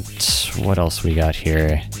that, what else we got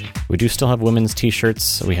here? We do still have women's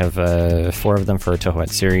t-shirts. We have 4 of them for our Touhouette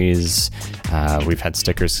series. We've had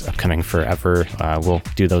stickers upcoming forever. We'll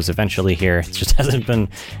do those eventually here. It just hasn't been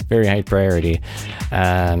very high priority.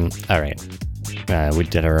 All right. We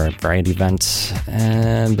did our variety event.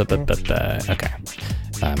 Okay.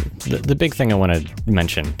 The big thing I want to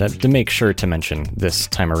mention, to make sure to mention this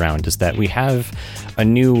time around, is that we have a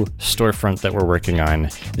new storefront that we're working on.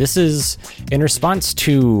 This is in response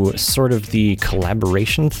to sort of the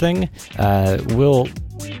collaboration thing. We'll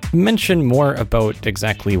mention more about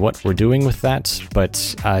exactly what we're doing with that,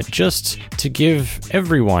 but just to give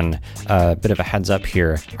everyone a bit of a heads up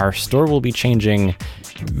here, our store will be changing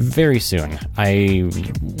very soon.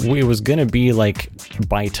 It was gonna be like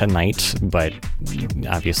by tonight, but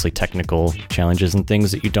obviously technical challenges and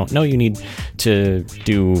things that you don't know you need to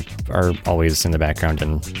do are always in the background,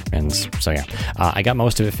 and so yeah. I got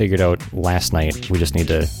most of it figured out last night. We just need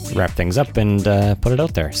to wrap things up and put it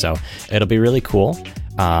out there, so it'll be really cool.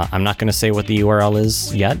 I'm not going to say what the URL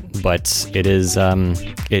is yet, but it is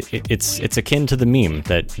it's akin to the meme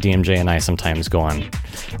that DMJ and I sometimes go on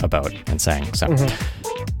about and saying. So,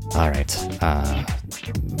 All right,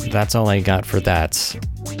 that's all I got for that.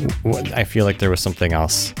 I feel like there was something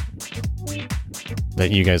else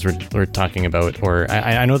that you guys were talking about, or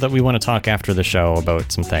I know that we want to talk after the show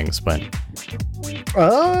about some things, but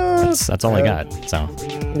that's all I got. So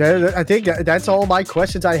I think that's all my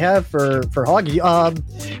questions I have for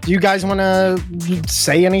Hoggy. Do you guys want to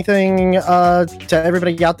say anything to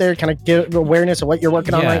everybody out there? Kind of get awareness of what you're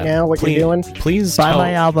working on right now, what you're doing? Please buy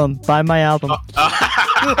my album. Buy my album.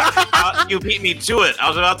 You beat me to it. I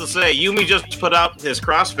was about to say, Yumi just put out his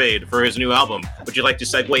crossfade for his new album. Would you like to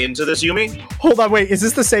segue into this, Yumi? Hold on, wait. Is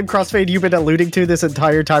this the same crossfade you've been alluding to this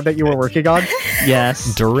entire time that you were working on?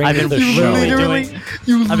 Yes. During the show.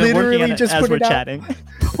 I've been working on it just as put we're it out. chatting.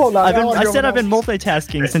 Hold on. I said I've been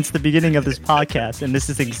multitasking since the beginning of this podcast, and this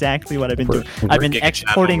is exactly what I've been doing. I've been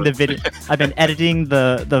exporting the video. I've been editing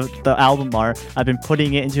the album art. I've been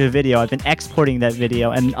putting it into a video. I've been exporting that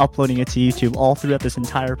video and uploading it to YouTube all throughout this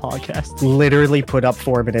entire podcast. Literally put up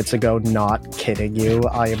 4 minutes ago, not kidding you.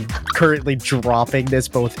 I am currently dropping this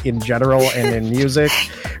both in general and in music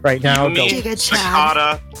right now. Yumi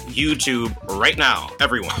Sakata YouTube right now,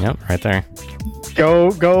 everyone. Yep, right there.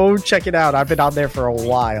 Go check it out. I've been on there for a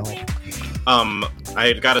while.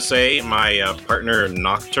 I gotta say, my partner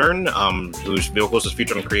Nocturne, whose vocals is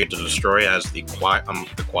featured on Create to Destroy as the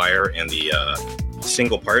choir and the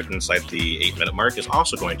single part inside the 8-minute mark, is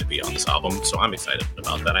also going to be on this album, so I'm excited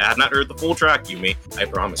about that. I have not heard the full track, Yumi, I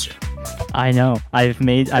promise you. I know. I've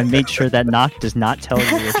made sure that Noct does not tell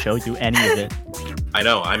you or show you any of it. I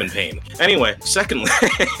know, I'm in pain. Anyway, secondly,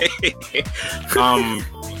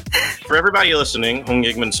 for everybody listening,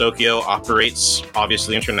 Hongegmen Sokyo operates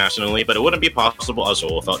obviously internationally, but it wouldn't be possible as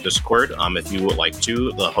well without Discord. If you would like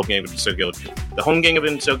to, the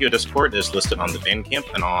Hongegmen Sokyo Discord is listed on the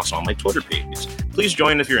Bandcamp and also on my Twitter page. Please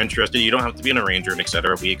join if you're interested. You don't have to be an arranger and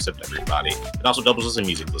etc. We accept everybody. It also doubles as a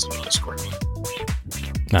music listening Discord.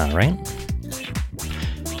 All right.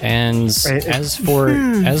 And as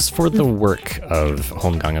for the work of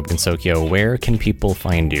Homegang of Gensokyo, where can people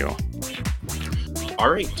find you?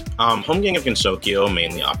 Alright, Homegang of Gensokyo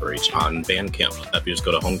mainly operates on Bandcamp. If you just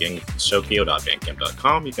go to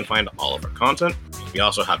homegangensokyo.bandcamp.com, you can find all of our content. We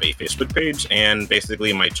also have a Facebook page, and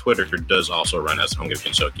basically my Twitter does also run as Homegang of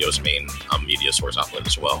Gensokyo's main media source outlet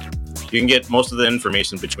as well. You can get most of the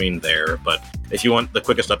information between there, but if you want the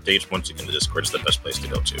quickest updates, once again, the Discord's the best place to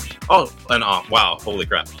go to. Oh, and wow, holy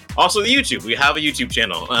crap. Also, the YouTube. We have a YouTube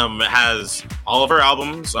channel. It has all of our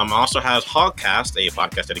albums. Also has Hogcast, a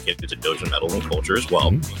podcast dedicated to dojo metal and culture as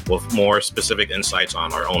well, with more specific insights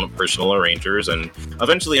on our own personal arrangers and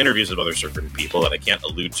eventually interviews of other certain people that I can't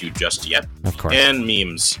allude to just yet. Of course. And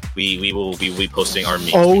memes. We will be posting our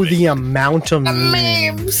memes. Oh, the amount of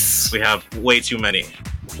memes. We have way too many.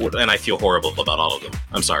 And I feel horrible about all of them.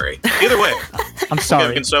 I'm sorry. Either way, I'm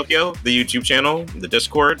sorry. Gensokyo, the YouTube channel, the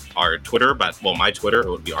Discord, our Twitter, my Twitter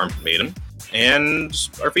would be Armed Maiden, and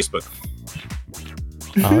our Facebook.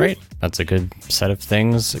 All right, that's a good set of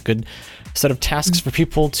things, a good set of tasks for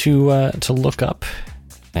people to look up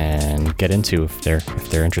and get into if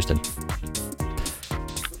they're interested.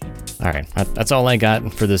 All right, that's all I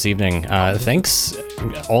got for this evening. Thanks,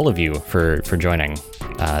 all of you, for joining.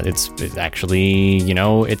 It's actually,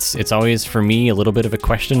 it's always for me a little bit of a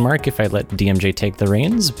question mark if I let DMJ take the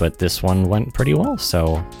reins, but this one went pretty well.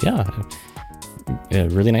 So yeah,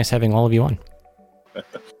 really nice having all of you on.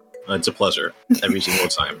 It's a pleasure every single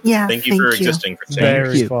time. Yeah, thank you for existing.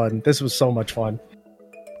 Very fun. This was so much fun.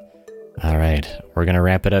 All right, we're going to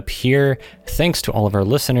wrap it up here. Thanks to all of our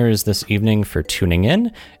listeners this evening for tuning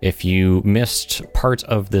in. If you missed part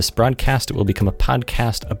of this broadcast, it will become a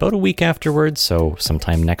podcast about a week afterwards, so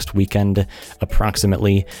sometime next weekend,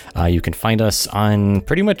 approximately. You can find us on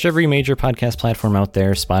pretty much every major podcast platform out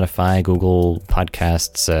there: Spotify, Google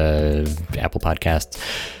Podcasts, Apple Podcasts,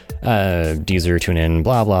 Deezer, TuneIn,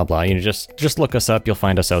 blah blah blah. Just look us up. You'll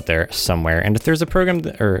find us out there somewhere. And if there's a program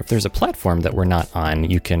or if there's a platform that we're not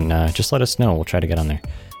on, you can just let us know. We'll try to get on there.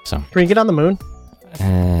 So Can we get on the moon?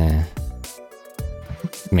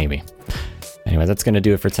 Maybe. Anyway, that's going to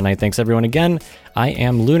do it for tonight. Thanks everyone again. I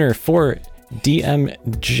am Lunar for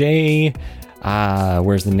DMJ.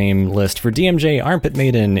 Where's the name list? For DMJ, Armpit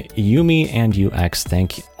Maiden, Yumi, and UX.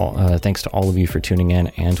 Thanks to all of you for tuning in,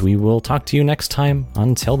 and we will talk to you next time.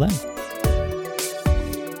 Until then.